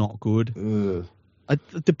 that was not good. Ugh.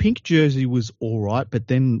 The pink jersey was all right, but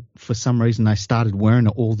then for some reason they started wearing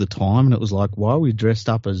it all the time, and it was like, why are we dressed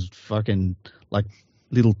up as fucking like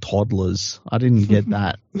little toddlers? I didn't get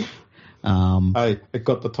that. Hey, it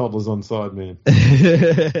got the toddlers on side, man.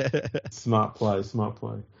 Smart play.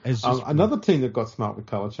 Another team that got smart with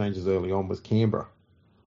colour changes early on was Canberra.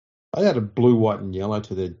 They had a blue, white, and yellow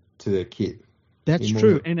to their kit. That's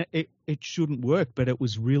true, and it shouldn't work, but it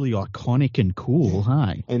was really iconic and cool,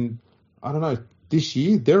 hey? And I don't know, this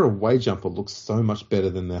year their away jumper looks so much better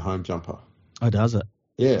than their home jumper. Oh, does it?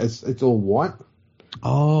 Yeah, it's all white.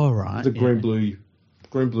 Oh, right. The green,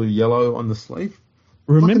 blue, yellow on the sleeve.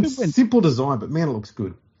 Remember when simple design, but man, it looks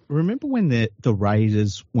good. Remember when the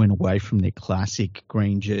Raiders went away from their classic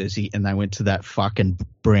green jersey and they went to that fucking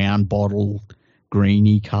brown bottle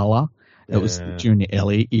greeny colour? It was during the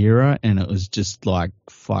Elliott era, and it was just like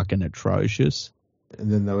fucking atrocious.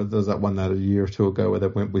 And then there was that one that a year or two ago where they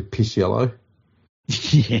went with piss yellow.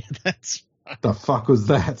 Yeah, that's the fuck was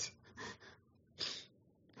that?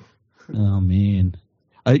 Oh man,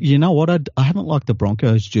 you know what? I haven't liked the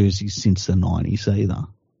Broncos jerseys since the 90s either.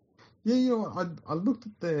 Yeah, you know, I looked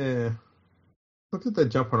at their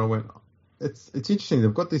jumper and I went, it's interesting.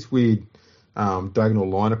 They've got this weird diagonal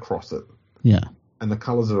line across it. Yeah, and the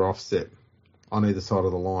colours are offset on either side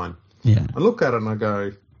of the line. Yeah, I look at it and I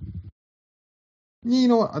go, you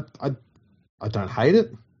know what? I don't hate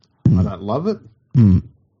it. I don't love it.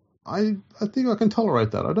 I think I can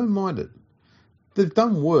tolerate that. I don't mind it. They've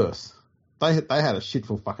done worse. They had a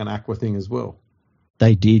shitful fucking aqua thing as well.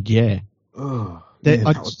 They did, yeah. Oh, man,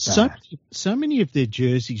 that was bad. So many of their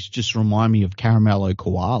jerseys just remind me of Caramello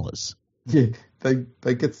Koalas. Yeah,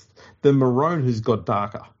 they get the maroon who's got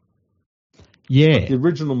darker. Yeah. Like the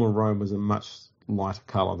original maroon was a much lighter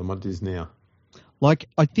colour than what it is now. Like,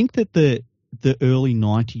 I think that the early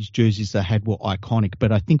 90s jerseys they had were iconic,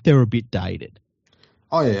 but I think they're a bit dated.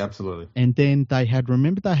 Oh, yeah, absolutely. And then they had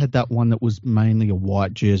that one that was mainly a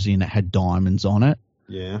white jersey and it had diamonds on it.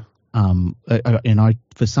 Yeah. And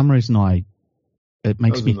for some reason, it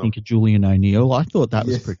makes me think of Julian O'Neill. I thought that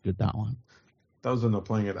was pretty good, that one. That was when they're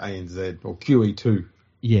playing at ANZ or QE2.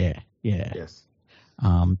 Yeah. Yes.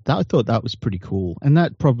 I thought that was pretty cool, and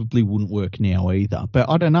that probably wouldn't work now either. But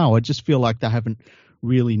I don't know. I just feel like they haven't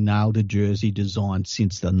really nailed a jersey design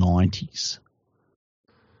since the 90s.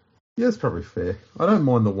 Yeah, that's probably fair. I don't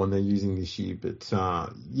mind the one they're using this year, but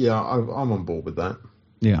I'm on board with that.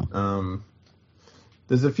 Yeah.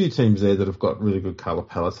 There's a few teams there that have got really good colour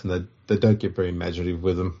palettes, and they don't get very imaginative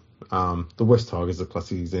with them. The West Tigers is a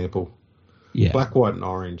classic example. Yeah. Black, white, and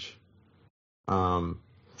orange.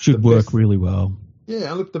 Should work really well. Yeah,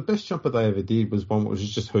 and look, the best jumper they ever did was one that was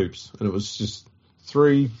just hoops, and it was just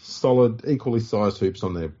 3 solid, equally sized hoops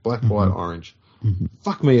on there, black, white, orange. Mm-hmm.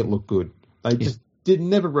 Fuck me, it looked good. They just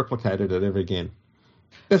never replicated it ever again.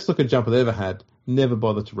 Best looking jumper they ever had, never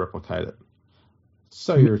bothered to replicate it.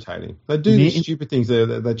 So irritating. They do these stupid things.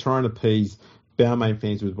 They try and appease Balmain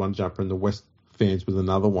fans with one jumper and the West fans with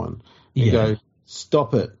another one. And go,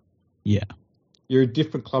 stop it. Yeah. You're a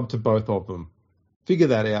different club to both of them. Figure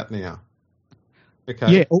that out now.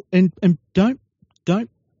 Okay. Yeah, and don't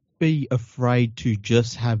be afraid to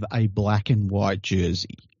just have a black and white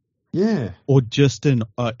jersey. Yeah. Or just an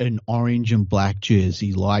orange and black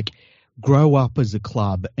jersey. Like, grow up as a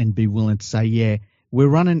club and be willing to say, yeah, we're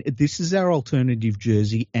running, this is our alternative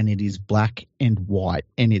jersey, and it is black and white,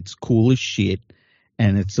 and it's cool as shit,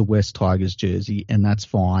 and it's the West Tigers jersey, and that's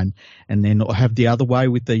fine. And then have the other way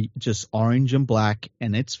with the just orange and black,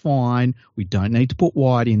 and it's fine. We don't need to put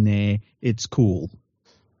white in there. It's cool.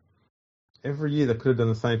 Every year they could have done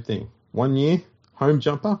the same thing. One year, home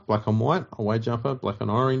jumper, black and white. Away jumper, black and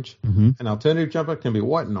orange. Mm-hmm. An alternative jumper can be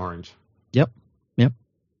white and orange. Yep.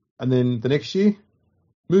 And then the next year,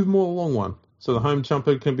 move them all along one. So the home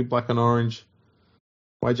jumper can be black and orange.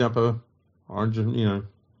 Away jumper, orange and,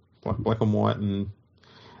 black and white. And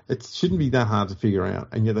it shouldn't be that hard to figure out.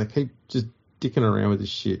 And yet they keep just dicking around with this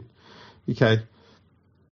shit. Okay.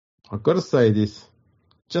 I've got to say this,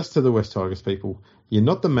 just to the West Tigers people. You're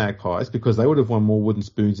not the Magpies, because they would have won more wooden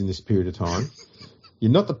spoons in this period of time.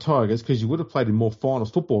 You're not the Tigers, because you would have played in more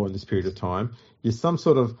finals football in this period of time. You're some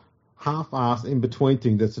sort of half-assed in-between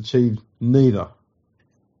thing that's achieved neither.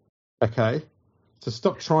 Okay? So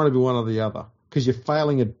stop trying to be one or the other, because you're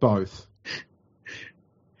failing at both.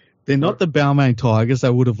 They're not the Balmain Tigers. They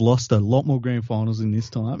would have lost a lot more grand finals in this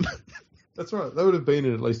time. That's right. They would have been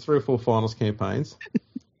in at least 3 or 4 finals campaigns,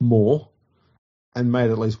 more, and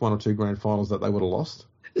made at least 1 or 2 grand finals that they would have lost.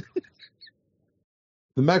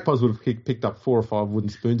 The Magpies would have picked up 4 or 5 wooden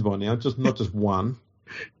spoons by now, not just one.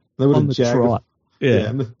 They would have jagged.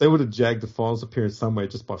 And they would have jagged the finals appearance somewhere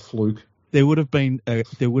just by fluke. There would have been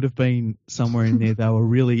somewhere in there. They were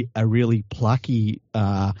a really plucky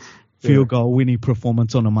field goal winning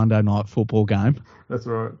performance on a Monday night football game. That's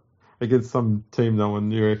right. Against some team no one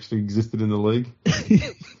knew actually existed in the league.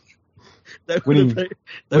 winning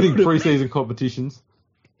pre-season competitions.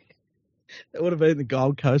 That would have been the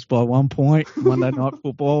Gold Coast by 1 point. Monday night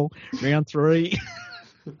football, round 3.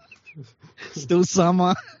 Still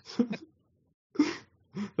summer.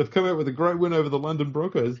 They've come out with a great win over the London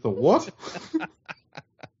Broncos. The what?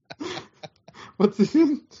 What's this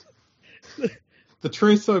in? The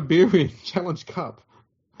Trans-Siberian Challenge Cup.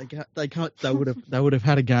 They would have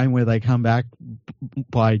had a game where they come back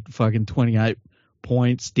by fucking 28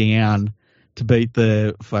 points down to beat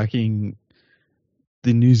the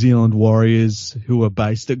New Zealand Warriors, who are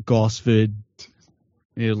based at Gosford.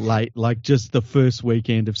 Late, like just the first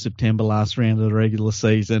weekend of September, last round of the regular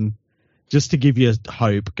season, just to give you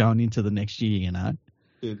hope going into the next year,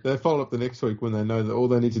 Yeah, they follow up the next week when they know that all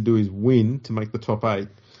they need to do is win to make the top 8.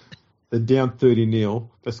 They're down 30-0.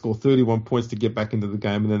 They score 31 points to get back into the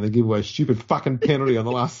game, and then they give away a stupid fucking penalty on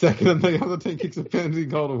the last second, and the other team kicks a penalty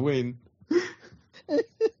goal to win.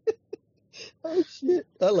 Oh, shit.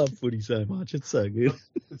 I love footy so much. It's so good.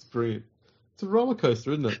 It's brilliant. It's a roller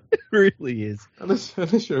coaster, isn't it? It really is. Unless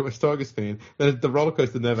you're a West Tigers fan, the roller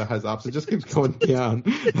coaster never has ups. It just keeps going down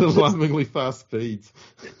at alarmingly fast speeds.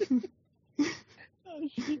 Oh,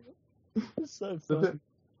 shit. It's so fun.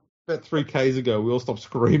 About 3 Ks ago, we all stopped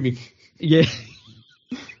screaming. Yeah.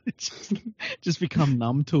 just become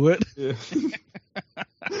numb to it. Yeah.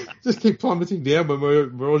 Just keep plummeting down, but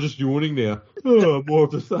we're all just yawning now. Oh, more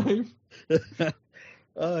of the same.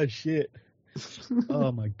 Oh, shit.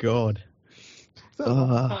 Oh, my God. Is that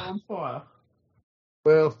on fire?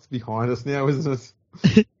 Well, it's behind us now, isn't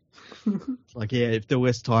it? Like, yeah, if the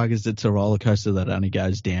West Tigers, it's a roller coaster that only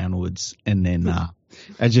goes downwards. And then,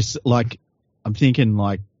 I just, like, I'm thinking,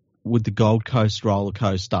 like, with the Gold Coast roller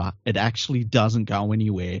coaster, it actually doesn't go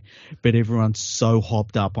anywhere, but everyone's so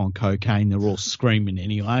hopped up on cocaine, they're all screaming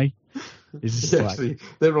anyway. It's just Actually,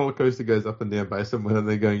 their roller coaster goes up and down based on whether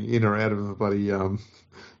they're going in or out of a bloody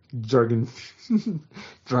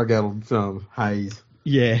drug-addled haze.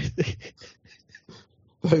 yeah.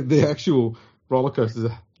 The actual roller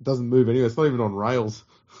coaster doesn't move anyway. It's not even on rails.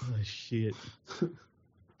 Oh, shit.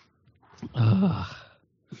 Oh,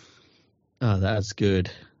 that's good.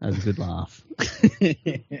 That was a good laugh.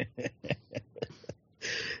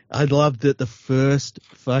 I love that the first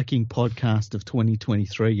fucking podcast of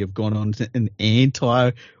 2023, you've gone on to an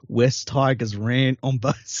anti-West Tigers rant on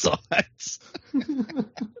both sides.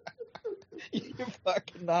 You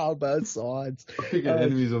fucking nail both sides. I'm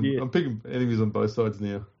picking enemies on both sides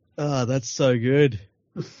now. Oh, that's so good.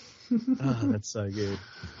 That's so good.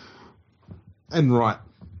 And right.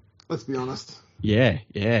 Let's be honest. Yeah.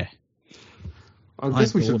 I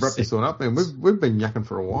guess we should wrap this one up, man. We've been yakking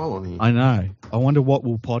for a while on here. I know. I wonder what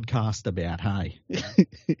we'll podcast about, hey?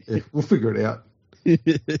 Yeah, we'll figure it out. And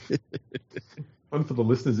for the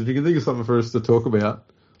listeners, if you can think of something for us to talk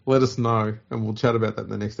about, let us know, and we'll chat about that in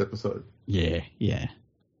the next episode. Yeah.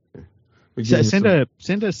 So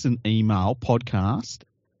send us an email,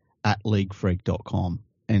 podcast@leaguefreak.com,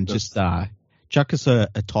 and just chuck us a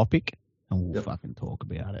topic, and we'll fucking talk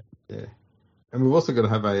about it. Yeah. And we've also got to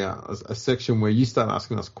have a section where you start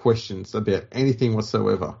asking us questions about anything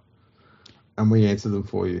whatsoever, and we answer them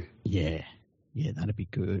for you. Yeah, that'd be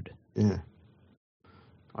good. Yeah.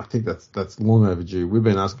 I think that's long overdue. We've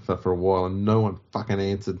been asking for that for a while, and no one fucking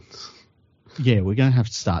answered. Yeah, we're going to have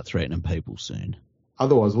to start threatening people soon.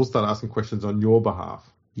 Otherwise, we'll start asking questions on your behalf.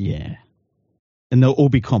 Yeah. And they'll all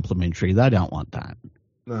be complimentary. They don't want that.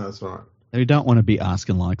 No, that's right. They don't want to be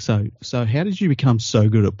asking like, so how did you become so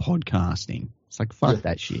good at podcasting? It's like, fuck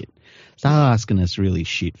that shit. Start asking us really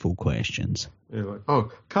shitful questions. Yeah, like,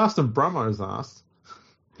 Carsten Brummer has asked.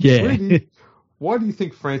 Yeah. Why do you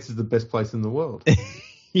think France is the best place in the world?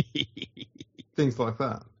 Things like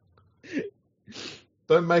that.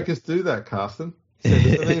 Don't make us do that, Carsten. Send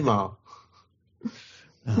us an email.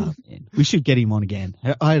 Oh, man. We should get him on again.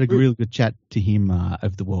 I had a really good chat to him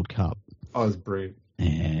of the World Cup. Oh, it's brilliant.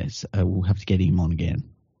 Yes, we'll have to get him on again.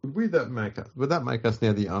 Would that make us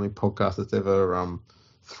now the only podcast that's ever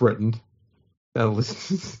threatened our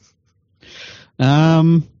listeners?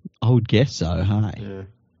 I would guess so, hey? Yeah.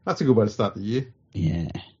 That's a good way to start the year. Yeah.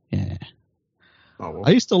 Oh, well. I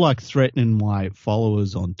used to like threatening my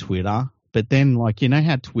followers on Twitter, but then like, you know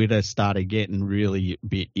how Twitter started getting really a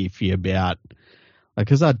bit iffy about,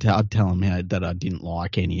 because I'd tell them that I didn't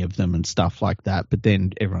like any of them and stuff like that, but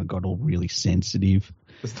then everyone got all really sensitive.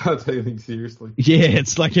 They started taking things seriously. Yeah,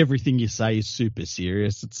 it's like everything you say is super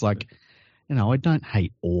serious. It's like, I don't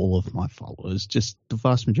hate all of my followers, just the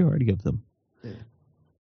vast majority of them. Yeah.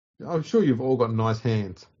 I'm sure you've all got nice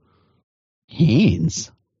hands.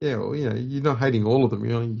 Hands? Yeah, well, you're not hating all of them.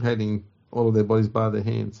 You're only hating all of their bodies by their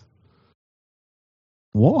hands.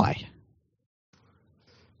 Why?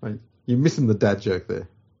 Like, you're missing the dad joke there.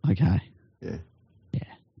 Okay. Yeah.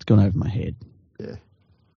 It's gone over my head. Yeah.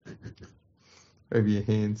 Over your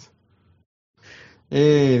hands.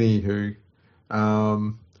 Anywho,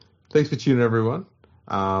 thanks for tuning, everyone.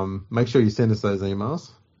 Make sure you send us those emails.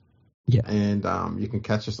 Yeah. And you can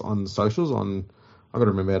catch us on the socials. I've got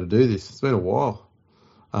to remember how to do this. It's been a while.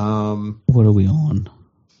 What are we on?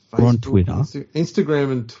 Facebook, we're on Twitter.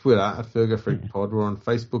 Instagram and Twitter at Fergo Freak Pod. We're on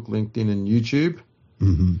Facebook, LinkedIn, and YouTube.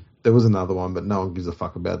 Mm-hmm. There was another one, but no one gives a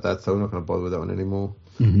fuck about that, so we're not going to bother with that one anymore.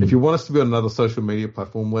 Mm-hmm. If you want us to be on another social media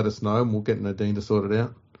platform, let us know, and we'll get Nadine to sort it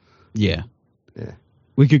out. Yeah. Yeah.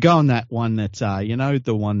 We could go on that one that,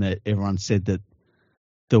 the one that everyone said that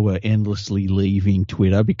they were endlessly leaving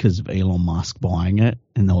Twitter because of Elon Musk buying it.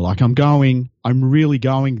 And they were like, I'm really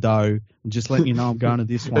going, though. I'm just letting you know I'm going to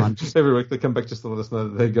this one. Every week they come back just to let us know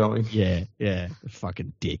that they're going. Yeah.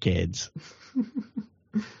 Fucking dickheads.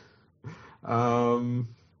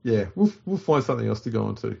 Yeah, we'll find something else to go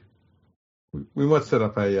on to. We might set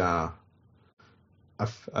up a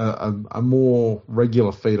more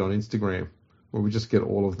regular feed on Instagram where we just get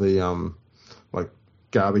all of the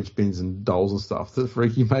garbage bins and dolls and stuff that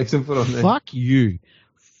Freaky makes and put on there. Fuck you.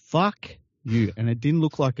 And it didn't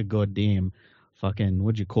look like a goddamn fucking,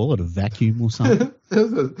 what'd you call it, a vacuum or something? It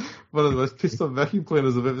was one of the most pissed off vacuum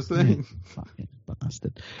cleaners I've ever seen. Fucking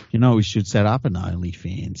bastard. We should set up an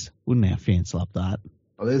OnlyFans. Wouldn't our fans love that?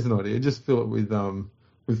 Oh, there's an idea. Just fill it with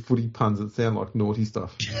footy puns that sound like naughty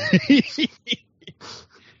stuff.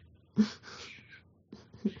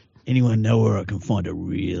 Anyone know where I can find a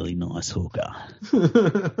really nice hooker?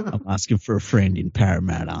 I'm asking for a friend in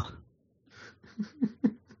Parramatta.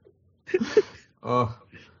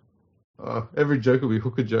 Every joke will be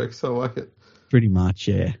hooker jokes. I like it. Pretty much,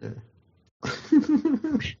 yeah.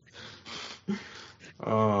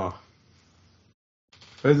 Oh.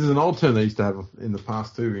 There's an old term they used to have in the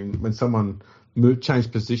past too, when someone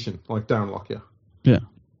changed position, like Darren Lockyer. Yeah.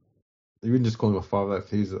 You wouldn't just call him a 5'8",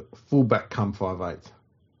 he's a fullback come 5'8".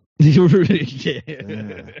 Yeah.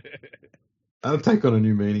 That'll take on a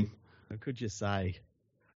new meaning. What could you say?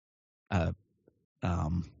 What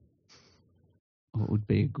would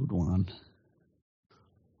be a good one?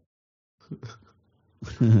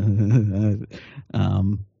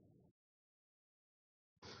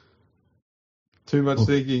 Too much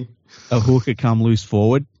thinking. A hooker come loose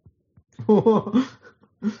forward.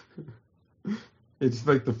 It just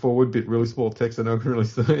make the forward bit really small text and no one can really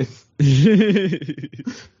see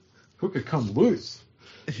it. Hooker come loose.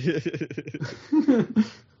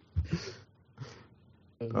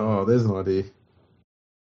 Oh, there's an idea.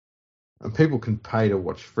 And people can pay to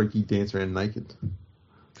watch Freaky dance around naked.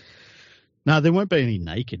 No, there won't be any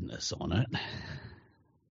nakedness on it.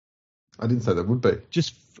 I didn't say there would be.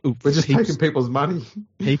 We're just taking people's money.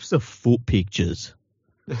 Heaps of foot pictures.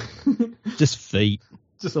 Just feet.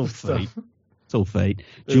 Just all stuff. feet. It's all feet.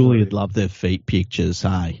 Julia'd love their feet pictures,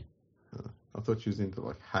 hey? I thought she was into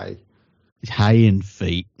like hay. Hay and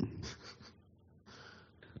feet.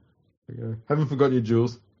 Okay. Haven't forgotten you,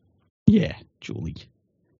 Jules. Yeah, Julie.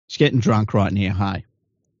 She's getting drunk right now, hey?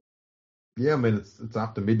 Yeah, I mean it's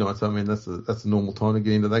after midnight, so I mean that's a normal time to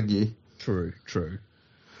get into that gear. True.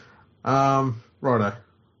 Righto.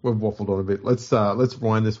 We've waffled on a bit. Let's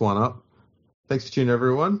wind this one up. Thanks for tuning,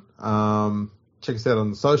 everyone. Check us out on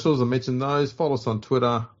the socials. I mentioned those. Follow us on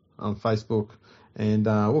Twitter, on Facebook, and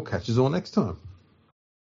we'll catch you all next time.